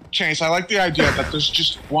Chase, I like the idea that there's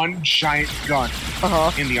just one giant gun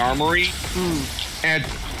in the armory, and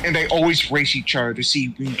they always race each other to see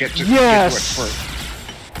who can get to it first.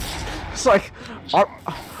 It's like,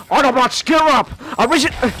 Autobots, gear up!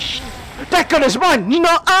 That gun is mine!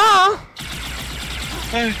 No-ah!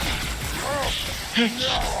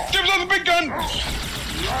 Give us the big gun!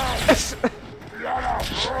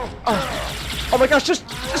 Oh my gosh, just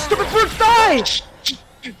stupid brute, die!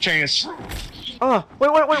 Chance. Wait.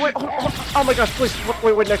 Oh my gosh, please.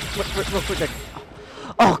 Wait, Nick. Real quick, Nick.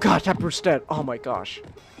 Oh god, that brute's dead. Oh my gosh.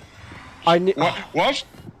 I need. What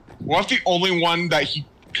if the only one that he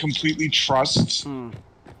completely trusts and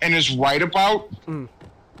is right about,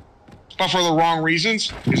 but for the wrong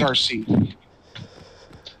reasons, is RC?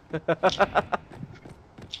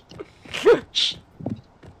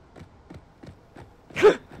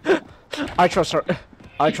 I trust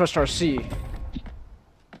RC.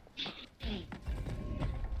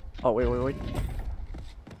 Oh wait.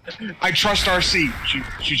 I trust RC.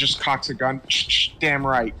 She just cocks a gun. Damn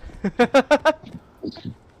right.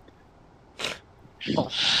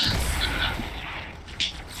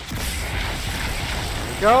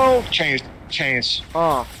 Go. Chance.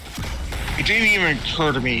 It didn't even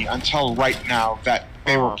occur to me until right now that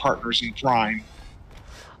they were partners in crime.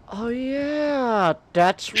 Oh yeah,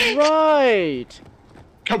 that's right.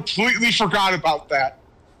 Completely forgot about that.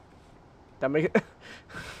 That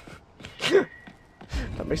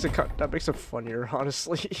makes it funnier,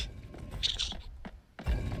 honestly.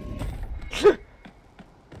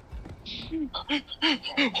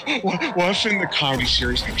 What if in the comedy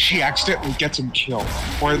series she accidentally gets him killed,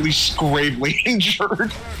 or at least gravely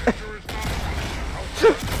injured?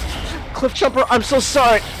 Cliffjumper, I'm so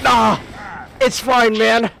sorry. Nah, it's fine,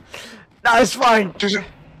 man. Nah, it's fine. Did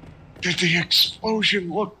the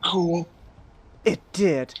explosion look cool? It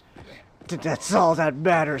did. That's all that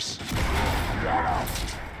matters.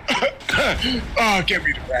 Oh, get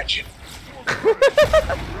me the ratchet.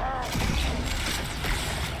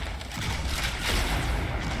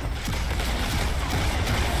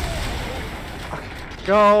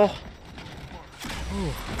 Go.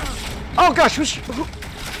 Ooh. Oh gosh, who?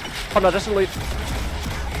 Oh no, that's elite.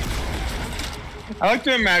 I like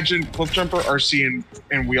to imagine Cliffjumper, RC,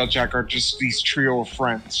 and Wheeljack are just these trio of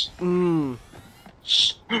friends.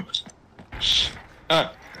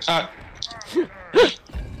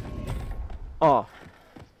 Oh.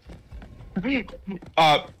 They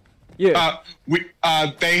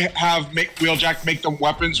have Wheeljack make them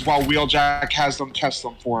weapons while Wheeljack has them test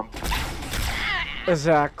them for him.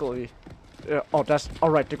 Exactly. Yeah, oh, that's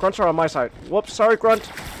alright. The grunts are on my side. Whoops, sorry,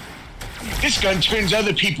 grunt. This gun turns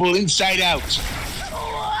other people inside out.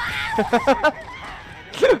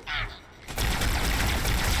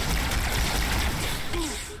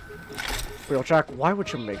 Wheeljack, why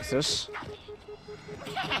would you make this?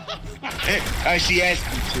 I see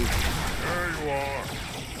asking to. There you are.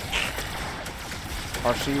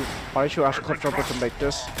 RC, why did you ask Cliffjumper to make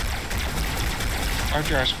this? Why'd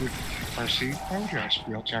you ask RC? Why would you ask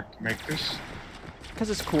Wheeljack to make this? Because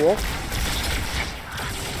it's cool.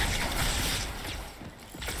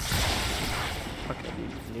 Okay,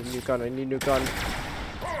 I need a new gun,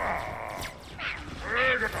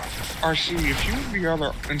 RC, if you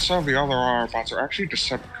and some of the other Autobots are actually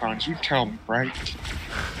Decepticons, you tell me, right?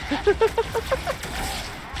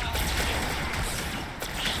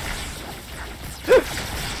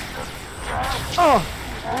 Oh!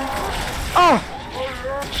 Oh!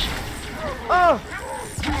 Oh!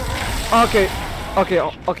 Okay, okay,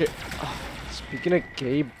 okay. Speaking of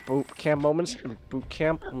gay boot camp moments and boot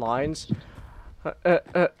camp lines,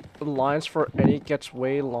 lines for any gets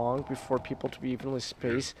way long before people to be evenly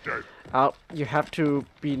spaced out. You have to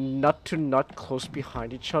be nut to nut close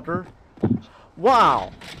behind each other.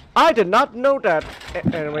 Wow, I did not know that,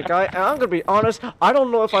 anime guy. And I'm gonna be honest, I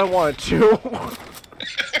don't know if I wanted to.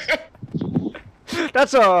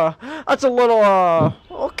 That's a little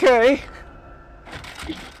okay.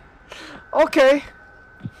 Okay.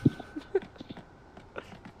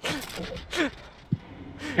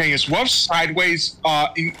 Thing is, Wolf's sideways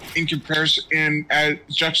in comparison as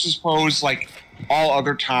juxtaposed like all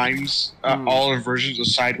other times, all other versions of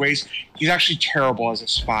Sideways, he's actually terrible as a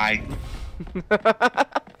spy.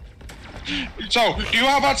 So,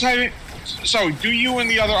 do you and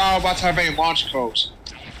the other Autobots have any launch codes?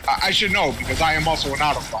 I should know because I am also an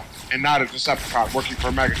Autobot and not a Decepticon working for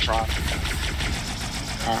Megatron.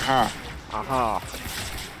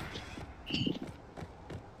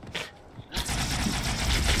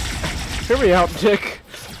 Hear me out, Dick.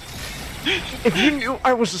 If you knew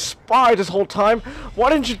I was a spy this whole time, why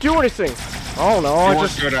didn't you do anything? Oh no, you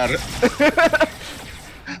weren't good at it.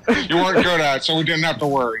 You weren't good at it, so we didn't have to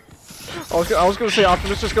worry. I was gonna say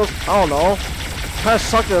Optimus just goes, I don't know. Kinda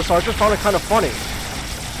sucked at it, so I just found it kinda funny.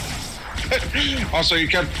 Also you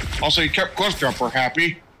kept Cliffjumper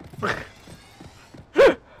happy.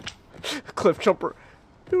 Cliffjumper,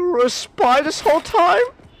 you were a spy this whole time?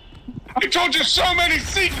 I told you so many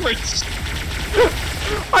secrets!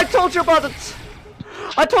 I told you about it!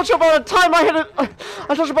 I told you about a time I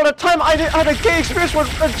had a gay experience with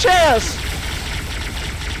Jazz!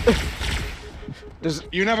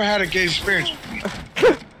 You never had a gay experience with me.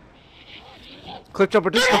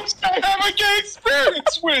 Cliffjumper, this is I have a gay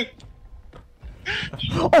experience with!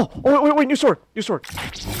 Oh, wait, new sword!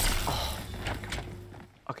 Oh.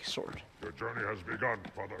 Okay, sword. Your journey has begun,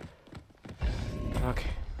 Father. Okay.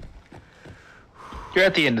 You're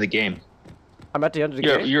at the end of the game. I'm at the end of the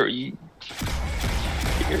game?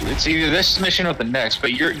 It's either this mission or the next,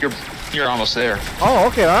 but you're almost there. Oh,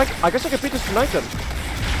 okay, I guess I can beat this tonight then.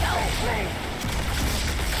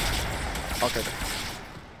 Okay.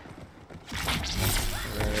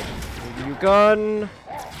 New gun.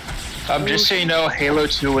 Just so you know, Halo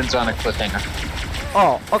 2 wins on a cliffhanger.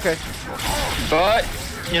 Oh, okay. But,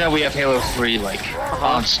 you know, we have Halo 3, like,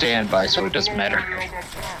 on standby, so it doesn't matter.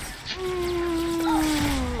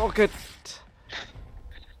 Okay.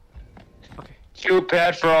 Feel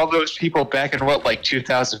bad for all those people back in, what, like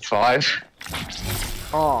 2005?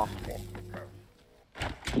 Oh.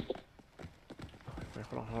 Wait,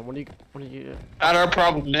 hold on. What do you... Not our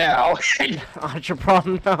problem now. Not your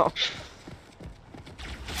problem now.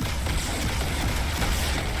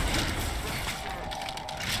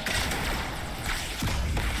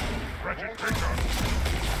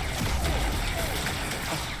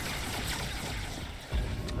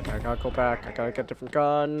 Okay, I gotta go back. I gotta get a different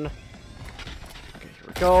gun. Okay, here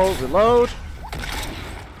we go. Reload.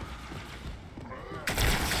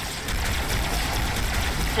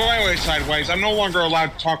 So anyway, Sideways, I'm no longer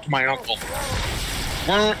allowed to talk to my uncle.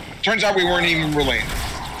 Turns out we weren't even related.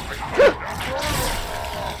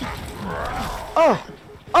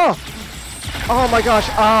 Oh my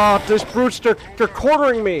gosh. These brutes, they're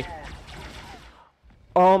cornering me.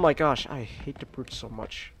 Oh my gosh, I hate the brutes so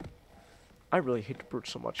much. I really hate the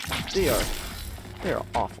brutes so much. They are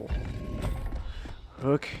awful.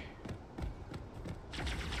 Okay.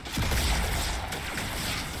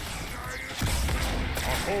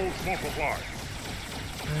 Hey,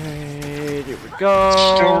 here we go.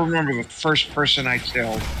 Still remember the first person I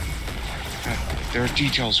killed. There are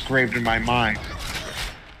details engraved in my mind.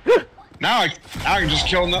 Now I can just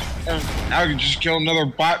kill another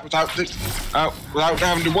bot without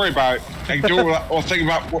having to worry about it. I can do it while thinking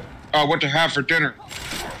about what to have for dinner.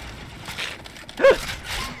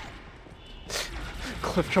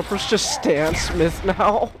 Cliffjumper's just Stan Smith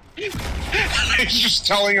now. He's just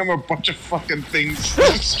telling him a bunch of fucking things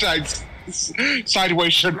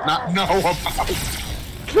Sideways should not know about.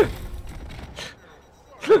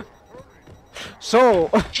 So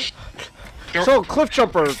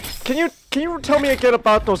Cliffjumper, can you tell me again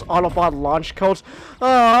about those Autobot launch codes?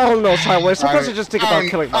 I don't know, Sideways. Sometimes I just think about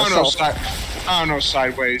killing myself. I don't know,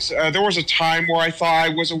 Sideways. There was a time where I thought I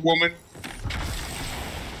was a woman.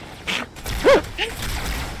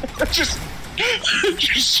 I just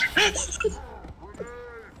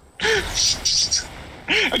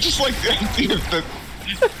like the idea that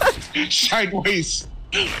sideways.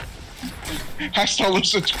 Has to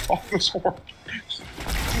listen to all this horrible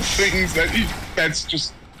things that's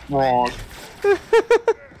just wrong. Oh,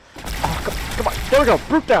 come on. There we go.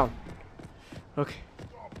 Brute down. Okay.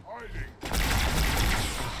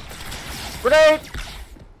 Grenade!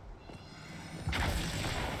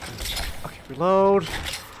 Okay, reload.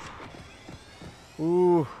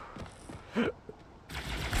 Ooh.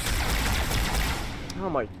 Oh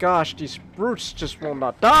my gosh, these brutes just will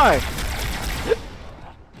not die.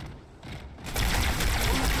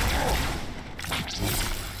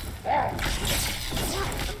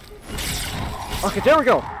 Okay, there we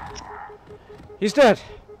go. He's dead.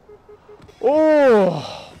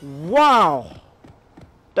 Oh, wow.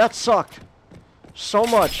 That sucked. So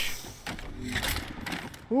much.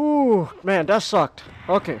 Ooh, man, that sucked.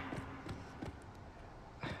 Okay.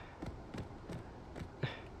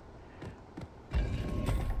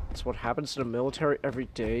 That's what happens in the military every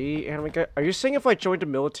day, anime guy. Are you saying if I join the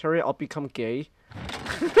military, I'll become gay?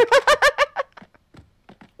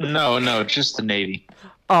 No, just the Navy.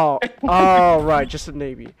 Oh, right, just the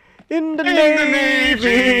Navy. In the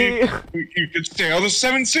Navy! You could sail the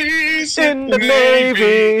 7 seas! In the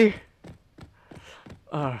Navy!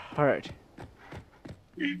 Alright.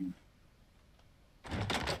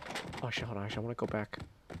 Oh, shit, hold on, actually, I want to go back.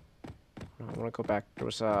 No, I want to go back. There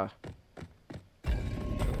was, I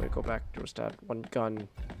want to go back. There was that one gun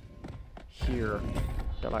here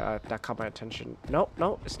that, that caught my attention. No,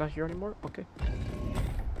 it's not here anymore? Okay.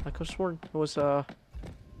 I could have sworn it was,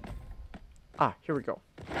 Ah, here we go.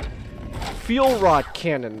 Fuel rod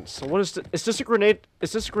cannon. So what is this a grenade?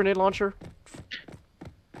 Is this a grenade launcher?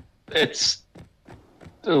 It's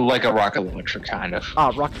like a rocket launcher, kind of.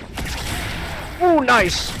 Ah, rocket. Ooh,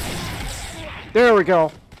 nice. There we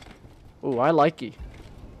go. Ooh, I likey.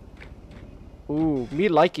 Ooh, me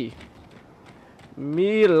likey.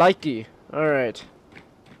 Me likey. All right.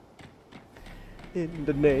 In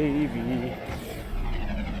the Navy.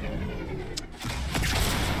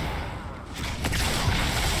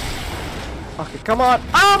 Okay, come on.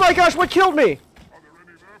 Oh my gosh, what killed me?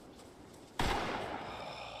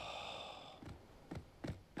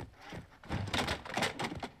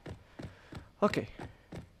 Okay.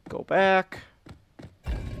 Go back.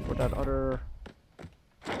 For that other...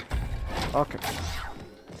 Okay.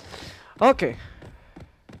 Okay.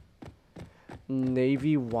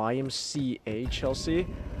 Navy YMCA, Chelsea?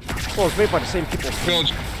 Well, it's made by the same people.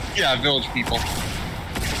 Village. Yeah, village people.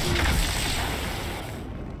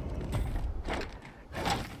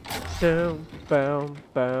 Down, bam,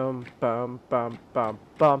 bam, bam, bam, bam,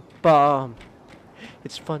 bam, bam.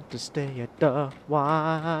 It's fun to stay at the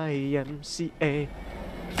YMCA.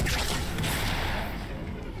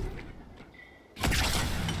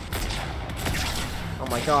 Oh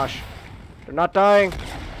my gosh. They're not dying.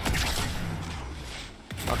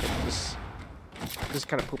 Okay, this is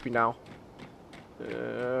kind of poopy now.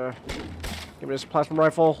 Give me this plasma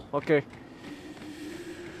rifle. Okay.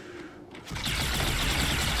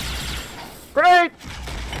 Grenade!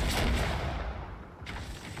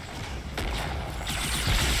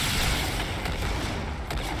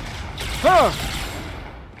 Huh!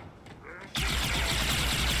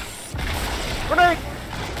 Grenade!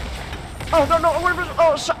 Oh no!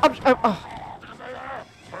 Oh, so,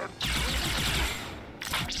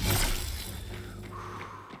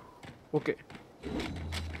 Okay.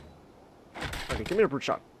 Okay, give me a brute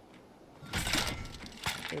shot.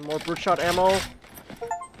 Okay, more brute shot ammo.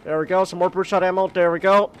 There we go, some more brute shot ammo. There we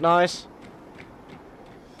go. Nice.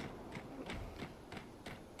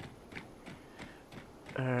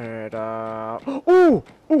 Alright, ooh!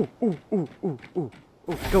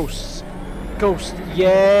 Ghosts. Ghosts.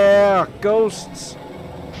 Yeah! Ghosts!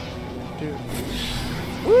 Dude.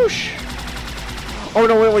 Whoosh! Oh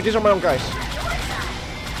no, wait, these are my own guys.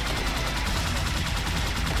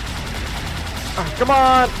 Come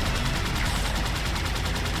on!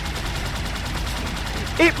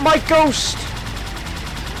 Eat my ghost!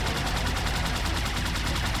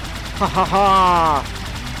 Ha ha ha!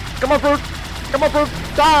 Come on, brute! Come on, brute!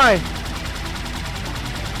 Die!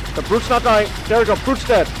 The brute's not dying. There we go, brute's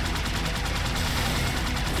dead.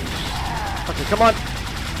 Okay, come on.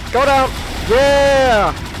 Go down!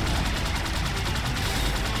 Yeah!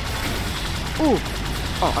 Ooh!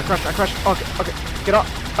 Oh, I crashed. Okay, get up.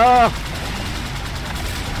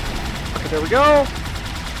 Okay, there we go.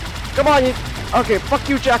 Come on, you. Okay, fuck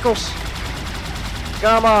you, jackals.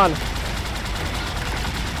 Come on.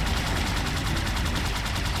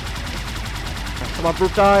 Come on,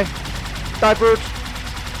 brute, die. Die, brute.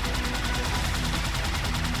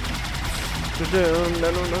 No.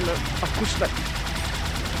 Oh, push that.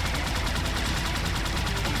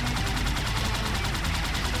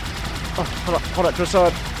 Oh, hold on.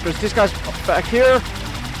 There's these guys back here.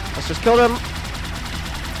 Let's just kill them.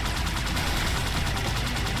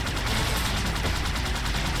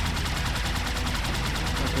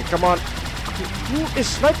 Okay, come on. Who is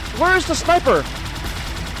snipe? Where is the sniper?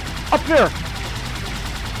 Up here.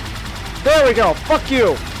 There we go. Fuck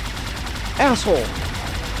you, asshole.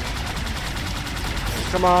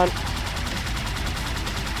 Come on.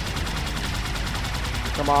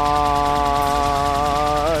 Come on.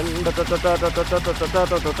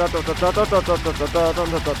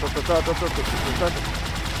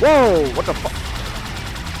 Whoa! What the fuck?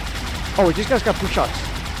 Oh, these guys got 2 shots.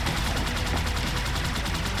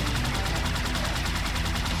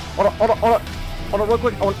 Hold on, real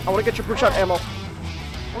quick. I want to get your 2 shot ammo.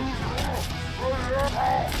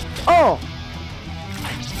 Oh!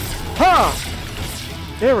 Ha!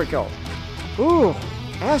 There we go. Ooh,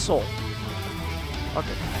 asshole.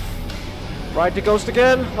 Okay. Ride the ghost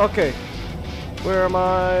again? Okay. Where am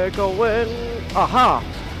I going? Aha!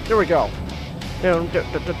 There we go. Down,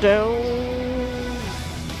 down, down, down.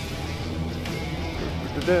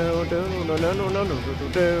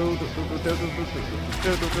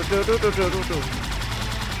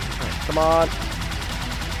 Come on.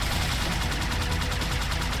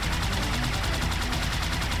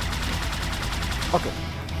 Okay,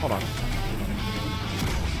 hold on.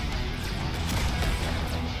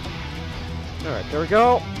 Alright, there we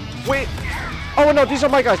go. Wait! Oh no, these are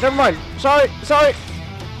my guys, never mind. Sorry.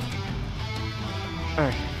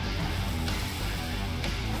 Alright.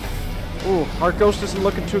 Ooh, our ghost isn't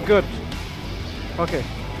looking too good. Okay.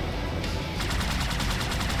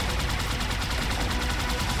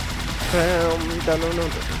 Alright,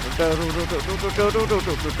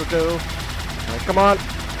 come on.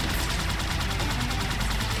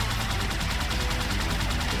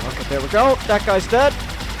 Okay, there we go. That guy's dead.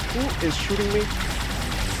 Who is shooting me?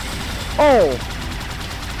 Oh!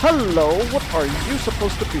 Hello, what are you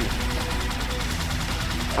supposed to be?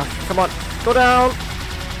 Come on, go down!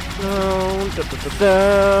 No,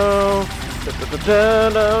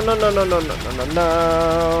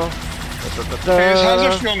 no. How's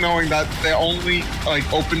it feel knowing that the only, like,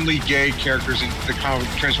 openly gay characters in the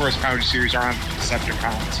Transformers comedy series are on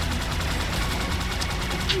Decepticons?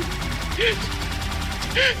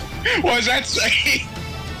 What does that say?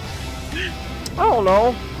 I don't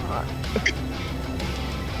know.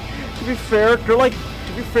 To be fair,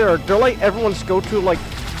 they're like everyone's go-to, like,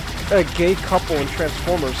 a gay couple in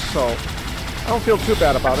Transformers, so I don't feel too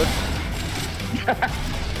bad about it.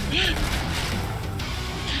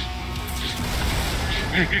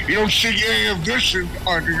 You don't see any of this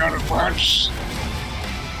on the other parts.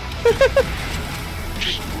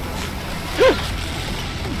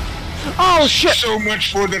 Oh shit! So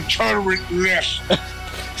much for the tolerant left.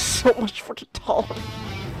 So much for the tolerant.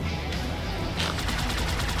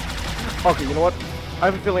 Okay, you know what? I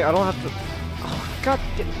have a feeling I don't have to. Oh god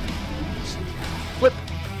damn. Flip.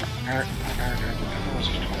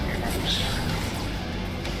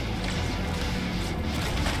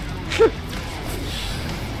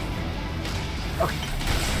 Okay.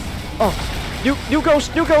 Oh, new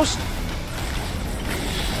ghost.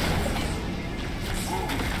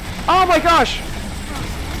 Oh my gosh.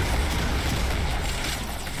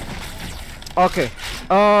 Okay.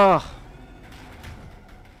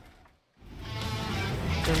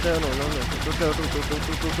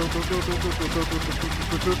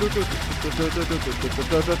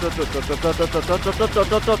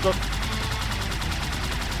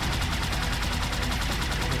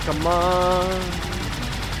 Come on.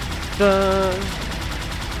 Done.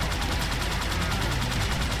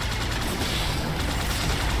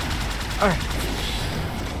 Alright.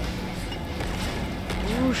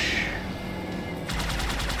 Whoosh.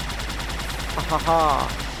 Ahaha.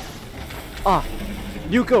 Ah,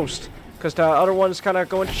 new ghost. Because the other one's kind of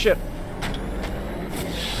going to shit.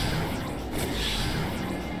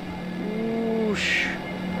 Whoosh.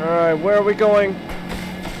 Alright, where are we going?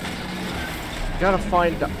 Gotta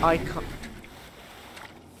find the icon.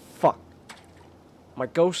 Fuck. My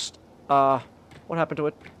ghost. What happened to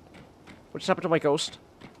it? What just happened to my ghost?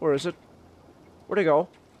 Where is it? Where'd it go?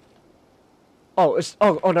 Oh, it's.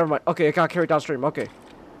 Oh, never mind. Okay, it got carried downstream. Okay.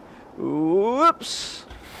 Whoops.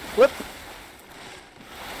 Flip.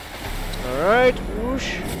 Alright.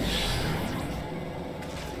 Whoosh.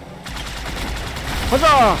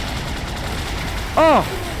 Huzzah! Oh!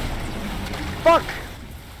 Fuck!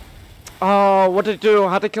 Oh, what did it do?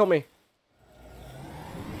 How'd it kill me?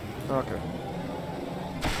 Okay.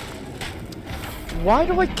 Why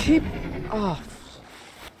do I keep... Oh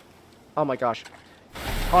my gosh.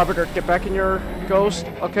 Arbiter, get back in your ghost.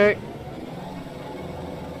 Okay.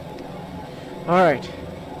 Alright.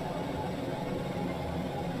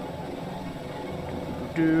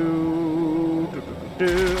 Do.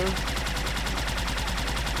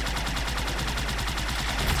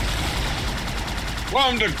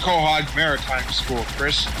 Welcome to Quahog Maritime School,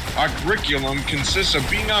 Chris. Our curriculum consists of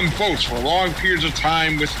being on boats for long periods of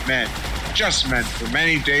time with men. Just men, for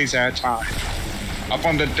many days at a time. Up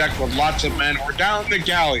on the deck with lots of men, or down in the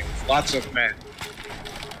galley with lots of men.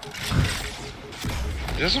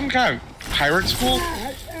 Is this some kind of pirate school?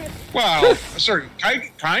 Well, a certain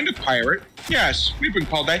kind of pirate. Yes, we've been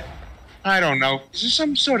called that. I don't know. Is this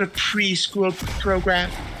some sort of preschool program?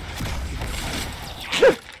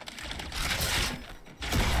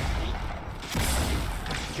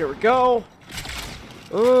 Here we go.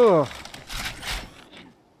 Ugh.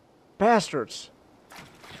 Bastards.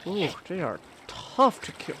 Ooh, they are tough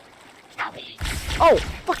to kill. Oh,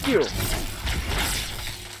 fuck you.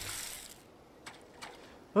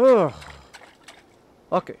 Ugh.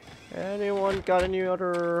 Okay. Anyone got any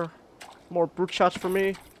other more brute shots for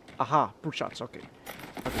me? Aha, brute shots, okay.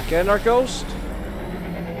 Okay, get in our ghost.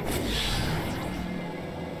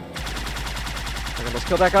 Okay, let's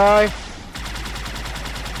kill that guy.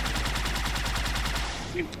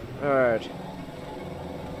 Alright.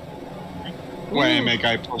 Anime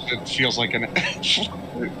guy posted feels like an.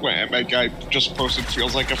 Anime guy just posted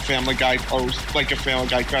feels like a Family Guy post, like a Family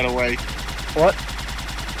Guy cutaway. What?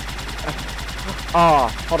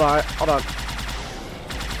 Hold on.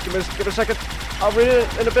 Give me a second. I'll read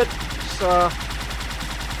it in a bit. So,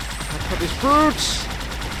 put these brutes.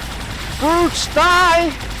 Brutes,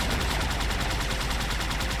 die!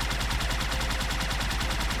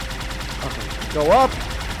 Okay, go up.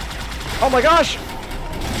 Oh my gosh!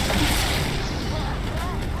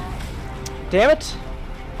 Damn it!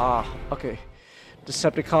 Okay.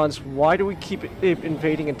 Decepticons, why do we keep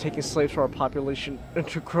invading and taking slaves for our population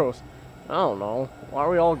into growth? I don't know. Why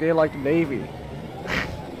are we all gay like the Navy?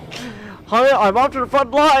 Honey, I'm off to the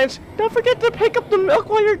front lines! Don't forget to pick up the milk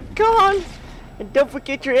while you're gone! And don't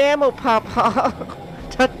forget your ammo, Papa!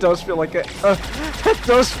 That does feel like a... that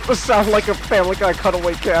does sound like a Family Guy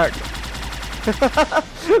cutaway character.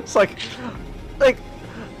 It's like, I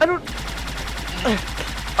don't...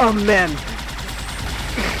 Oh man.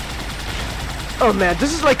 Oh man,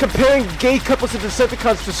 this is like comparing gay couples in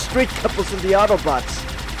Decepticons to straight couples in the Autobots.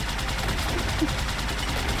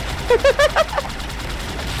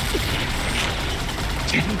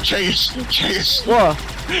 Chase. What?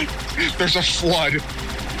 There's a flood.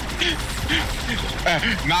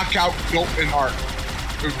 Knockout built an arc.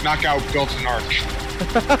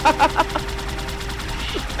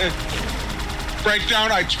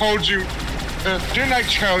 Breakdown, I told you. Didn't I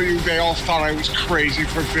tell you they all thought I was crazy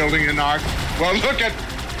for building an ark? Well, look at...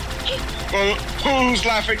 Well, who's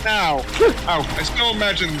laughing now? Oh, I still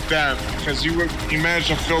imagine them, because you managed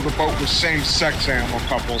to fill the boat with same-sex animal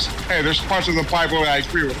couples. Hey, there's parts of the Bible that I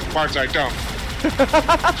agree with, parts I don't.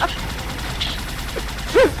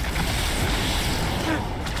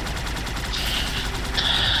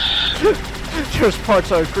 There's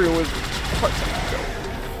parts I agree with, parts I don't.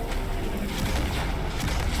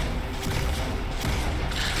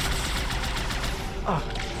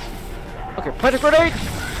 Okay, plant a grenade!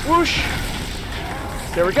 Whoosh!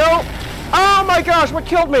 There we go! Oh my gosh, what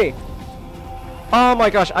killed me? Oh my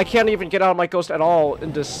gosh, I can't even get out of my ghost at all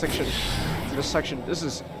in this section. This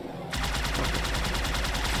is...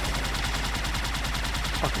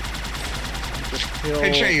 Okay.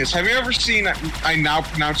 Hey, Chase, have you ever seen I Now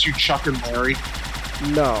Pronounce You Chuck and Larry?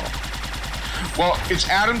 No. Well, it's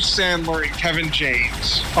Adam Sandler and Kevin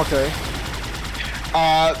James. Okay.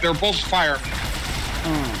 They're both firemen.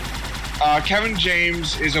 Kevin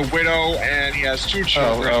James is a widow and he has 2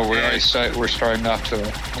 children. We're starting off to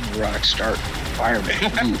a rock start.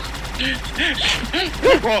 Fireman.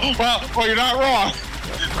 well, you're not wrong.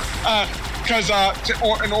 Because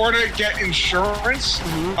in order to get insurance,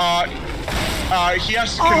 he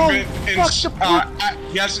has to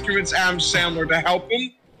convince Adam Sandler to help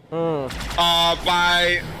him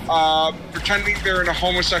by pretending they're in a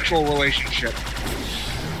homosexual relationship.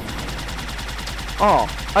 Oh,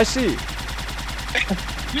 I see.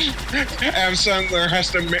 Adam Sandler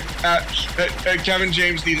has to... Kevin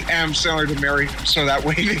James needs Adam Sandler to marry him so that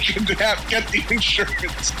way they can get the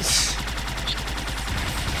insurance.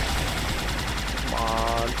 Come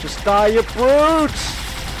on, just die, you brutes!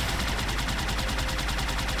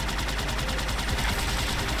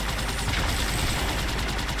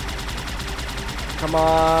 Come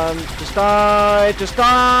on, just die, just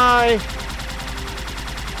die!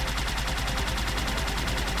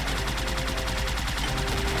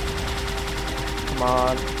 Come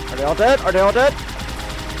on. Are they all dead? Are they all dead?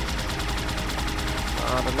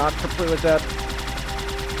 They're not completely dead.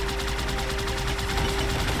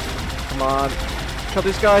 Come on. Kill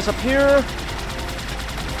these guys up here.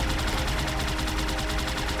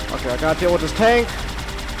 Okay, I gotta deal with this tank.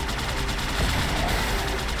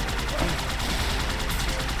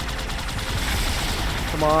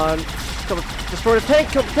 Come on. Destroy the tank.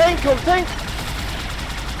 Kill the tank. Kill the tank.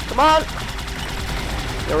 Come on.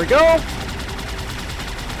 There we go.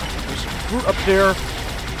 There's some fruit up there.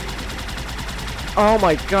 Oh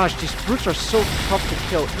my gosh, these fruits are so tough to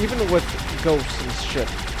kill, even with ghosts and shit.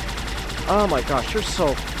 Oh my gosh, you're so...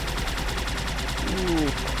 Ooh.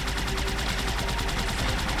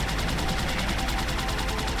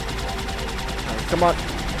 Right, come on,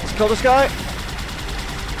 let's kill this guy.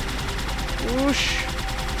 Whoosh.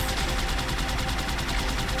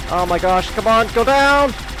 Oh my gosh, come on, go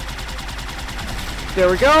down. There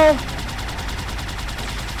we go.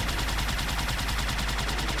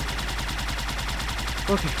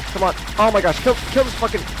 Okay, come on. Oh my gosh, kill this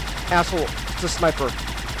fucking asshole. It's a sniper.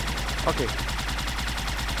 Okay.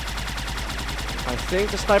 I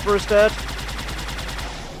think the sniper is dead.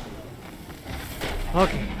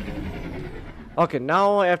 Okay. Okay,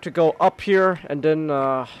 now I have to go up here and then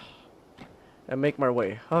and make my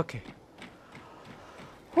way. Okay.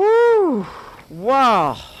 Woo!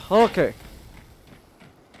 Wow. Okay.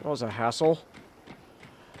 That was a hassle.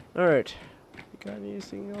 Alright. You got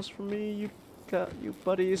anything else for me? You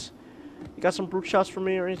buddies? You got some brute shots for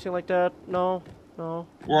me or anything like that? No? No?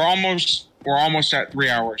 We're almost at 3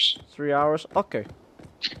 hours. 3 hours? Okay.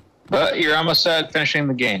 But you're almost at finishing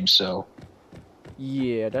the game, so...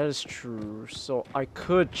 Yeah, that is true. So I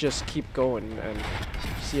could just keep going and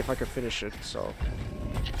see if I could finish it, so...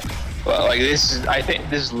 Well, like, this is... I think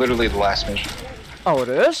this is literally the last mission. Oh, it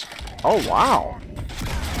is? Oh, wow.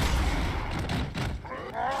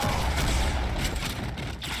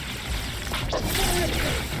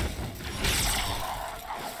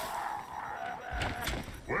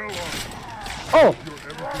 Oh!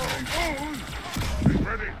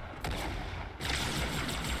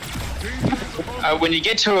 When you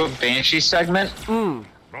get to a Banshee segment,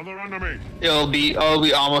 it'll be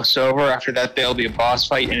almost over. After that, there'll be a boss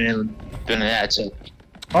fight, and then that's it.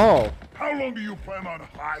 Oh. How long do you plan on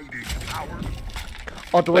hiding, coward?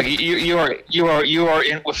 Oh, like you are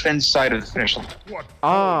within sight of the finish line. What?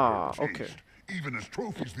 Ah, okay. Even as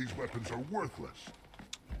trophies, these weapons are worthless.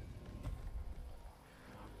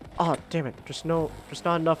 Oh, damn it. There's not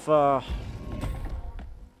enough,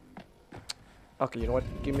 Okay, you know what?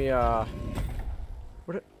 Give me,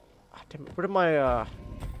 where did my,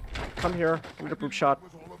 come here. Give me the brute shot.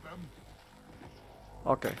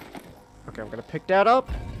 Okay. Okay, I'm gonna pick that up.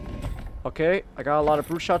 Okay, I got a lot of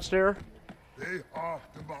brute shots there. They are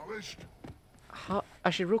demolished.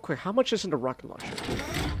 Actually, real quick, how much is in the rocket launcher?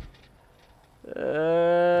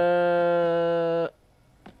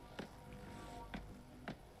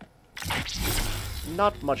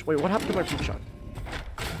 Not much. Wait, what happened to my brute shot?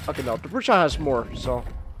 Okay, no, the brute shot has more, so I'm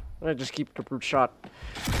gonna just keep the brute shot.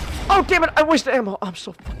 Oh, damn it! I wasted ammo. I'm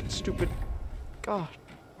so fucking stupid. God.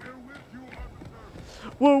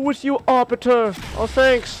 We're with you, Arbiter. Oh,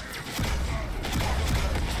 thanks.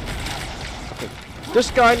 Okay,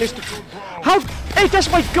 this guy needs to. How? Hey, that's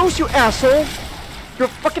my ghost, you asshole! You're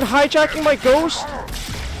fucking hijacking my ghost.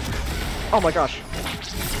 Oh my gosh.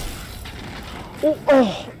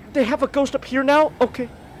 Oh. They have a ghost up here now? Okay.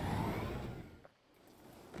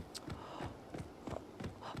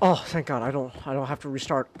 Oh, thank God. I don't have to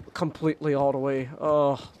restart completely all the way.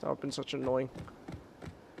 Oh, that would have been such annoying.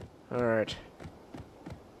 Alright.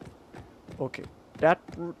 Okay. That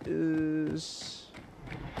route is...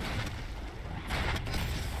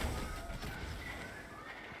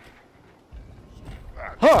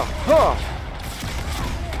 Huh! Huh!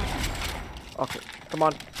 Okay. Come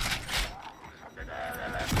on.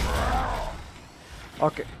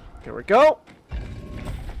 Okay, here we go.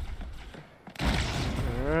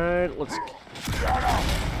 Alright, let's...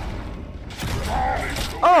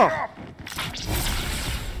 Oh!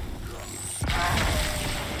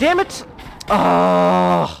 Damn it!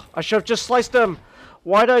 Ah! I should have just sliced them.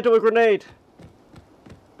 Why did I do a grenade?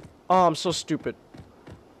 Oh, I'm so stupid.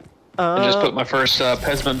 I just put my first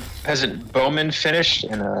peasant bowman finish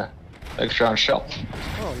in a extra on shelf.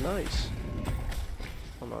 Oh, nice.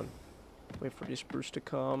 Hold on. Wait for these spruce to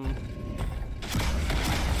come.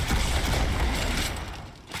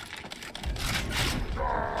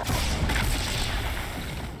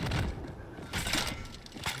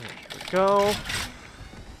 There we go.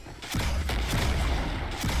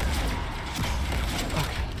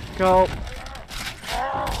 Okay, go.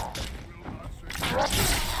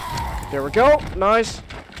 There we go. Nice.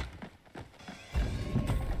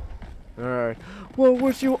 Alright. Well,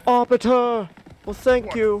 with you, Arbiter? Well,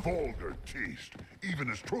 thank you. Vulgar taste.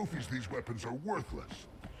 Even as trophies, these weapons are worthless.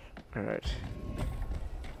 Alright.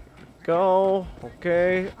 Go.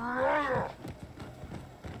 Okay.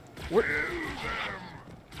 What?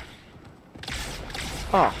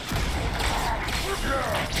 Ah.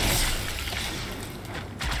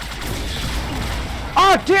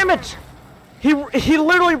 Ah, damn it! He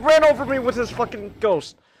literally ran over me with his fucking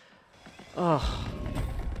ghost. Ugh.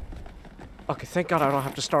 Okay, thank God I don't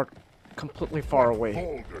have to start completely far away.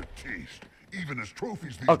 Vulgar taste. Even as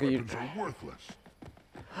trophies, these Okay, weapons are worthless.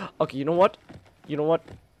 Okay, you know what? You know what?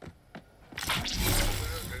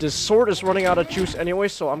 This sword is running out of juice anyway,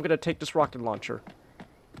 so I'm gonna take this rocket launcher.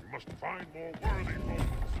 We must find more worthy foes.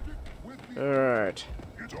 Stick with me. Alright.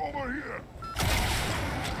 It's over here.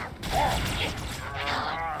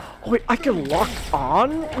 Oh, wait, I can lock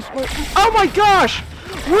on with my... Oh my gosh!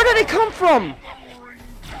 Where did it come from?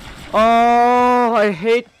 Oh, I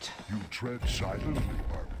hate... You tread silently,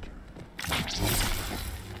 Arbiter.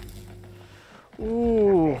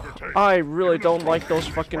 Ooh, I really don't like those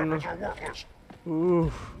fucking...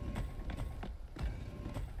 Ooh.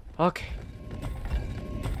 Okay.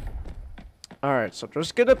 Alright, so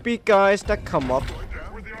there's gonna be guys that come up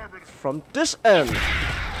from this end.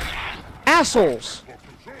 Assholes!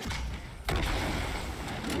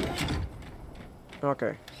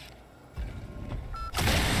 Okay.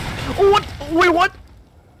 What? Wait, what?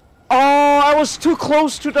 Oh, I was too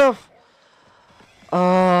close to the...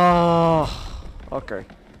 Okay.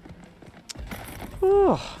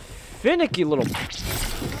 Oh, finicky little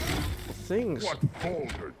things. What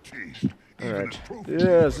vulgar taste. Alright.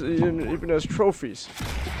 Yes, even as trophies.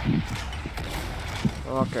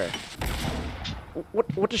 Okay.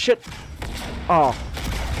 What the shit? Oh.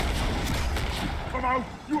 Come out!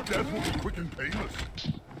 Your death will be quick and painless.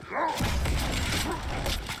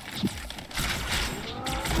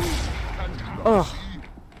 Ugh.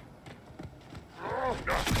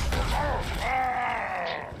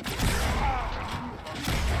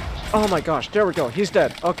 Oh my gosh, there we go. He's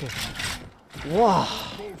dead. Okay. Wow.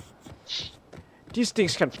 These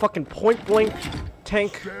things can fucking point blank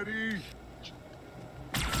tank.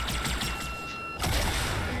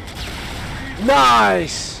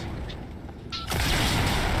 Nice!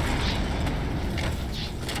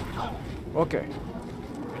 Okay.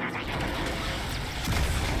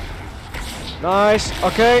 Nice.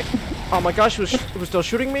 Okay. Oh my gosh, he was still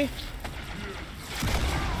shooting me.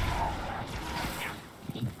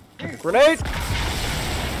 Grenade!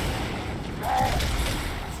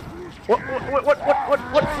 Wait!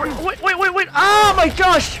 Oh my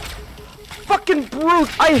gosh! Fucking brute!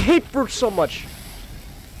 I hate brutes so much.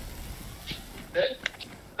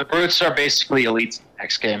 The brutes are basically elites in the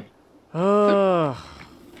next game.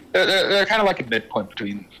 They're kind of like a midpoint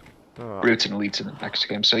between brutes and elites in the next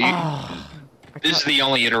game. So this is the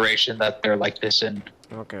only iteration that they're like this in.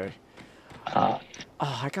 Okay. Oh,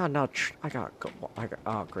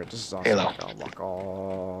 great, this is awesome. Halo. I gotta walk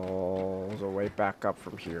all the way back up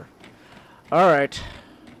from here. Alright.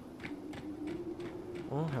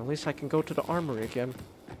 Well, at least I can go to the armory again.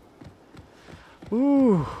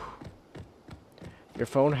 Ooh. Your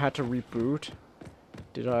phone had to reboot.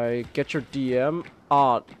 Did I get your DM?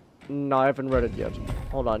 No, I haven't read it yet.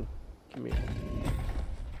 Hold on. Give me...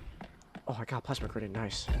 Oh, I got a plasma grenade,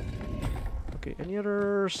 nice. Okay, any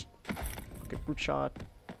others? Okay, brute shot.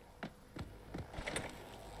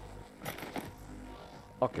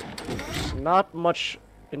 Okay, there's not much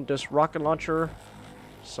in this rocket launcher,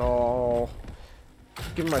 so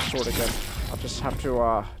give me my sword again. I'll just have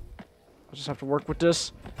to work with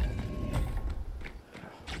this.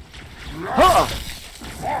 Huh!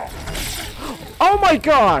 Oh my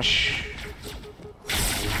gosh!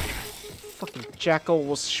 Fucking jackal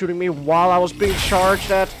was shooting me while I was being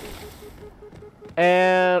charged at.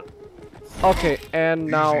 And okay, and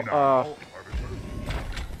now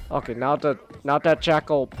okay, now that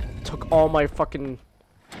jackal took all my fucking...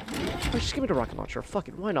 Wait, just give me the rocket launcher. Fuck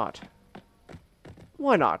it, why not?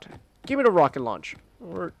 Why not? Give me the rocket launch.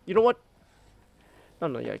 Or you know what?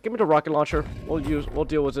 No, yeah, give me the rocket launcher. We'll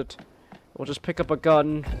deal with it. We'll just pick up a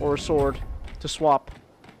gun or a sword to swap.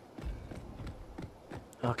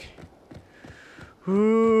 Okay.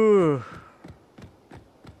 Whew.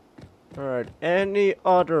 Alright, any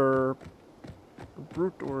other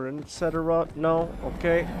brute or etc.? No?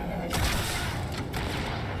 Okay.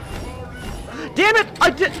 Damn it! I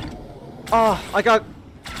did... I got...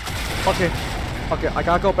 Okay. Okay, I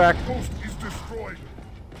gotta go back.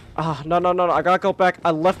 No, I gotta go back.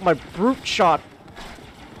 I left my brute shot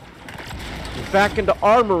back in the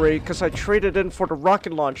armory because I traded in for the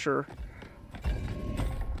rocket launcher.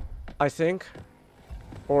 I think.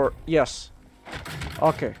 Or, yes.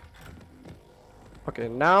 Okay. Okay,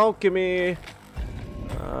 now give me...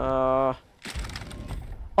 Oh,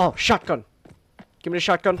 shotgun. Give me the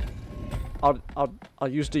shotgun. I'll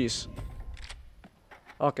use these.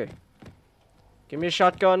 Okay. Give me a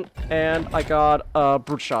shotgun, and I got a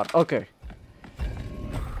brute shot. Okay.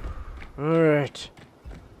 Alright.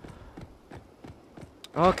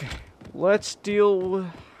 Okay. Let's deal with...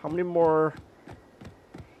 How many more...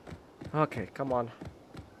 Okay, come on.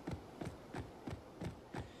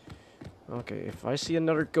 Okay, if I see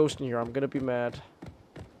another ghost in here, I'm gonna be mad.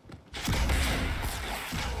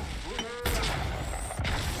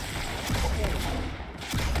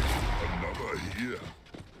 Another here.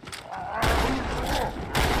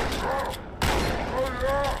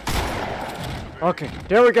 Okay,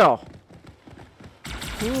 there we go.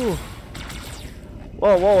 Ooh.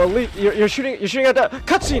 Whoa, whoa, elite! You're shooting at that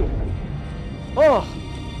cutscene. Oh.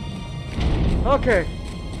 Okay.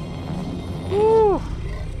 Ooh.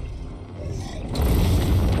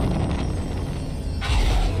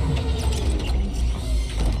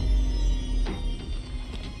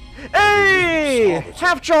 Hey!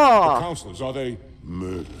 Half jaw! The counselors, are they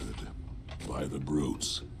murdered by the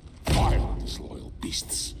brutes? Vile, disloyal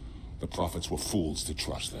beasts. The prophets were fools to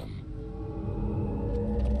trust them.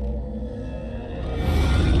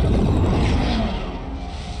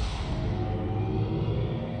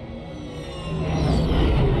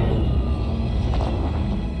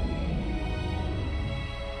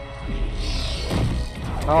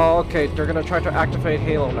 Oh, okay, they're gonna try to activate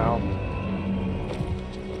Halo now.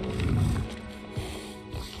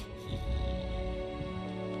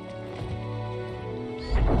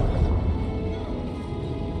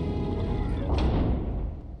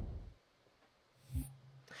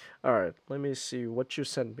 Alright, let me see what you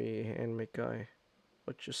sent me, anime guy.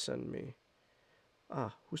 What you send me.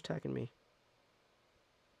 Ah, who's tagging me?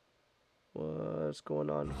 What's going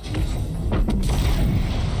on?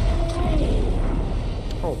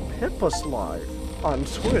 Oh, Pippa's live on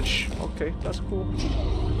Twitch. Okay, that's cool.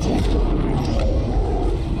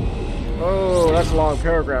 Oh, that's a long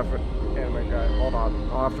paragraph, anime guy. Hold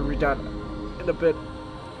on, I'll have to read that in a bit.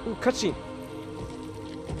 Ooh, cutscene.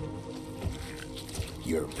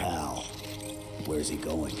 Your pal. Where's he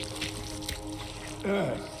going?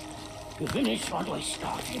 To finish what we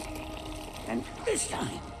started. And this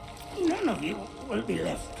time, none of you will be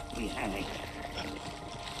left behind.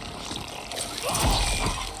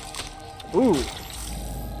 Ooh.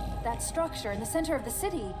 That structure in the center of the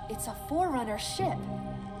city, it's a Forerunner ship.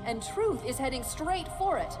 And Truth is heading straight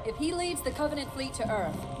for it. If he leads the Covenant fleet to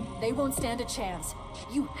Earth, they won't stand a chance.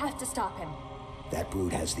 You have to stop him. That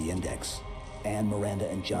brute has the index. And Miranda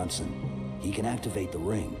and Johnson. He can activate the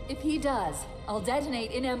ring. If he does, I'll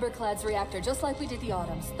detonate in Emberclad's reactor just like we did the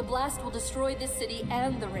Autumn's. The blast will destroy this city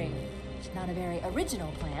and the ring. Not a very original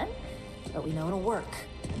plan, but we know it'll work.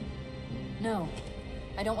 No,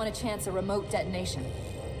 I don't want to chance a remote detonation.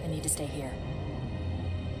 I need to stay here.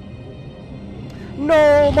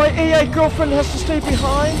 No, my AI girlfriend has to stay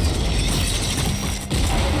behind.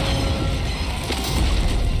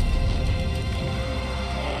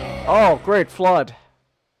 Oh, great, flood.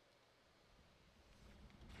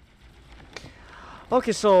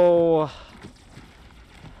 Okay, so...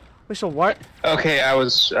 Wait, so what? Okay, I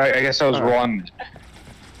guess I was wrong.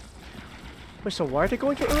 Wait, so why are they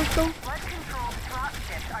going to Earth, though?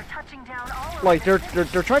 Like, they're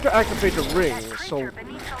trying to activate the ring, so...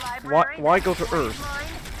 Why go to Earth?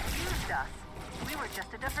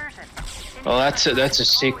 Well, that's a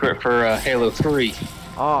secret for Halo 3.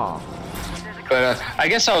 Ah. But I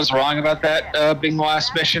guess I was wrong about that being the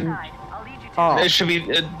last mission. Oh. It should be.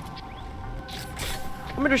 I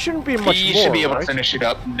mean, there shouldn't be much more. You should be able right? to finish it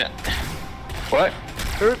up. What?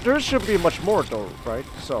 There should be much more, though, right?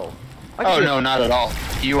 So. Oh no, not at all.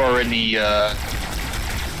 You are in the. I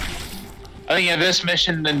think you have this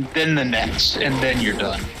mission, and then the next, and then you're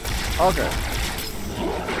done. Okay.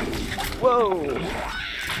 Whoa.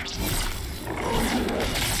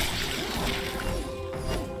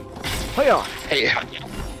 Hiya. Hey.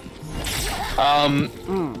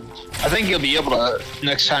 I think you'll be able to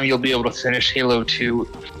next time. You'll be able to finish Halo 2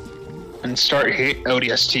 and start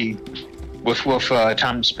ODST with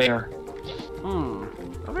time to spare. I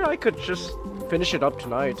mean, I could just finish it up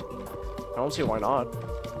tonight. I don't see why not.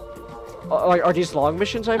 Like, are these long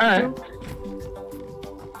missions I have to do?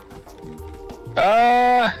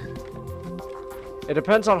 It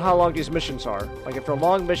depends on how long these missions are. Like, if they're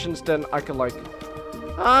long missions, then I could, like...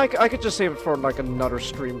 I could just save it for, like, another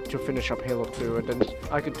stream to finish up Halo 2, and then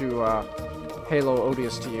I could do, Halo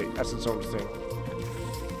ODST as its own thing.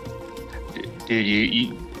 Dude,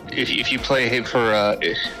 if you play it for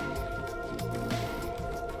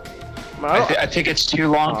I think it's too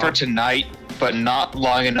long for tonight, but not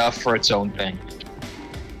long enough for its own thing.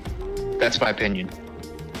 That's my opinion.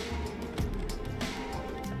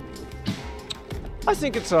 I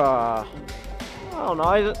think it's I don't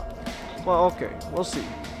know. Well, okay, we'll see.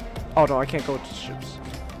 Oh no, I can't go to ships.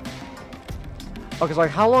 Okay, so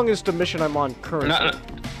like, how long is the mission I'm on currently?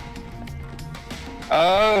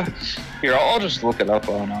 Here, I'll just look it up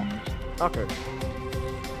on Okay.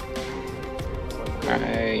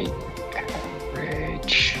 Alright.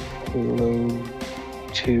 Average low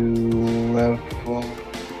to level.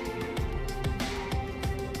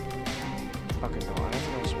 Okay, no, I don't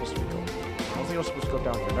think I was supposed to go. I don't think I was supposed to go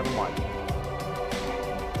down here. Never mind.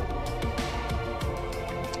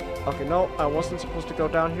 Okay, no, I wasn't supposed to go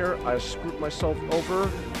down here. I screwed myself over.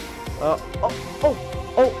 Oh,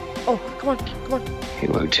 come on.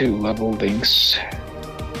 Halo 2 level links.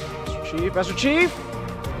 Master Chief!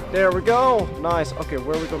 There we go! Nice. Okay,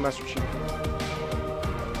 where we go, Master Chief?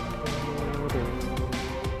 Okay,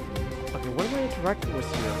 what am I interacting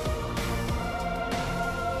with here?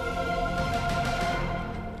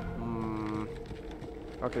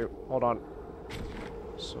 Okay, hold on.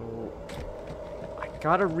 So, I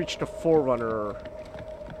gotta reach the Forerunner.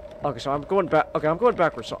 Okay, so I'm going back. Okay, I'm going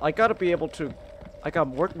backwards. So I gotta be able to. I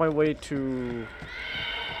gotta work my way to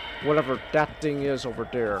whatever that thing is over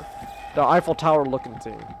there. The Eiffel Tower looking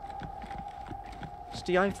thing. It's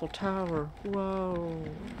the Eiffel Tower. Whoa.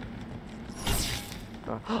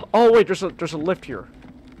 Oh wait, there's a lift here.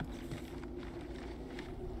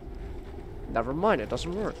 Never mind, it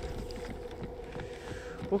doesn't work.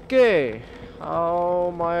 Okay,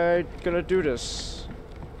 how am I gonna do this?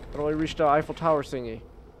 How do I reach the Eiffel Tower thingy?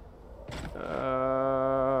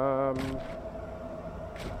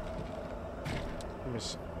 Let me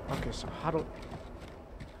see. Okay, so how do...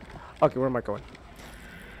 Okay, where am I going?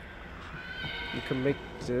 You can make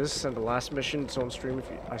this and the last mission its own stream if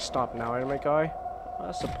I stop now, anime guy.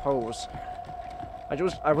 I suppose.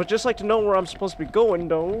 I would just like to know where I'm supposed to be going,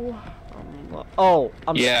 though.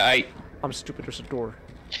 I'm stupid. There's a door.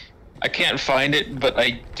 I can't find it, but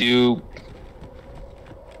I do.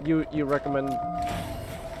 You recommend?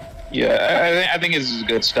 Yeah, I think this is a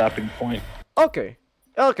good stopping point. Okay.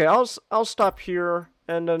 I'll stop here,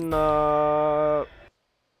 and then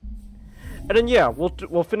yeah,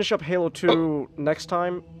 we'll finish up Halo 2 next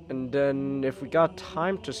time, and then if we got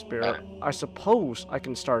time to spare, I suppose I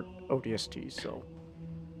can start ODST. So.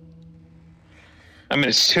 I mean,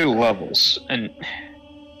 it's 2 levels, and.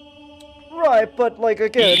 Right, but like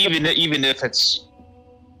again. Even if it's.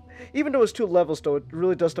 Even though it's 2 levels, though, it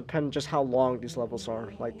really does depend just how long these levels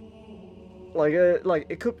are. Like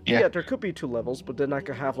it could. Yeah, there could be 2 levels, but then I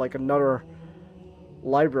could have like another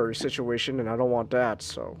library situation, and I don't want that.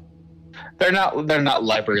 So. They're not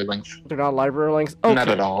library length. They're not library length. Okay. Not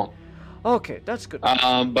at all. Okay, that's good.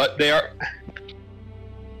 But they are.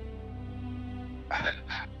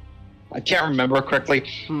 I can't remember correctly.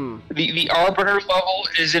 The Arbiter level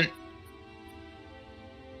isn't.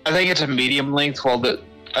 I think it's a medium length. Well,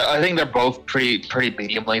 I think they're both pretty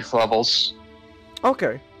medium length levels.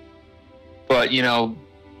 Okay. But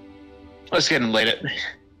let's get into it.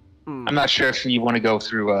 I'm not sure if you want to go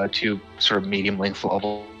through 2 sort of medium length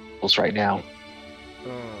levels right now.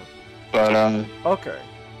 But okay.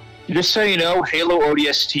 Just so you know, Halo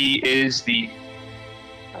ODST is the.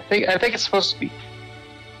 I think it's supposed to be.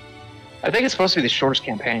 I think it's supposed to be the shortest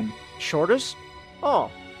campaign. Shortest?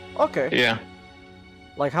 Oh, okay. Yeah.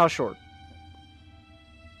 Like how short?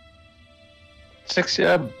 6.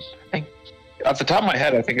 I think off the top of my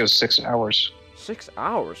head, I think it was 6 hours. 6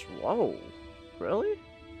 hours? Whoa, really?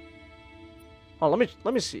 Oh,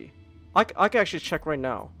 let me see. I can actually check right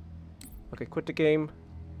now. Okay, quit the game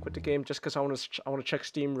just because I want to check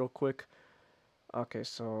Steam real quick. Okay,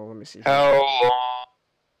 so let me see. How long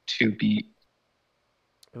to beat?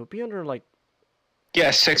 It would be under like.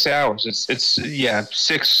 Yeah, 6 hours. It's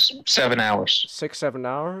 6-7 hours. 6-7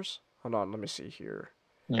 hours. Hold on, let me see here.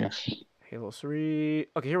 Yeah. Halo 3.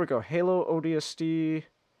 Okay, here we go. Halo ODST.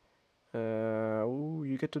 Ooh,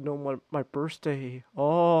 you get to know my birthday.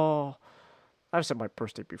 Oh, I've said my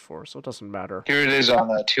birthday before, so it doesn't matter. Here it is on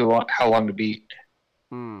how long to beat.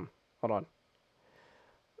 Hold on.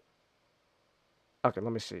 Okay,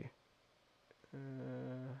 let me see.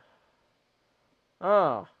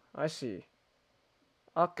 I see.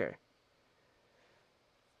 Okay.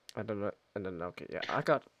 And then okay, yeah, I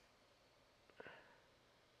got.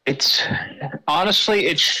 It's honestly,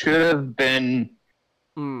 it should have been.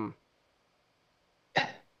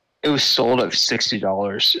 It was sold at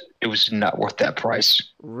 $60. It was not worth that price.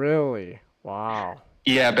 Really? Wow.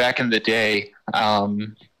 Yeah, back in the day.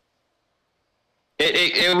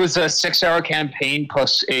 It was a 6-hour campaign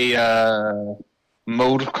plus a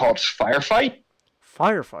mode called Firefight.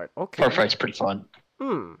 Firefight, okay. Firefight's pretty fun.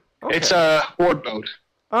 Hmm. Okay. It's a horde mode.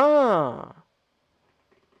 Ah.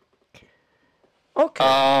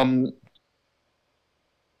 Okay.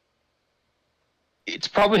 It's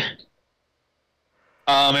probably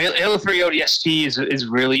Halo 3 ODST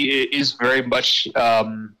is very much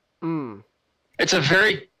it's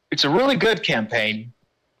a really good campaign,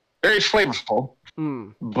 very flavorful.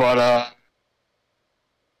 But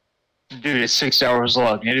dude, it's 6 hours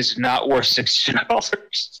long. It is not worth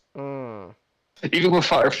 $60. Even with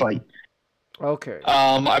Firefight. Okay.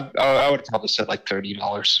 I would probably say like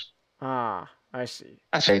 $30. Ah, I see.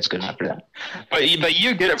 I say it's good enough for that. But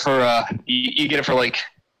you get it for you get it for like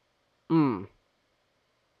I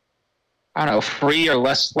don't know, free or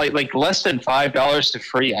less, like less than $5 to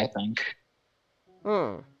free, I think.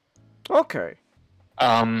 Okay.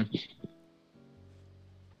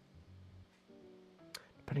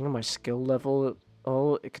 Depending on my skill level,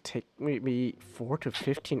 it could take maybe 4 to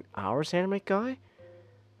 15 hours, anime guy?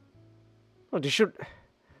 Oh, they should...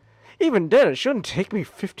 Even then, it shouldn't take me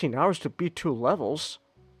 15 hours to beat 2 levels.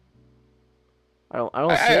 I don't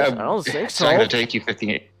think it's so. Not gonna take you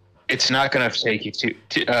 15. It's not gonna take you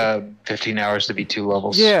 15 hours to beat 2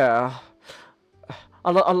 levels. Yeah.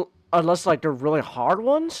 Unless, like, they're really hard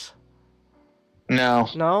ones? No.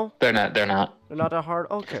 No? They're not. They're not that hard?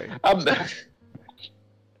 Okay.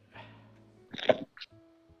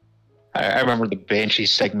 I remember the Banshee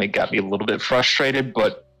segment got me a little bit frustrated,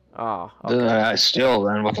 but still,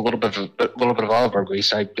 and with a little bit of Oliver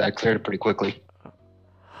grease, I cleared it pretty quickly.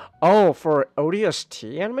 Oh, for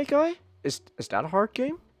ODST anime guy? Is that a hard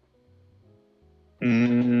game? I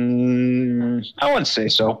wouldn't say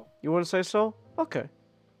so. You wouldn't say so? Okay.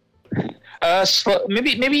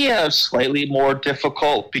 Maybe slightly more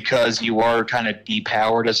difficult because you are kind of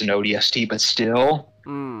depowered as an ODST, but still,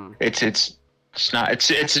 it's not.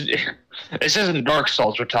 This isn't Dark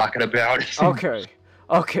Souls we're talking about. Okay.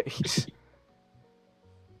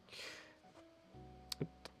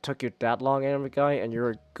 Took you that long, anime guy, and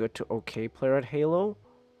you're a good to okay player at Halo?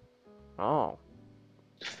 Oh.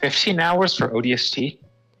 15 hours for ODST?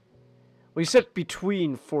 Well, you said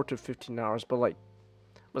between 4 to 15 hours, but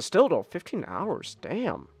still though, 15 hours,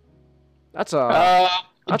 damn. That's a...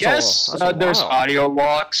 there's audio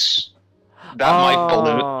logs. That might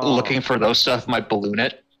balloon... Looking for those stuff might balloon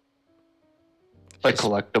it. Like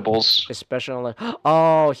collectibles. Especially on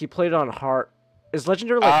oh, he played on hard... Is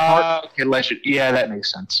Legendary like hard... Okay, yeah, that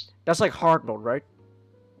makes sense. That's like hard mode, right?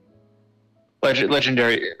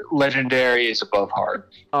 Legendary is above hard.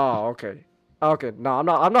 Oh, okay. Okay, no,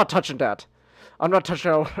 I'm not touching that. I'm not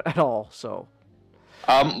touching it at all, so...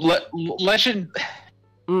 Legend...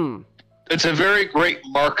 It's a very great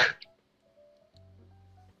mark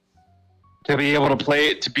to be able to play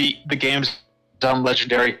it, to beat the games on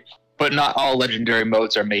Legendary, but not all Legendary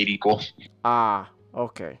modes are made equal. Ah,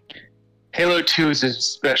 okay. Halo 2 is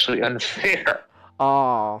especially unfair.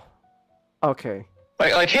 Oh, okay.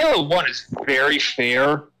 Like Halo 1 is very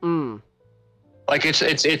fair. Like it's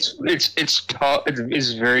tough.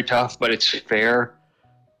 It's very tough, but it's fair.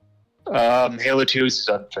 Halo 2 is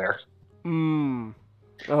unfair.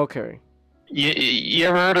 Okay. You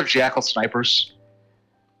ever heard of Jackal snipers?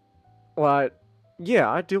 Well, yeah,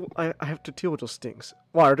 I do. I have to deal with those things.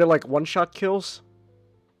 Why, are they like one-shot kills?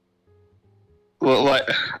 Well, like...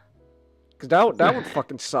 Cause that would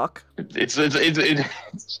fucking suck. That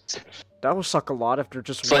would suck a lot if they're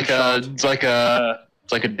just it's like a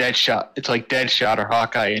dead shot. It's like Deadshot or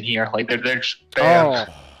Hawkeye in here. Like they're just bam.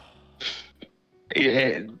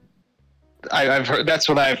 I've heard. That's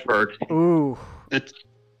what I've heard. Ooh. That's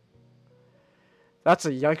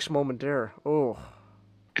a yikes moment there. Oh.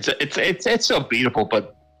 It's so beatable,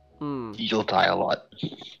 but you'll die a lot.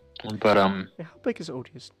 But yeah, how big is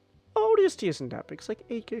ODST? Oh, ODST isn't that big. It's like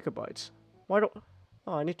 8 gigabytes. Why don't...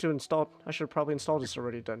 Oh, I need to install... I should probably install this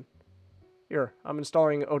already then. Here, I'm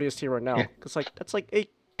installing ODST right now. Cause that's like 8...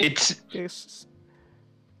 It's... 6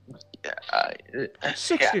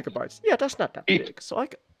 gigabytes. Yeah, that's not that big. So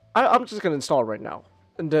I'm just gonna install it right now.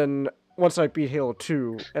 And then, once I beat Halo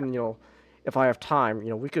 2, and, if I have time,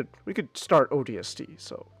 we could start ODST,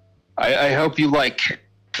 so... I hope you like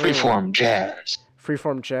Freeform Jazz.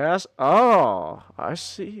 Freeform Jazz? Oh, I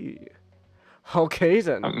see. Okay,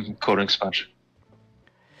 then. I'm quoting SpongeBob.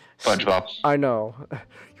 I know.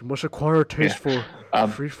 You must acquire a taste for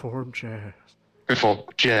freeform jazz. Freeform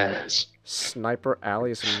Jazz. Sniper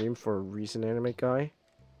Alley is a name for a reason, anime guy.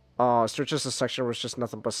 Oh, is there just a section where it's just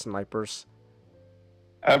nothing but snipers?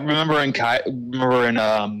 Remember in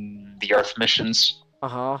the Earth missions?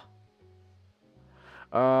 Uh-huh.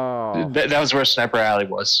 Oh. That was where Sniper Alley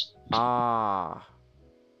was. Ah.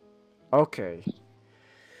 Okay.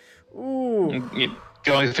 Ooh.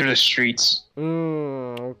 Going through the streets.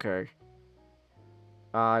 Okay.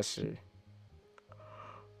 I see.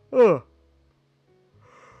 Oh,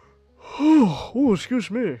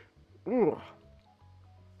 excuse me. Ooh.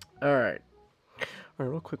 Alright.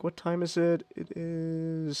 Alright, real quick, what time is it? It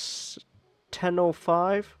is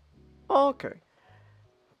 10:05. Oh, okay.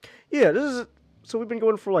 Yeah, this is... So we've been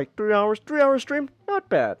going for like 3 hours. 3-hour stream? Not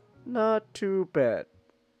bad. Not too bad.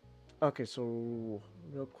 Okay, so...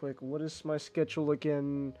 Real quick, what is my schedule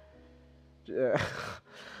again? Okay,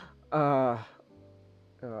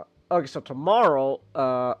 so tomorrow...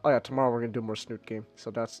 oh yeah, tomorrow we're gonna do more Snoot game.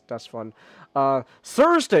 So that's fun.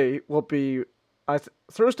 Thursday will be...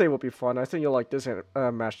 Thursday will be fun. I think you'll like this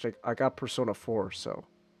matchstick. I got Persona 4, so...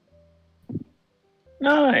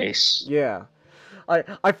 Nice. Yeah.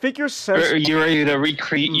 I figure since... Are you ready to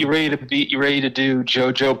recreate? You ready to do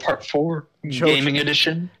JoJo Part 4? Gaming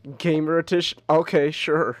Edition? Gamer Edition? Okay,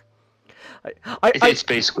 sure. It's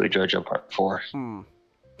basically JoJo Part 4.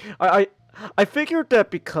 I figured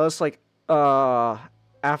that because, like,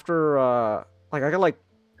 after, like, I got like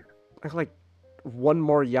one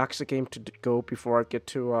more Yakuza game to go before I get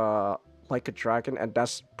to, Like a Dragon, and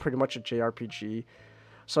that's pretty much a JRPG.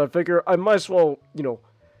 So I figure I might as well,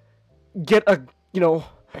 get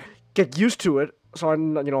used to it, so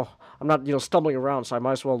I'm not, stumbling around, so I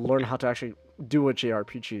might as well learn how to actually do a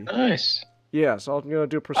JRPG. Nice. Yeah, so I'm gonna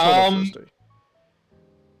do Persona Thursday.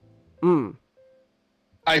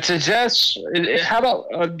 I suggest. How about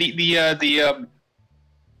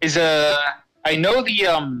I know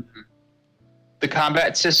the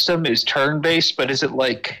combat system is turn-based, but is it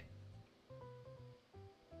like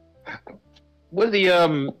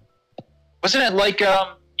wasn't it like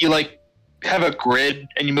you like have a grid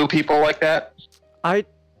and you move people like that? I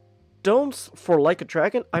don't, for Like a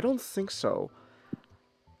Dragon, I don't think so.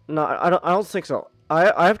 No, I don't think so.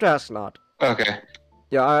 I have to ask Not. Okay.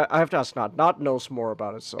 Yeah, I have to ask Not. Not knows more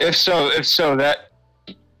about it, so. If so, that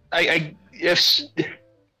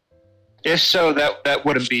that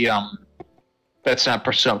wouldn't be that's not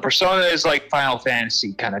Persona. Persona is like Final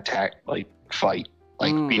Fantasy kind of fight,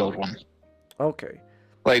 like the old one. Okay.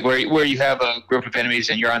 Like where you have a group of enemies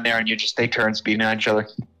and you're on there and you just take turns beating on each other.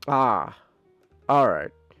 Ah.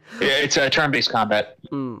 Alright. It's a turn-based combat.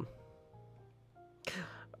 You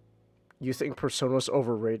think Persona's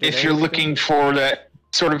overrated? If you're looking for that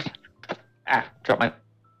sort of... drop my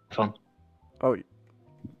phone. Oh.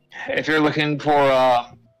 If you're looking for...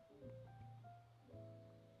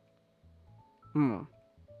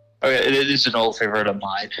 Okay, it is an old favorite of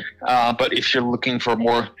mine. But if you're looking for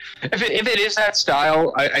more... If it is that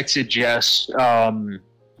style, I'd suggest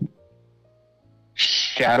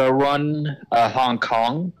Shadowrun Hong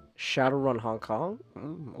Kong. Shadowrun Hong Kong?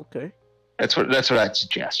 Okay. That's what I'd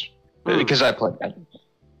suggest. Because I played that.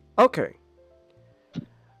 Okay.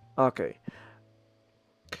 Okay.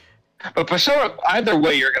 But Persona, either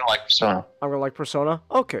way, you're gonna like Persona. I'm gonna like Persona?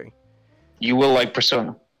 Okay. You will like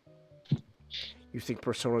Persona. You think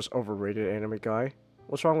Persona's overrated, anime guy?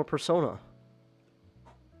 What's wrong with Persona?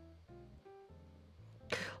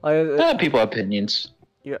 People have opinions.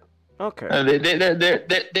 Yeah. Okay.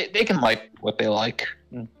 They can like what they like.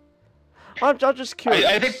 I'm just curious.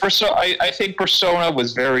 I think Persona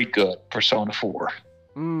was very good. Persona 4.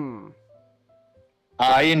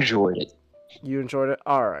 I enjoyed it. You enjoyed it?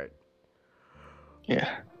 All right. Yeah.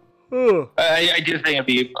 I do think it'd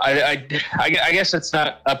be. I guess it's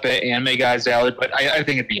not up at anime guys' alley, but I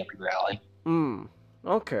think it'd be up your alley.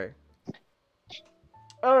 Okay.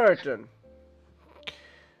 All right then.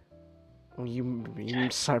 You mean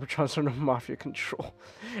Cybertrons are the mafia control?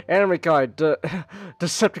 Anime guy,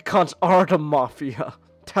 Decepticons are the mafia.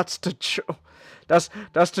 That's the joke. That's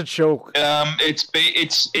the joke. It's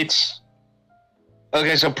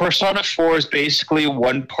okay. So Persona 4 is basically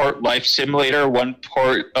one part life simulator, one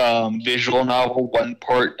part visual novel, one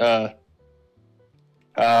part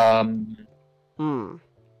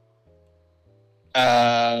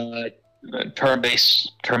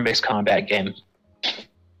turn-based combat game.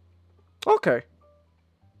 Okay.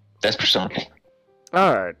 That's Persona.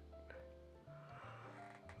 Alright.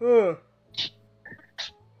 Ooh,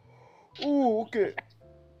 okay.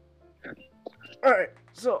 Alright,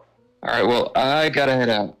 so. Alright, well, I gotta head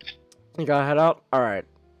out. You gotta head out? Alright.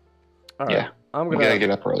 Alright. Yeah. I gotta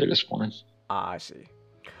get up early this morning. I see.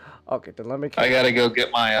 Okay, then let me... I gotta go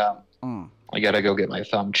get my, I gotta go get my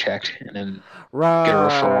thumb checked and then get a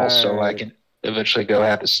referral so I can eventually go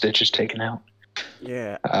have the stitches taken out.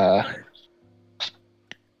 Yeah.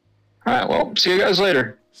 Alright, well, see you guys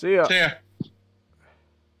later. See ya. See ya.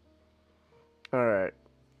 Alright.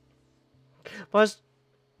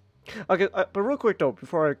 Okay, but real quick though,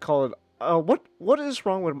 before I call it, what is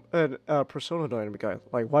wrong with Persona Dynamic Guy?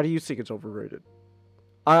 Like, why do you think it's overrated?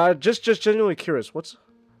 Just genuinely curious.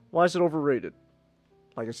 Why is it overrated?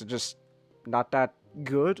 Like, is it just not that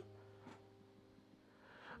good?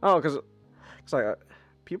 Oh, because like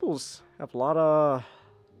people have a lot of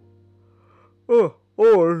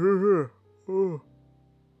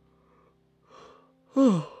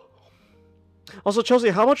Also, Chelsea,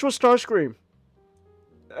 how much was Starscream?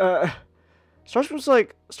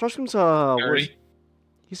 Starscream's 30.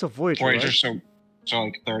 He's a Voyager, Voyager, right? so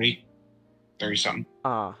like 30 something.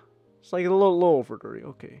 It's like a little over 30.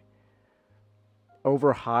 Okay.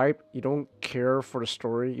 Overhyped. You don't care for the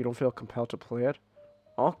story. You don't feel compelled to play it.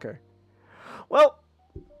 Okay. Well,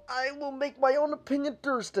 I will make my own opinion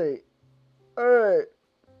Thursday. Alright.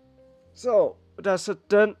 So, that's it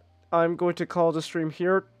then. I'm going to call the stream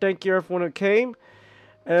here. Thank you everyone who came.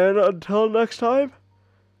 And until next time.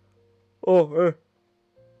 Oh,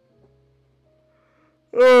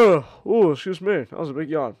 excuse me. That was a big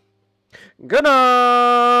yawn. Good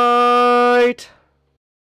night!